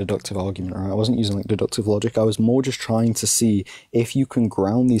supposed to be like a deductive argument, right? I wasn't using like deductive logic. I was more just trying to see if you can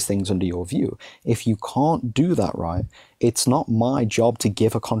ground these things under your view. If you can't do that, right, it's not my job to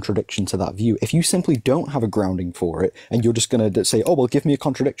give a contradiction to that view. If you simply don't have a grounding for it and you're just going to say, oh, well, give me a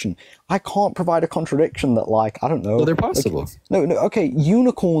contradiction. I can't provide a contradiction that, like, I don't know. Well, they're possible. No, okay,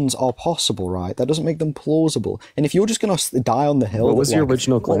 unicorns are possible, right? That doesn't make them plausible. And if you're just going to die on the hill... What was your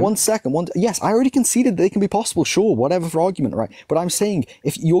original claim? Well, one second. Yes, I already conceded they can be possible, sure, whatever for argument, right? But I'm saying,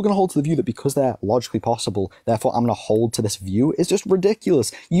 if you're going to hold to the view that because they're logically possible, therefore I'm going to hold to this view, it's just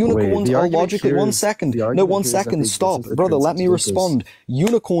ridiculous. Unicorns are logically... One second. No, 1 second, stop. Brother, let me respond.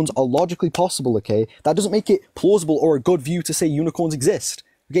 Unicorns are logically possible, okay? That doesn't make it plausible or a good view to say unicorns exist.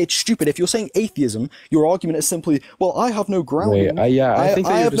 Okay, it's stupid. If you're saying atheism, your argument is simply, well, I have no grounding. Wait, I think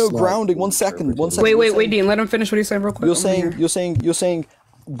I have no grounding. 1 second. Wait, Dean, let him finish what he's saying real quick. You're saying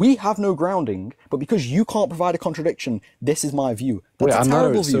we have no grounding, but because you can't provide a contradiction, this is my view. That's a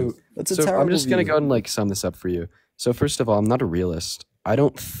terrible view. That's a terrible view. I'm just gonna go and like sum this up for you. So first of all, I'm not a realist. I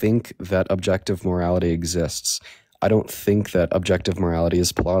don't think that objective morality exists. I don't think that objective morality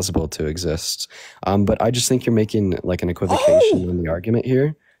is plausible to exist. But I just think you're making like an equivocation in the argument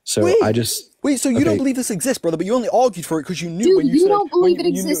here. So Wait, so you don't believe this exists, brother, but you only argued for it because you knew Dude, when you you said... don't believe it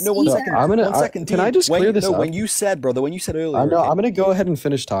exists No, 1 second. either. 1 second, can I just clear this up? When you said, brother, when you said earlier... I'm going to go ahead and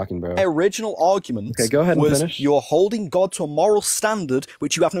finish talking, bro. Original argument go ahead and was finish. You're holding God to a moral standard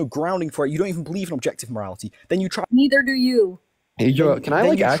which you have no grounding for it. You don't even believe in objective morality. Then you try... Neither do you. Hey, can I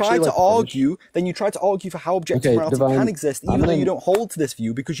like actually Then you try to argue for how objective morality can exist, even though you don't hold to this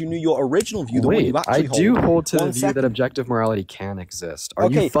view because you knew your original view. I do hold to the view that objective morality can exist.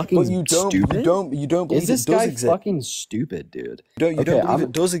 Are you fucking stupid? You don't believe Is this it does guy exist. fucking stupid, dude? You don't believe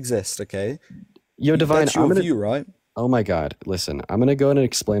it does exist, okay? Yo, Divine, That's your view, right? Oh my God! Listen, I'm gonna go in and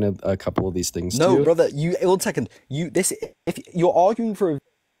explain a couple of these things to you. No, brother. 1 second. If you're arguing for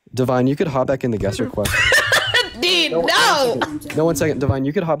Divine, you could hop back in the guest request. Dude, no! 1 second, Divine,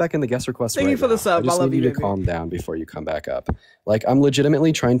 you could hop back in the guest request. Thank you for the sub. I just need you to calm down before you come back up. Like, I'm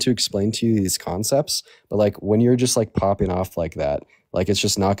legitimately trying to explain to you these concepts, but like when you're just like popping off like that, like it's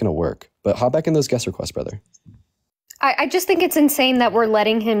just not gonna work. But hop back in those guest requests, brother. I just think it's insane that we're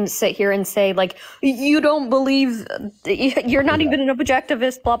letting him sit here and say, like, you don't believe, you're not even an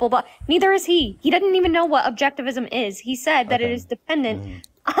objectivist, blah, blah, blah. Neither is he. He doesn't even know what objectivism is. He said that it is dependent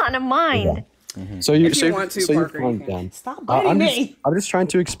on a mind. So you Parker, calm down. Stop biting me. I'm just trying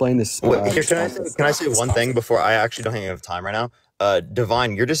to explain this. Here, can I say one thing before I actually don't have time right now?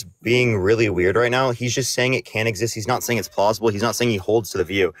 Divine, you're just being really weird right now. He's just saying it can exist. He's not saying it's plausible. He's not saying he holds to the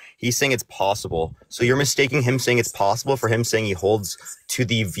view. He's saying it's possible. So you're mistaking him saying it's possible for him saying he holds to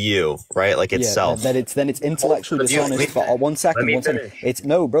the view, right? Like itself. Then it's intellectually dishonest. For 1 second. It's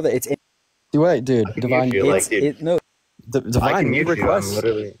no, brother. It's dude. Divine, Divine, re-request.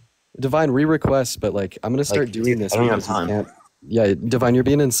 Divine, re-request. But like, I'm gonna start doing this. I don't have time. Yeah, Divine, you're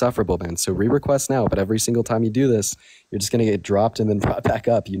being insufferable, man. So re-request now, but every single time you do this, you're just gonna get dropped and then brought back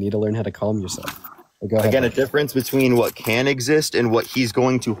up. You need to learn how to calm yourself. Go ahead. Again, a difference between what can exist and what he's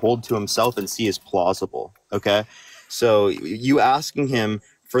going to hold to himself and see as plausible. Okay, so you asking him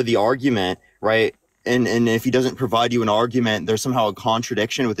for the argument, right? And if he doesn't provide you an argument, there's somehow a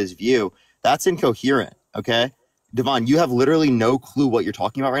contradiction with his view. That's incoherent. Okay, Divine, you have literally no clue what you're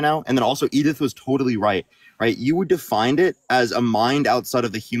talking about right now. And then also, Edith was totally right. Right, you would define it as a mind outside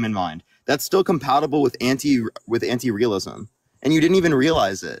of the human mind. That's still compatible with anti-realism, and you didn't even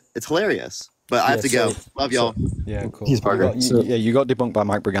realize it. It's hilarious. But I have to go. Love y'all. Yeah, cool. He's Parker. You got debunked by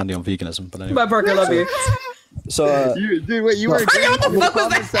Mike Brigandy on veganism. But anyway. Bye, Parker. Love you. So, Dude, wait, you were agreeing with me in the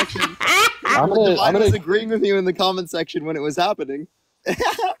comment section. I'm I was gonna. agreeing with you in the comment section when it was happening.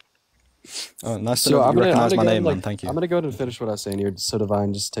 oh, nice to So know that I'm you gonna, recognize I'm my gonna go name, ahead, man. Thank you. I'm gonna go ahead and finish what I was saying here. So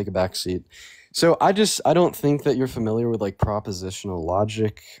Divine, just take a back seat. So I don't think that you're familiar with like propositional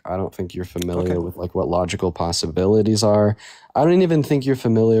logic. I don't think you're familiar with like what logical possibilities are. I don't even think you're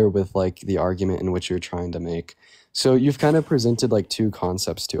familiar with like the argument in which you're trying to make. So you've kind of presented like two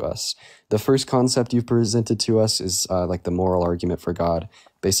concepts to us. The first concept you've presented to us is like the moral argument for God,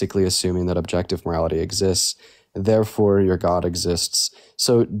 basically assuming that objective morality exists, therefore your God exists.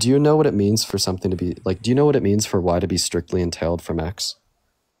 So do you know what it means for something to be like? Do you know what it means for Y to be strictly entailed from X?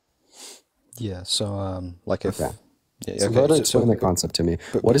 Yeah. So, like if. Okay. Yeah. So Okay. go ahead and explain the concept to me.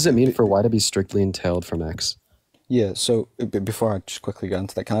 What does it mean for Y to be strictly entailed from X? Yeah. So before I just quickly go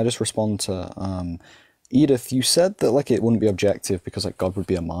into that, can I just respond to Edith? You said that like it wouldn't be objective because like God would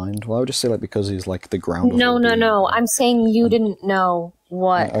be a mind. Well, I would just say like because he's like the ground. No, of all no, being. no. I'm saying you didn't know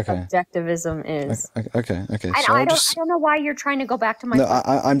what Okay. objectivism is. Okay. I, So I don't know why you're trying to go back to my. No,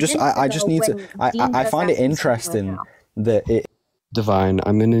 I just need to. I find it interesting that it. Divine,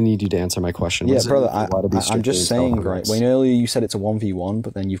 I'm gonna need you to answer my question. What Yeah, does it brother. mean for Y to be I'm strictly just entailed saying, from right? X? When earlier you said it's a 1v1,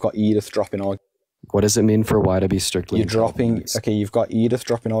 but then you've got Edith dropping all. What does it mean for Y to be strictly You're entailed from dropping. X? Okay, you've got Edith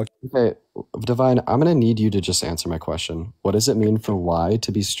dropping all. Okay, Divine, I'm gonna need you to just answer my question. What does it mean for Y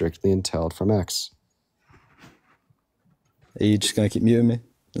to be strictly entailed from X? Are you just gonna keep muting me?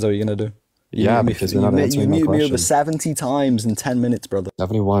 Is that what you're gonna do? Yeah, because you're not answering my You muted me question. over 70 times in 10 minutes, brother.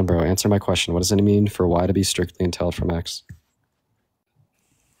 71, bro. Answer my question. What does it mean for Y to be strictly entailed from X?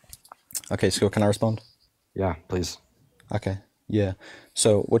 Okay, so can I respond? Yeah, please. Okay, yeah.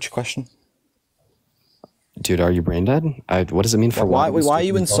 So, what's your question? Dude, are you brain dead? What does it mean for Why Y to be are you strictly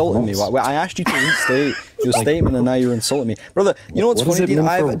entailed from insulting me? X? I asked you to restate your statement, and now you're insulting me, brother. You know what's What does funny, it Dean?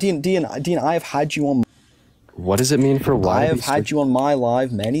 mean for- Dean, I have had you on. What does it mean for Y I to have be had strictly you on my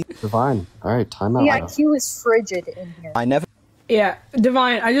live many. Divine? All right, time out. The bro. IQ is frigid in here. I never. Yeah,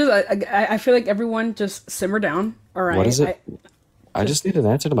 Divine. I feel like everyone just simmer down. All right. What is it? I just need an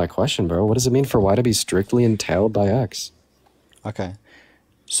answer to my question, bro. What does it mean for Y to be strictly entailed by X? Okay,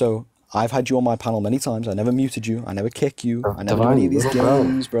 so I've had you on my panel many times. I never muted you. I never kick you. I never do Divine, any of these little bro.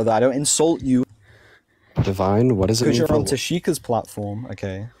 games, brother. I don't insult you Divine, what does it because mean you're for on Tashika's platform.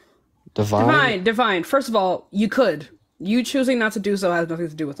 Okay. Divine. First of all, you could. You choosing not to do so has nothing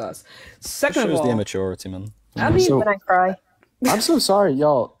to do with us. Second of Shows all, the immaturity, man. I mean, So- When I cry. I'm so sorry,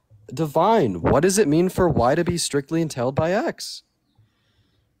 y'all. Divine, what does it mean for Y to be strictly entailed by X?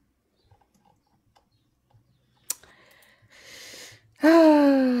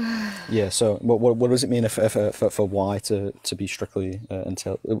 Yeah. So what does it mean for Y to be strictly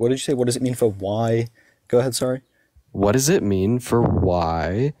entailed? What did you say? What does it mean for Y? Go ahead. Sorry. What does it mean for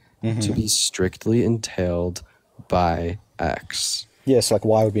Y to be strictly entailed by X? Yes, like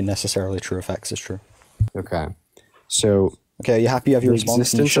Y would be necessarily true if X is true. Okay. So, Okay, are you happy you have your The response? You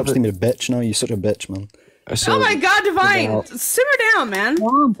existence should of me to bitch now. You're such a bitch, man. so oh my God, Divine, Now- simmer down, man.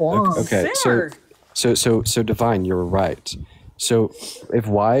 Blah, blah. okay, Simmer. so Divine, you're right. So if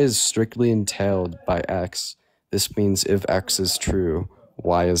Y is strictly entailed by X, this means if X is true,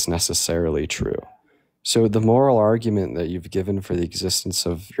 Y is necessarily true. So the moral argument that you've given for the existence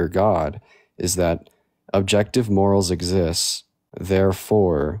of your God is that objective morals exist,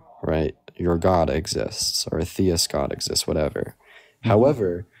 therefore, right, your God exists, or a theist God exists, whatever.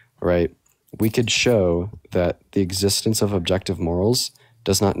 However, right, we could show that the existence of objective morals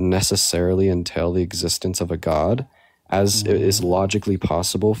does not necessarily entail the existence of a God, as it is logically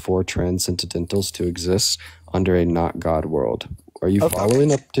possible for transcendentals to exist under a not God world. Are you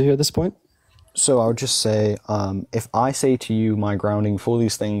following up to here this point? So I would just say, if I say to you, my grounding for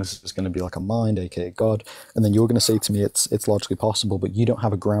these things is going to be like a mind, aka God, and then you're going to say to me, it's logically possible, but you don't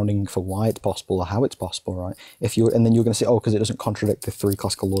have a grounding for why it's possible or how it's possible, right? And then you're going to say, oh, because it doesn't contradict the three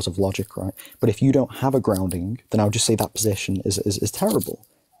classical laws of logic, right? But if you don't have a grounding, then I would just say that position is terrible.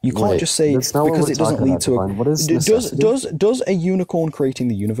 You can't Wait, just say that's not what because we're it doesn't talking lead to about, Divine. What is does a unicorn creating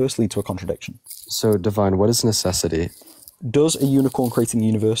the universe lead to a contradiction? So, Divine, what is necessity? Does a unicorn creating the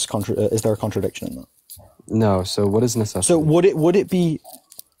universe is there a contradiction in that? No, so what is necessity? So would it be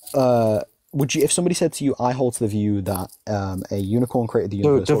would you, if somebody said to you, I hold to the view that a unicorn created the So,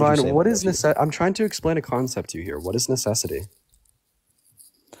 universe, what would you say Divine, what about is that view? necessity? I'm trying to explain a concept to you here. What is necessity?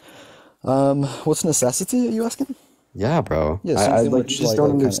 What's necessity? Are you asking? Yeah, bro. Yeah, I something like, which, just like, don't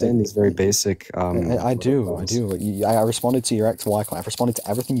kind understand these very basic. I do. I responded to your XY class. I've responded to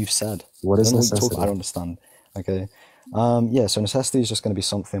everything you've said. What is I don't know what you're necessity? talking- I don't understand. Okay. Yeah. So necessity is just going to be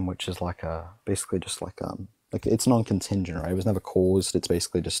something which is like basically just like like it's non-contingent, right? It was never caused. It's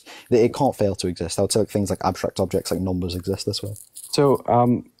basically just it can't fail to exist. I would say like things like abstract objects, like numbers, exist this way. So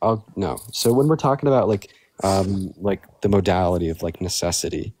no. So when we're talking about like the modality of like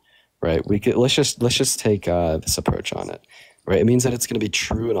necessity, right? Let's just take this approach on it, right? It means that it's going to be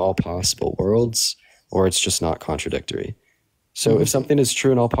true in all possible worlds, or it's just not contradictory. So if something is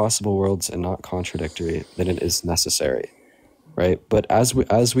true in all possible worlds and not contradictory, then it is necessary, right? But as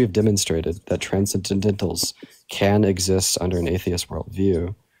we've demonstrated that transcendentals can exist under an atheist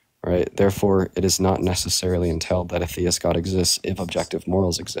worldview, right? Therefore, it is not necessarily entailed that a theist God exists if objective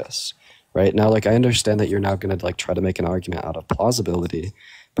morals exist, right? Now, like I understand that you're now going to like try to make an argument out of plausibility,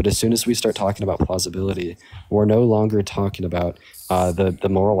 but as soon as we start talking about plausibility, we're no longer talking about the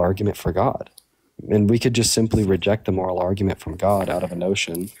moral argument for God. And we could just simply reject the moral argument from God out of a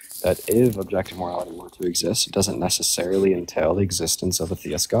notion that if objective morality were to exist, it doesn't necessarily entail the existence of a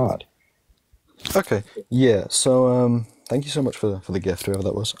theist God. Okay. Yeah. So thank you so much for the gift, whoever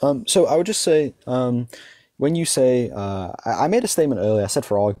that was. So I would just say when you say I made a statement earlier. I said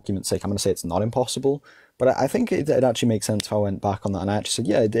for argument's sake, I'm going to say it's not impossible. But I think it actually makes sense if I went back on that and I actually said,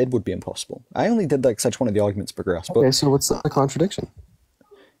 yeah, it would be impossible. I only did like such one of the arguments progress. But, Okay, so what's the contradiction?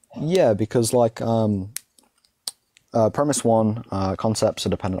 yeah, because like premise one, concepts are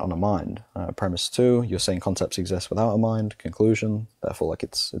dependent on a mind. Premise two, you're saying concepts exist without a mind. Conclusion, therefore, like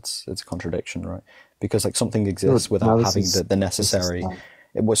it's a contradiction, right? Because like something exists without having the necessary.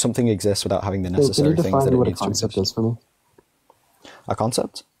 Something exists without having the necessary things that it what a needs to concept exist. is for me? A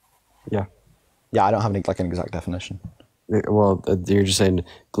concept? Yeah. Yeah, I don't have an exact definition. Well, you're just saying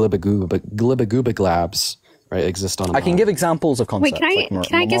glibagoobaglabs, right? Exist on a I can mind. give examples of concepts. Wait, can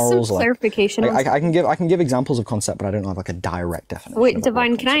I get some morals, clarification? I can give examples of concept, but I don't have like a direct definition. Wait,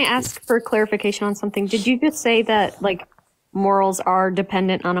 Divine, can I ask for clarification on something? Did you just say that like morals are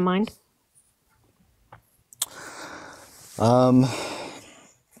dependent on a mind?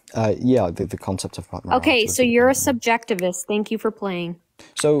 Yeah, the concept of morality. Okay, so you're a subjectivist. Thank you for playing.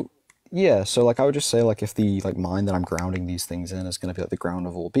 So yeah, so like I would just say like if the like mind that I'm grounding these things in is going to be like the ground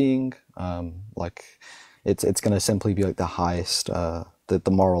of all being, like it's going to simply be like the highest, the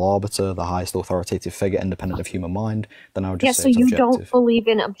moral arbiter, the highest authoritative figure, independent of human mind. Then I would just say so it's you objective. don't believe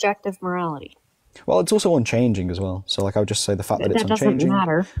in objective morality. Well, it's also unchanging as well. So like I would just say the fact that it's That doesn't unchanging.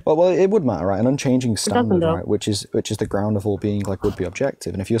 matter. Well, it would matter, right? An unchanging standard, though. right, which is the ground of all being, like would be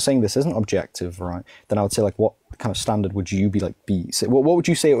objective. And if you're saying this isn't objective, right, then I would say like what kind of standard would you be? So what would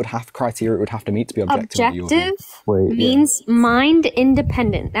you say it would have criteria it would have to meet to be objective? in your view? Objective means mind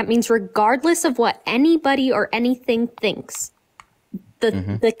independent. That means regardless of what anybody or anything thinks,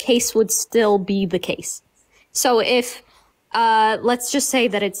 the case would still be the case. So if let's just say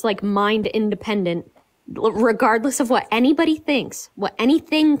that it's like mind independent, regardless of what anybody thinks, what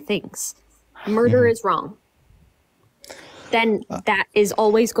anything thinks, murder is wrong. Then that is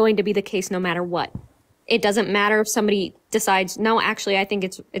always going to be the case no matter what. It doesn't matter if somebody decides, no, actually, I think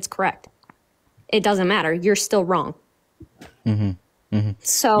it's correct. It doesn't matter. You're still wrong.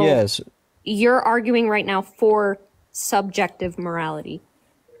 So Yes. you're arguing right now for subjective morality.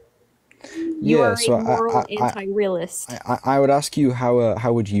 You Yeah, are so a moral anti-realist. I would ask you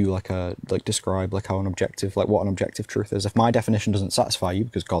how would you like describe like how an objective, like what an objective truth is? If my definition doesn't satisfy you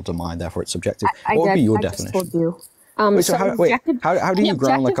because God's a mind, therefore it's subjective, what would be your definition? Just told you. Wait, so how do you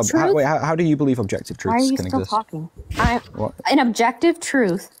ground like how do you believe objective Why are truths you can still exist? talking? What? An objective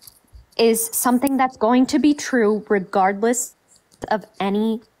truth is something that's going to be true regardless of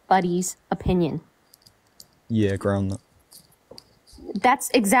anybody's opinion. Yeah, ground that. That's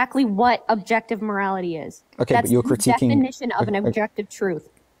exactly what objective morality is. Okay, That's but you're the critiquing definition of an objective truth.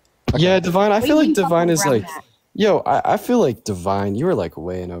 Yeah, Divine. I feel do you like mean Divine is around like, that? I feel like Divine. You were like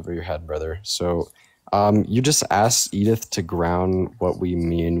way in over your head, brother. So, you just asked Edith to ground what we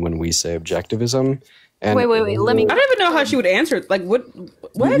mean when we say objectivism. And Wait. Let me. I don't even know how she would answer. Like, what?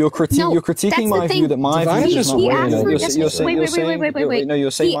 You're critiquing No, you're critiquing that's my the view that my Divine view is is just not he way asked in. for You're just- saying wait. No,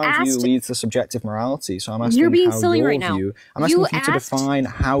 you're saying He my view asked- leads to subjective morality. So I'm asking You're being how silly your right now. view. I'm asking You you to asked- define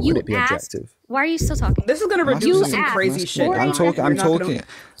how You could it be asked- objective. Why are you still talking? This is gonna reduce You to some asked crazy shit. for I'm it. talking. You're not gonna-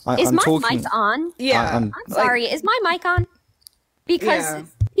 Is I'm my talking. mic on? Yeah. I'm I'm sorry. Is my mic on? Because Yeah.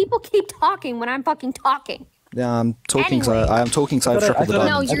 people keep talking when I'm fucking talking. Yeah, I'm talking. Anyway. I'm talking. So I've tripled the thought- No,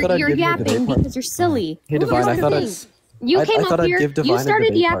 diamonds. I thought I'd you're give you a yapping debate because you're silly. Hey, Divine, I thought You I came thought up I'd here, give you Divine a started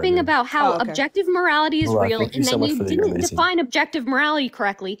debate yapping partner. about how okay. objective morality is Well, real, thank you and so then much you for the didn't amazing- define objective morality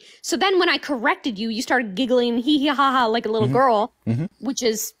correctly. So then when I corrected you, you started giggling hee hee ha ha like a little girl, which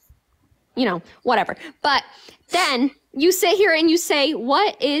is, whatever. But then You sit here and you say,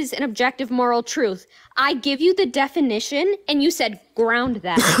 what is an objective moral truth? I give you the definition and you said, ground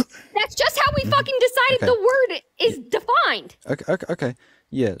that. That's just how we fucking decided the word is defined. Okay.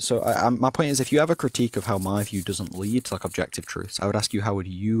 Yeah, so my point is, if you have a critique of how my view doesn't lead to like objective truths, I would ask you, how would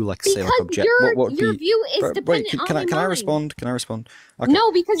you like say like objective? Your view is dependent on can I respond? Can I respond? Okay.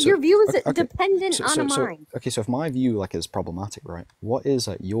 No, because your view is dependent on a mind. Okay, so if my view like is problematic, right? What is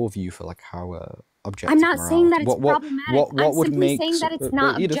your view for like how objective? I'm not saying that it's problematic. What I'm would simply saying that it's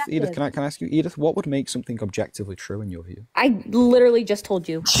not objective. Edith, can I ask you, Edith, what would make something objectively true in your view? I literally just told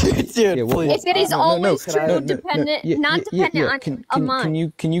you. Dude, if it is always true, not dependent on a mind.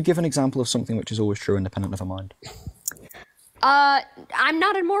 Can you give an example of something which is always true, independent of a mind? I'm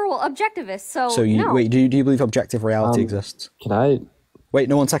not a moral objectivist, so no. Wait, do you believe objective reality exists? Can I? Wait,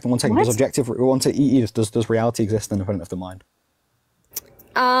 no, one second. What? Does objective Edith, does reality exist independent of the mind?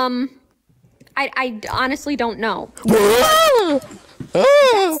 I honestly don't know.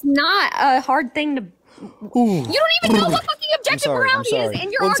 It's not a hard thing to. You don't even know what fucking objective morality is,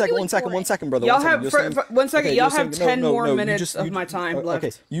 and you're arguing for it. One second, brother. Y'all have 10 more minutes of my time left.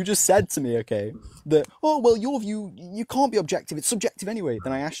 Okay, you just said to me, that your view, you can't be objective. It's subjective anyway.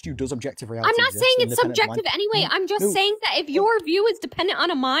 Then I asked you, does objective reality? I'm not saying it's subjective anyway. I'm just saying that if your view is dependent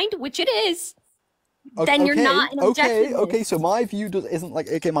on a mind, which it is. Then you're not an objective. Okay, so my view isn't like,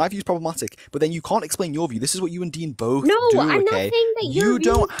 my view is problematic, but then you can't explain your view. This is what you and Dean both do, I'm not saying that your you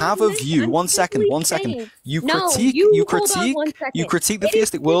view don't have a view. One second. You critique the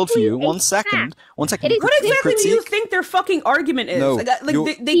theistic worldview. One second. What exactly do you think their fucking argument is? No, he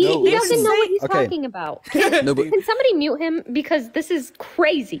doesn't know what he's talking about. Can somebody mute him? Because this is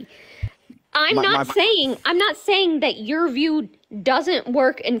crazy. I'm not saying that your view doesn't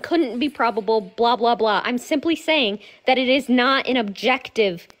work and couldn't be probable, blah, blah, blah. I'm simply saying that it is not an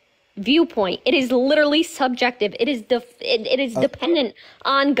objective viewpoint. It is literally subjective. It is dependent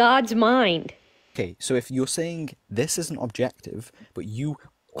on God's mind. Okay, so if you're saying this isn't objective, but you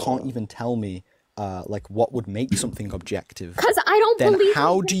can't even tell me like what would make something objective, because I don't then believe.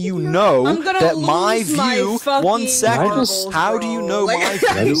 How do you know that my view? One second. How do you know my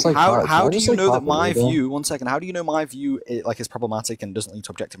view? How do you know that my view? One second. How do you know my view like is problematic and doesn't lead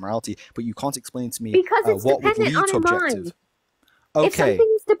to objective morality? But you can't explain to me because it's what would dependent lead to on a objective. mind. Okay. If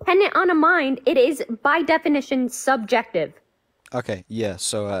something's dependent on a mind, it is by definition subjective. Okay, yeah.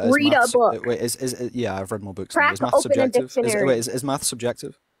 So read a book. Wait, I've read more books. Crack Is math open subjective? a dictionary. Is math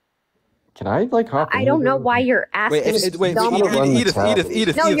subjective? Can I hop in? I don't know why you're asking. Edith. No,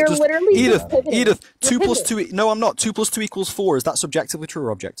 you're literally Edith. 2 plus 2. No, I'm not. 2 plus 2 equals 4. Is that subjectively true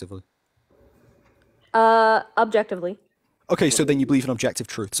or objectively? Objectively. Okay, so then you believe in objective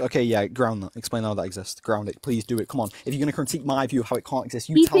truths. Okay, yeah, ground that. Explain how that exists. Ground it. Please do it. Come on. If you're going to critique my view of how it can't exist,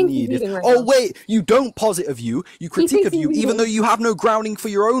 you tell me, Edith. Wait, you don't posit a view. You critique a view, even though you have no grounding for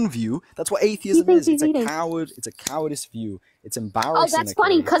your own view. That's what atheism is. It's a coward. It's a cowardice view. It's embarrassing. Oh, that's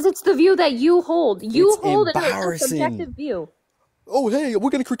funny, because it's the view that you hold. You hold a subjective view. Oh, hey,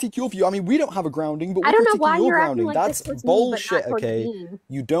 we're going to critique your view. I mean, we don't have a grounding, but we're I don't know critiquing why your you're grounding. acting like That's this bullshit, me, okay?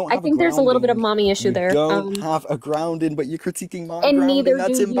 You don't have I think there's a little bit of mommy issue there. You don't have a grounding, but you're critiquing my and grounding. Neither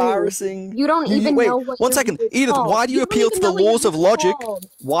That's do embarrassing. You don't even know what one second. Edith, why do you appeal to the laws of logic?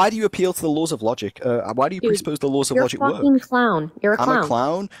 Why do you appeal to the laws of logic? Why do you presuppose the laws of logic work? You're a fucking clown. You're a clown. I'm a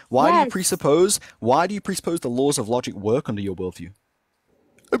clown? Why do you presuppose the laws of logic work under your worldview?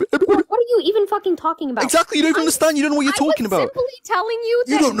 What are you even fucking talking about? Exactly, you don't even understand. You don't know what you're talking about. I was simply telling you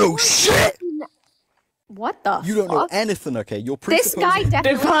that you don't know shit. What the? You don't know anything. Okay, you're this guy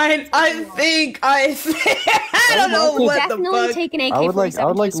definitely. Divine, I don't know what the fuck. Take an AK I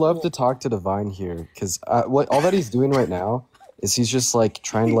would love to talk to Divine here, because all that he's doing right now is he's just like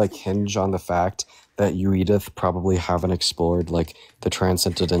trying to like hinge on the fact that you, Edith, probably haven't explored like the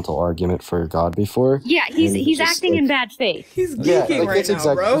transcendental argument for God before. Yeah, he's acting in bad faith. He's geeking right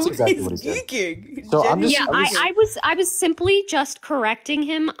now, bro. That's exactly He's what he's geeking. So I was simply just correcting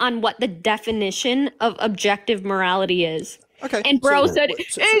him on what the definition of objective morality is. Okay. And bro said,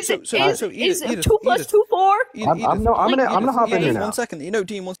 is 2 plus 2 4? I'm gonna hop in here now. 1 second.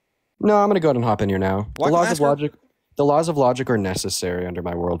 Dean. No, I'm gonna go ahead and hop in here now. Why The laws of logic are necessary under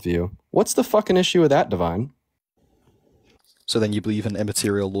my worldview. What's the fucking issue with that, Divine? So then you believe in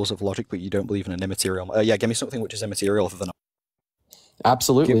immaterial laws of logic, but you don't believe in an immaterial... give me something which is immaterial other than...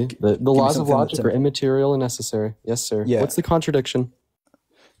 Absolutely. The laws of logic are immaterial and necessary. Yes, sir. Yeah. What's the contradiction?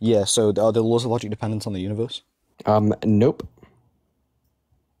 Yeah, so are the laws of logic dependent on the universe? Nope.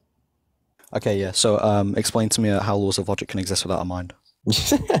 Okay, yeah, so explain to me how laws of logic can exist without a mind.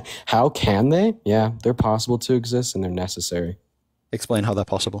 How can they? Yeah, they're possible to exist and they're necessary. Explain how they're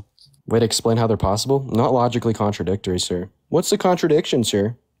possible. Way to explain how they're possible? Not logically contradictory, sir. What's the contradiction,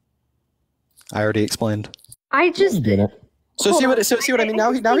 sir? I already explained. I just You did it. So see what I mean?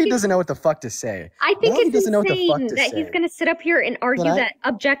 Now he think doesn't know what the fuck to say. I think Now he it's doesn't know what the fuck insane to that say. he's going to sit up here and argue that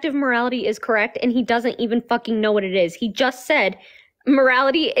objective morality is correct, and he doesn't even fucking know what it is. He just said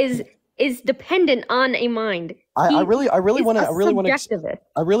morality is dependent on a mind. I really want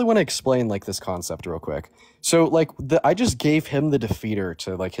to explain like this concept real quick. So like I just gave him the defeater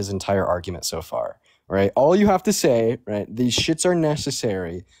to like his entire argument so far, right? All you have to say, right? These shits are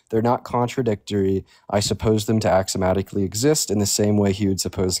necessary. They're not contradictory. I suppose them to axiomatically exist in the same way he would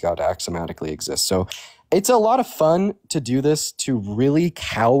suppose God to axiomatically exist. So it's a lot of fun to do this to really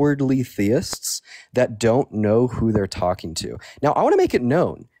cowardly theists that don't know who they're talking to. Now, I want to make it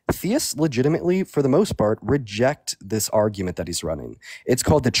known. Theists legitimately, for the most part, reject this argument that he's running. It's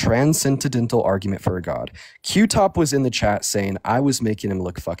called the transcendental argument for a God. Q-Top was in the chat saying I was making him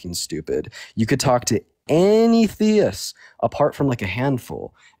look fucking stupid. You could talk to any theist apart from like a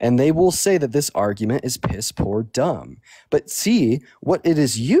handful, and they will say that this argument is piss poor dumb. But see, what it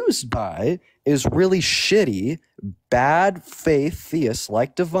is used by is really shitty, bad faith theists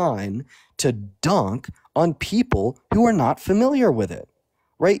like Divine to dunk on people who are not familiar with it.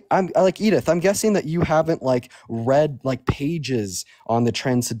 Right? I'm like Edith, I'm guessing that you haven't like read like pages on the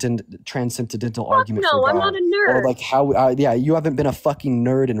transcendental argument for God. No, I'm not a nerd. Or like how you haven't been a fucking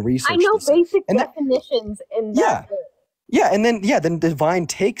nerd and researched I know this. basic definitions and then Divine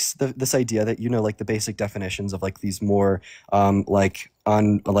takes this idea that, you know, like the basic definitions of like these more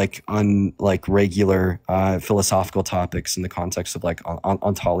regular philosophical topics in the context of like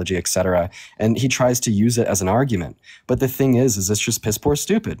ontology, etc. And he tries to use it as an argument. But the thing is it's just piss poor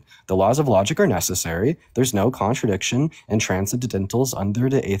stupid. The laws of logic are necessary. There's no contradiction in transcendentals under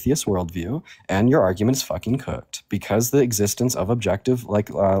the atheist worldview, and your argument is fucking cooked because the existence of objective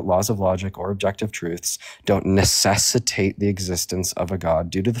laws of logic or objective truths don't necessitate the existence of a God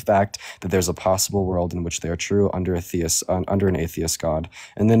due to the fact that there's a possible world in which they are true under an atheist God.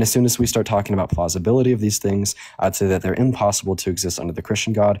 And then as soon as we start talking about plausibility of these things, I'd say that they're impossible to exist under the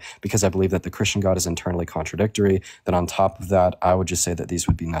Christian God because I believe that the Christian God is internally contradictory. Then on top of that, I would just say that these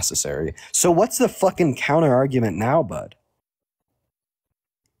would be necessary. So what's the fucking counter argument now, bud?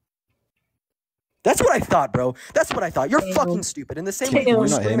 That's what I thought, bro. That's what I thought. You're fucking stupid. In the same way you were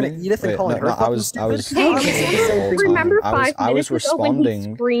screaming at Edith and calling her fucking stupid. Remember 5 minutes ago when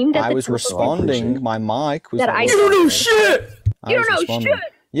he screamed at I was responding. My mic was. That I You don't know shit! You don't know shit!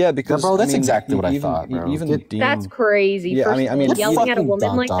 Yeah, because bro, that's exactly what I thought, bro. Dean, That's crazy. Yeah, First I mean, yelling at a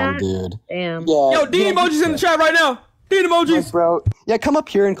woman like on, that. dude. Damn. Yeah, Yo, Dean emojis in the chat right now. Dean emojis. Like, bro. Yeah, come up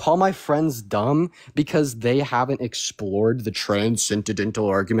here and call my friends dumb because they haven't explored the transcendental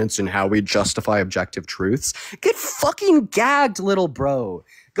arguments and how we justify objective truths. Get fucking gagged, little bro.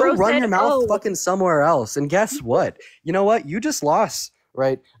 Go run your mouth fucking somewhere else. And guess what? You know what? You just lost,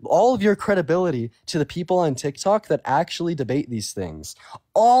 right? All of your credibility to the people on TikTok that actually debate these things.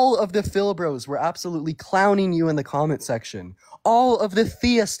 All of the Phil bros were absolutely clowning you in the comment section. All of the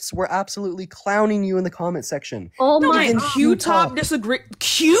theists were absolutely clowning you in the comment section. All my Even Q-Top disagree.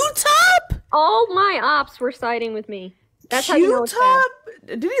 Q-Top? All my ops were siding with me. That's how you know it's bad.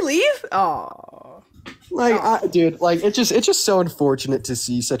 Q-Top? Did he leave? Oh. Dude, like it's just so unfortunate to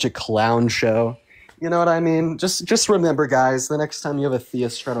see such a clown show. You know what I mean? Just remember, guys, the next time you have a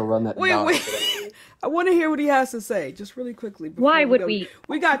theist try to run that. Wait. I want to hear what he has to say, just really quickly. Why would we?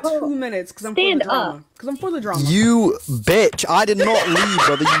 We got 2 minutes because I'm for the drama. Because I'm for the drama. You bitch! I did not leave,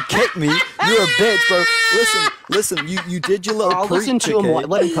 brother. You kicked me. You're a bitch, bro. Listen. You did your little. I'll preach, listen to him. okay?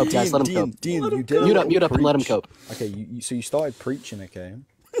 Let him cope, guys. Let him cope. Dean, you did. Mute up, and let him cope. Okay, so you started preaching, okay?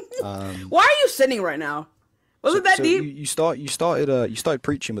 Why are you sitting right now? Was it that deep? You started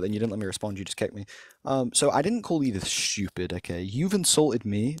preaching, but then you didn't let me respond. You just kicked me. So I didn't call Edith stupid, okay? You've insulted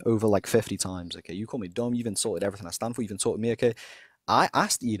me over like 50 times, okay? You call me dumb. You've insulted everything I stand for. You've insulted me, okay? I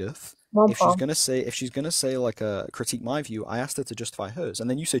asked Edith if she's gonna say like critique my view. I asked her to justify hers, and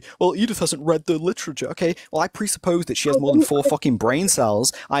then you say, well, Edith hasn't read the literature, okay? Well, I presuppose that she has more than 4 fucking brain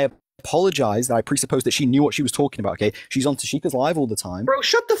cells. I apologize that I presupposed that she knew what she was talking about, okay? She's on Tashika's live all the time. Bro,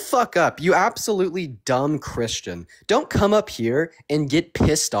 shut the fuck up. You absolutely dumb Christian. Don't come up here and get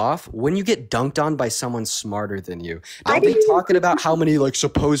pissed off when you get dunked on by someone smarter than you. Don't be talking about how many, like,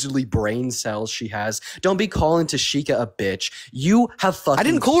 supposedly brain cells she has. Don't be calling Tashika a bitch. You have fucking I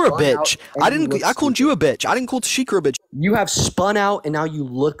didn't call her a bitch. I called you a bitch. I didn't call Tashika a bitch. You have spun out and now you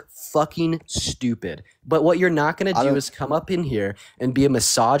look fucking stupid. But what you're not going to do is come up in here and be a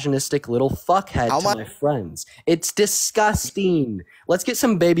misogynist misogynistic little fuckhead How to am I- my friends. It's disgusting. Let's get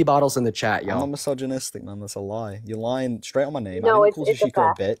some baby bottles in the chat, I'm y'all. not misogynistic, man. That's a lie. You're lying straight on my name. No, I it's- didn't call it's a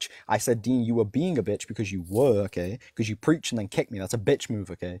Tashika a fact. bitch. I said, Dean, you were being a bitch because you were, okay? Because you preached and then kicked me. That's a bitch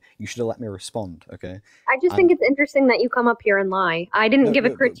move, okay? You should have let me respond, okay? I just think it's interesting that you come up here and lie. I didn't No, give a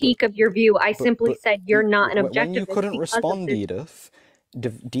but- critique of your view. I simply said you're not an When objective. you couldn't respond, Edith,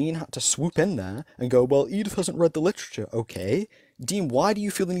 Dean had to swoop in there and go, well, Edith hasn't read the literature. Okay. Dean, why do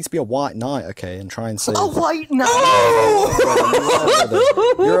you feel there needs to be a white knight, okay, and try and say... A white knight!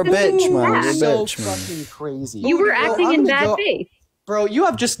 You're a bitch, man. You're a So bitch, man. fucking crazy. You were Bro, acting I'm in gonna bad go- faith. Bro, you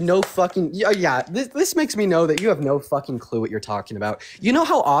have just no fucking... Yeah, this makes me know that you have no fucking clue what you're talking about. You know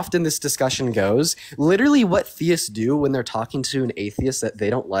how often this discussion goes? Literally what theists do when they're talking to an atheist that they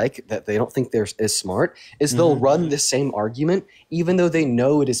don't like, that they don't think they're as smart, is they'll run the same argument even though they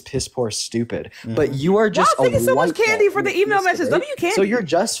know it is piss poor stupid. But you are just Wow, thank you so much, white Candy, belt for in the email atheist message. debate. W Candy. So you're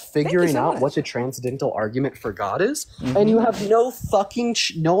just figuring so out much. what the transcendental argument for God is, and you have no fucking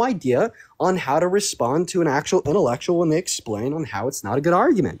no idea on how to respond to an actual intellectual when they explain on how it's not a good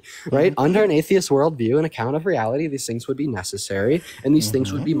argument, right? Under an atheist worldview, an account of reality, these things would be necessary, and these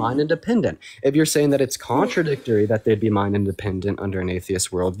things would be mind independent. If you're saying that it's contradictory that they'd be mind independent under an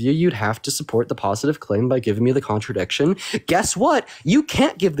atheist worldview, you'd have to support the positive claim by giving me the contradiction. Guess what? You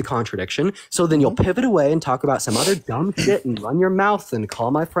can't give the contradiction, so then you'll pivot away and talk about some other dumb shit and run your mouth and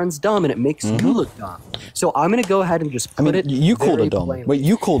call my friends dumb, and it makes you look dumb. So I'm going to go ahead and just put it you called very her dumb. plainly. Wait,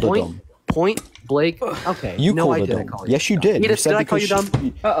 you called her dumb. Point, Blake. Okay. You no, called I her didn't dumb. call you Yes, you dumb. did. You Edith, said did I call you because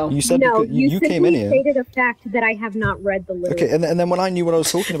dumb? you said No, because you came in here. stated a fact that I have not read the literature. Okay, and then when I knew what I was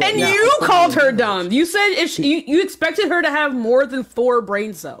talking about, And you called her dumb. You said you expected her to have more than 4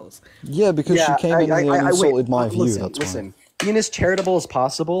 brain cells. yeah, because she came in here and insulted my view. Listen, That's why. listen. Being as charitable as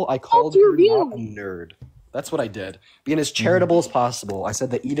possible, I called your her view. not a nerd. That's what I did. Being as charitable as possible, I said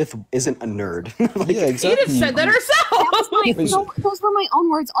that Edith isn't a nerd. Yeah, exactly. Edith said that herself. Those were my own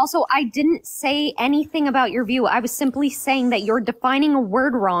words. Also, I didn't say anything about your view. I was simply saying that you're defining a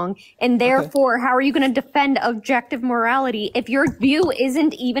word wrong, and therefore, how are you going to defend objective morality if your view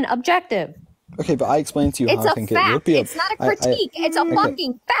isn't even objective? Okay, but I explained to you It's how I a think it would fact. be. It's not a critique. It's a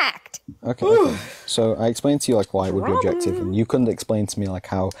fucking fact. Okay. So I explained to you like why it would be objective, and you couldn't explain to me like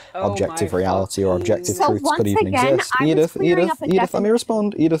how objective my reality or objective So truths could once even again, exist. I was Edith, clearing up a let me definition.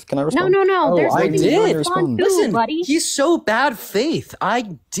 respond. Edith, can I respond? No. There's I nothing did. to respond to, Listen, buddy. he's so bad faith.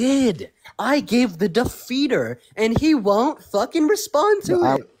 I did. I gave the defeater, and he won't fucking respond to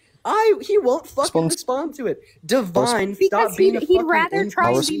No, it. He won't fucking respond to it. Divine, Because stop being a he'd fucking rather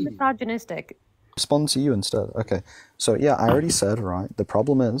try and be imposter. misogynistic. Respond to you instead. Okay. So yeah, I already said, right, the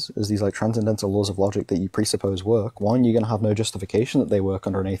problem is these like transcendental laws of logic that you presuppose work. One, you're going to have no justification that they work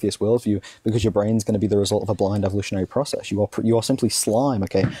under an atheist worldview because your brain's going to be the result of a blind evolutionary process. You are simply slime,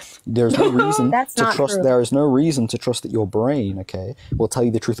 okay? There's no reason That's to not trust, true. there is no reason to trust that your brain, okay, will tell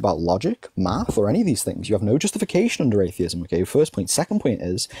you the truth about logic, math, or any of these things. You have no justification under atheism, okay? First point. Second point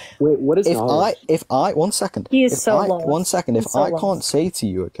is, Wait, what is knowledge? if I, one second. He is if so I, lost. One second, if He's so I lost. can't say to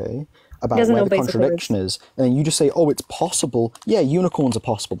you, okay, about doesn't where know the basic contradiction is, and then you just say, oh, it's possible. Yeah, unicorns are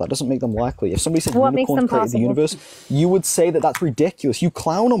possible. That doesn't make them likely. If somebody said What makes unicorns them created the possible? universe, you would say that that's ridiculous. You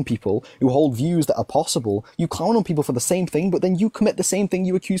clown on people who hold views that are possible. You clown on people for the same thing, but then you commit the same thing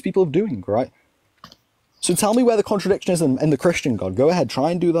you accuse people of doing, right? So tell me where the contradiction is in the Christian God. Go ahead,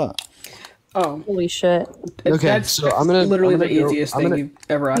 try and do that. Holy shit. Okay, That's so I'm gonna literally I'm gonna the go- easiest I'm thing gonna- you've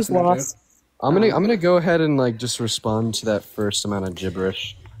ever He's asked me to do. lost. I'm gonna go ahead and like just respond to that first amount of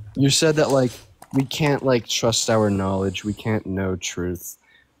gibberish. You said that like we can't like trust our knowledge. We can't know truth.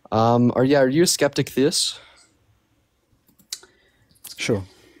 Are you a skeptic theist? Sure.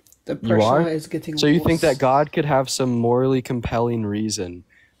 The You are? pressure is getting So you think worse. that God could have some morally compelling reason,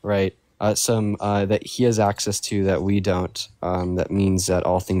 right? Some that he has access to that we don't. That means that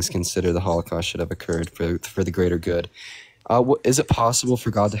all things considered, the Holocaust should have occurred for the greater good. Is it possible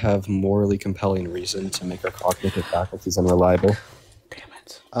for God to have morally compelling reason to make our cognitive faculties unreliable?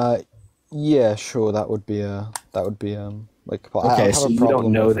 Damn it. Yeah, sure. That would be like. I Okay, have so a you problem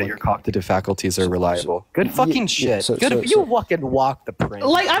don't know with, that like- your cognitive faculties are reliable. Good fucking shit. so- Good, so- you fucking walk the print.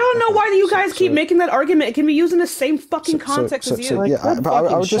 Like, I don't know why you guys keep making that argument. It can be used in the same fucking context as you. yeah, good but I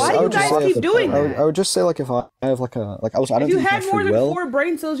fucking would just, shit. Why do I you would just guys say keep doing that? I would just say like if I have like a like I don't If think you you can had have more free than will. 4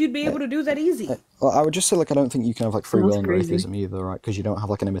 brain cells, you'd be able to do that easy. Well, I would just say like I don't think you can have like free That's will under crazy. atheism either, right? Because you don't have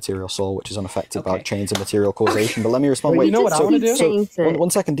like an immaterial soul which is unaffected by like, chains of material causation. But let me respond. Wait, Wait, you know what I wanna do? So,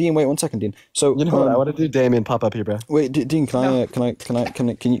 one second, Dean. Wait, 1 second, Dean. So You know what I want to do? Damien, pop up here, bro. Wait, Dean, Dean,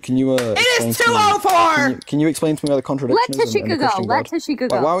 can you It is 2:04. Can you explain to me why the contradiction Let is in the Tashika go. Christian Let God? Tashika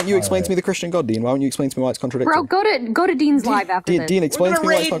go. Why won't you explain to me the Christian God, Dean? Why won't you explain to me why it's contradictory? Bro, go to Dean's live after this. Dean, explain to me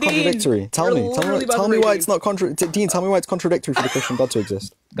why it's not raid Dean. contradictory. Tell me why it's not contradictory. Dean, tell me why it's contradictory for the Christian God to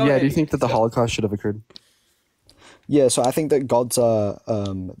exist. Go ahead. Do you think that the Holocaust should have occurred? Yeah, so I think that God's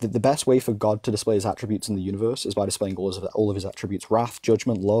the best way for God to display his attributes in the universe is by displaying all of his attributes: wrath,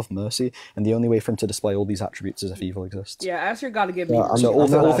 judgment, love, mercy. And the only way for him to display all these attributes is if evil exists. Yeah, ask your God to give me. So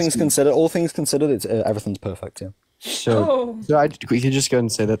all things considered, it's everything's perfect. Yeah. So we could just go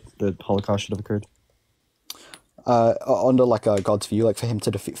and say that the Holocaust should have occurred. Under like God's view, like for him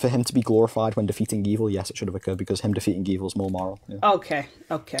to be glorified when defeating evil, yes, it should have occurred because him defeating evil is more moral. Yeah. Okay.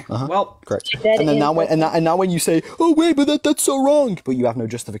 Well, Correct. And then now when you say, oh wait, but that's so wrong, but you have no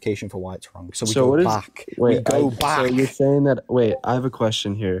justification for why it's wrong. So we go back. So you're saying that? Wait, I have a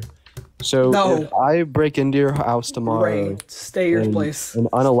question here. So No. if I break into your house tomorrow, Ray, stay your place. and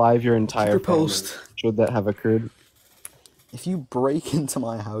unalive your entire Your family, post. should that have occurred? If you break into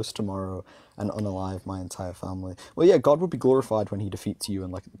my house tomorrow and unalive my entire family, well, yeah, God would be glorified when he defeats you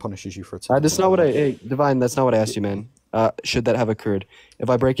and like punishes you for it. That's not what Divine. That's not what I asked you, man. Should that have occurred? If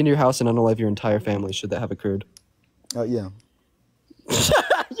I break into your house and unalive your entire family, should that have occurred? Yeah.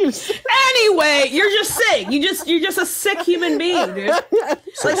 Anyway, you're just sick. You're just a sick human being, dude.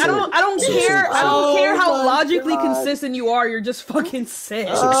 Like I don't care how logically consistent you are. You're just fucking sick.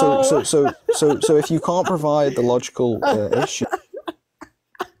 So if you can't provide the logical issue.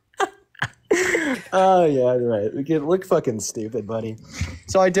 Oh yeah, right. We can look fucking stupid, buddy.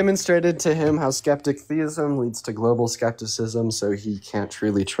 So I demonstrated to him how skeptic theism leads to global skepticism, so he can't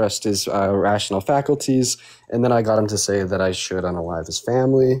truly trust his rational faculties. And then I got him to say that I should unalive his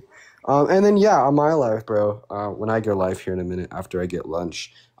family. And then yeah, on my life, bro. When I go live here in a minute after I get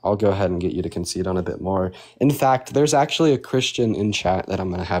lunch, I'll go ahead and get you to concede on a bit more. In fact, there's actually a Christian in chat that I'm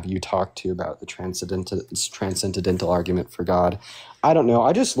going to have you talk to about the transcendental argument for God. I don't know.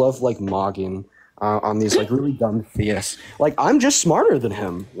 I just love like mogging on these like really dumb theists. Like I'm just smarter than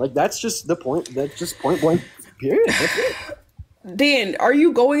him. Like that's just the point. That's just point blank. Period. That's it. Dan, are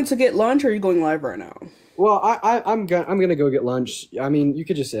you going to get lunch or are you going live right now? Well, I'm gonna go get lunch. I mean, you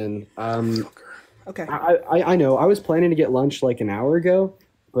could just end. Okay. I know. I was planning to get lunch like an hour ago,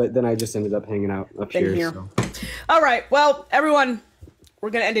 but then I just ended up hanging out up here. So. All right. Well, everyone,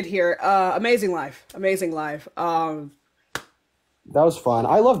 we're gonna end it here. Amazing live. That was fun.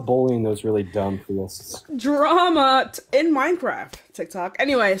 I love bullying those really dumb theists. Drama in Minecraft TikTok.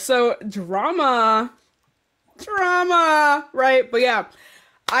 Anyway, so drama, right? But yeah,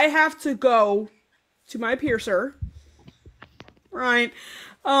 I have to go to my piercer, right?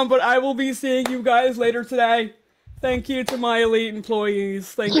 But I will be seeing you guys later today. Thank you to my elite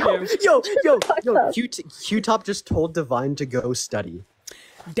employees. Thank you. Yo, Q-Top just told Divine to go study.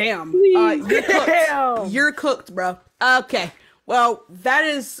 Damn. You're cooked. You're cooked, bro. Okay. Well, that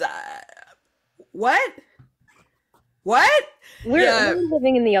is what? We're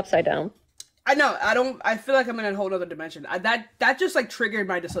living in the upside down. I know. I feel like I'm in a whole other dimension. That just like triggered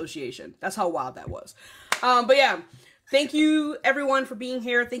my dissociation. That's how wild that was. But yeah, thank you everyone for being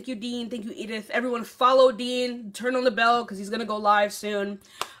here. Thank you, Dean. Thank you, Edith. Everyone follow Dean. Turn on the bell because he's gonna go live soon.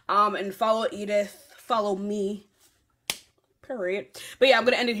 And follow Edith. Follow me. Period. But yeah, I'm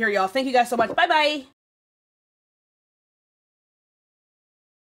gonna end it here, y'all. Thank you guys so much. Bye bye.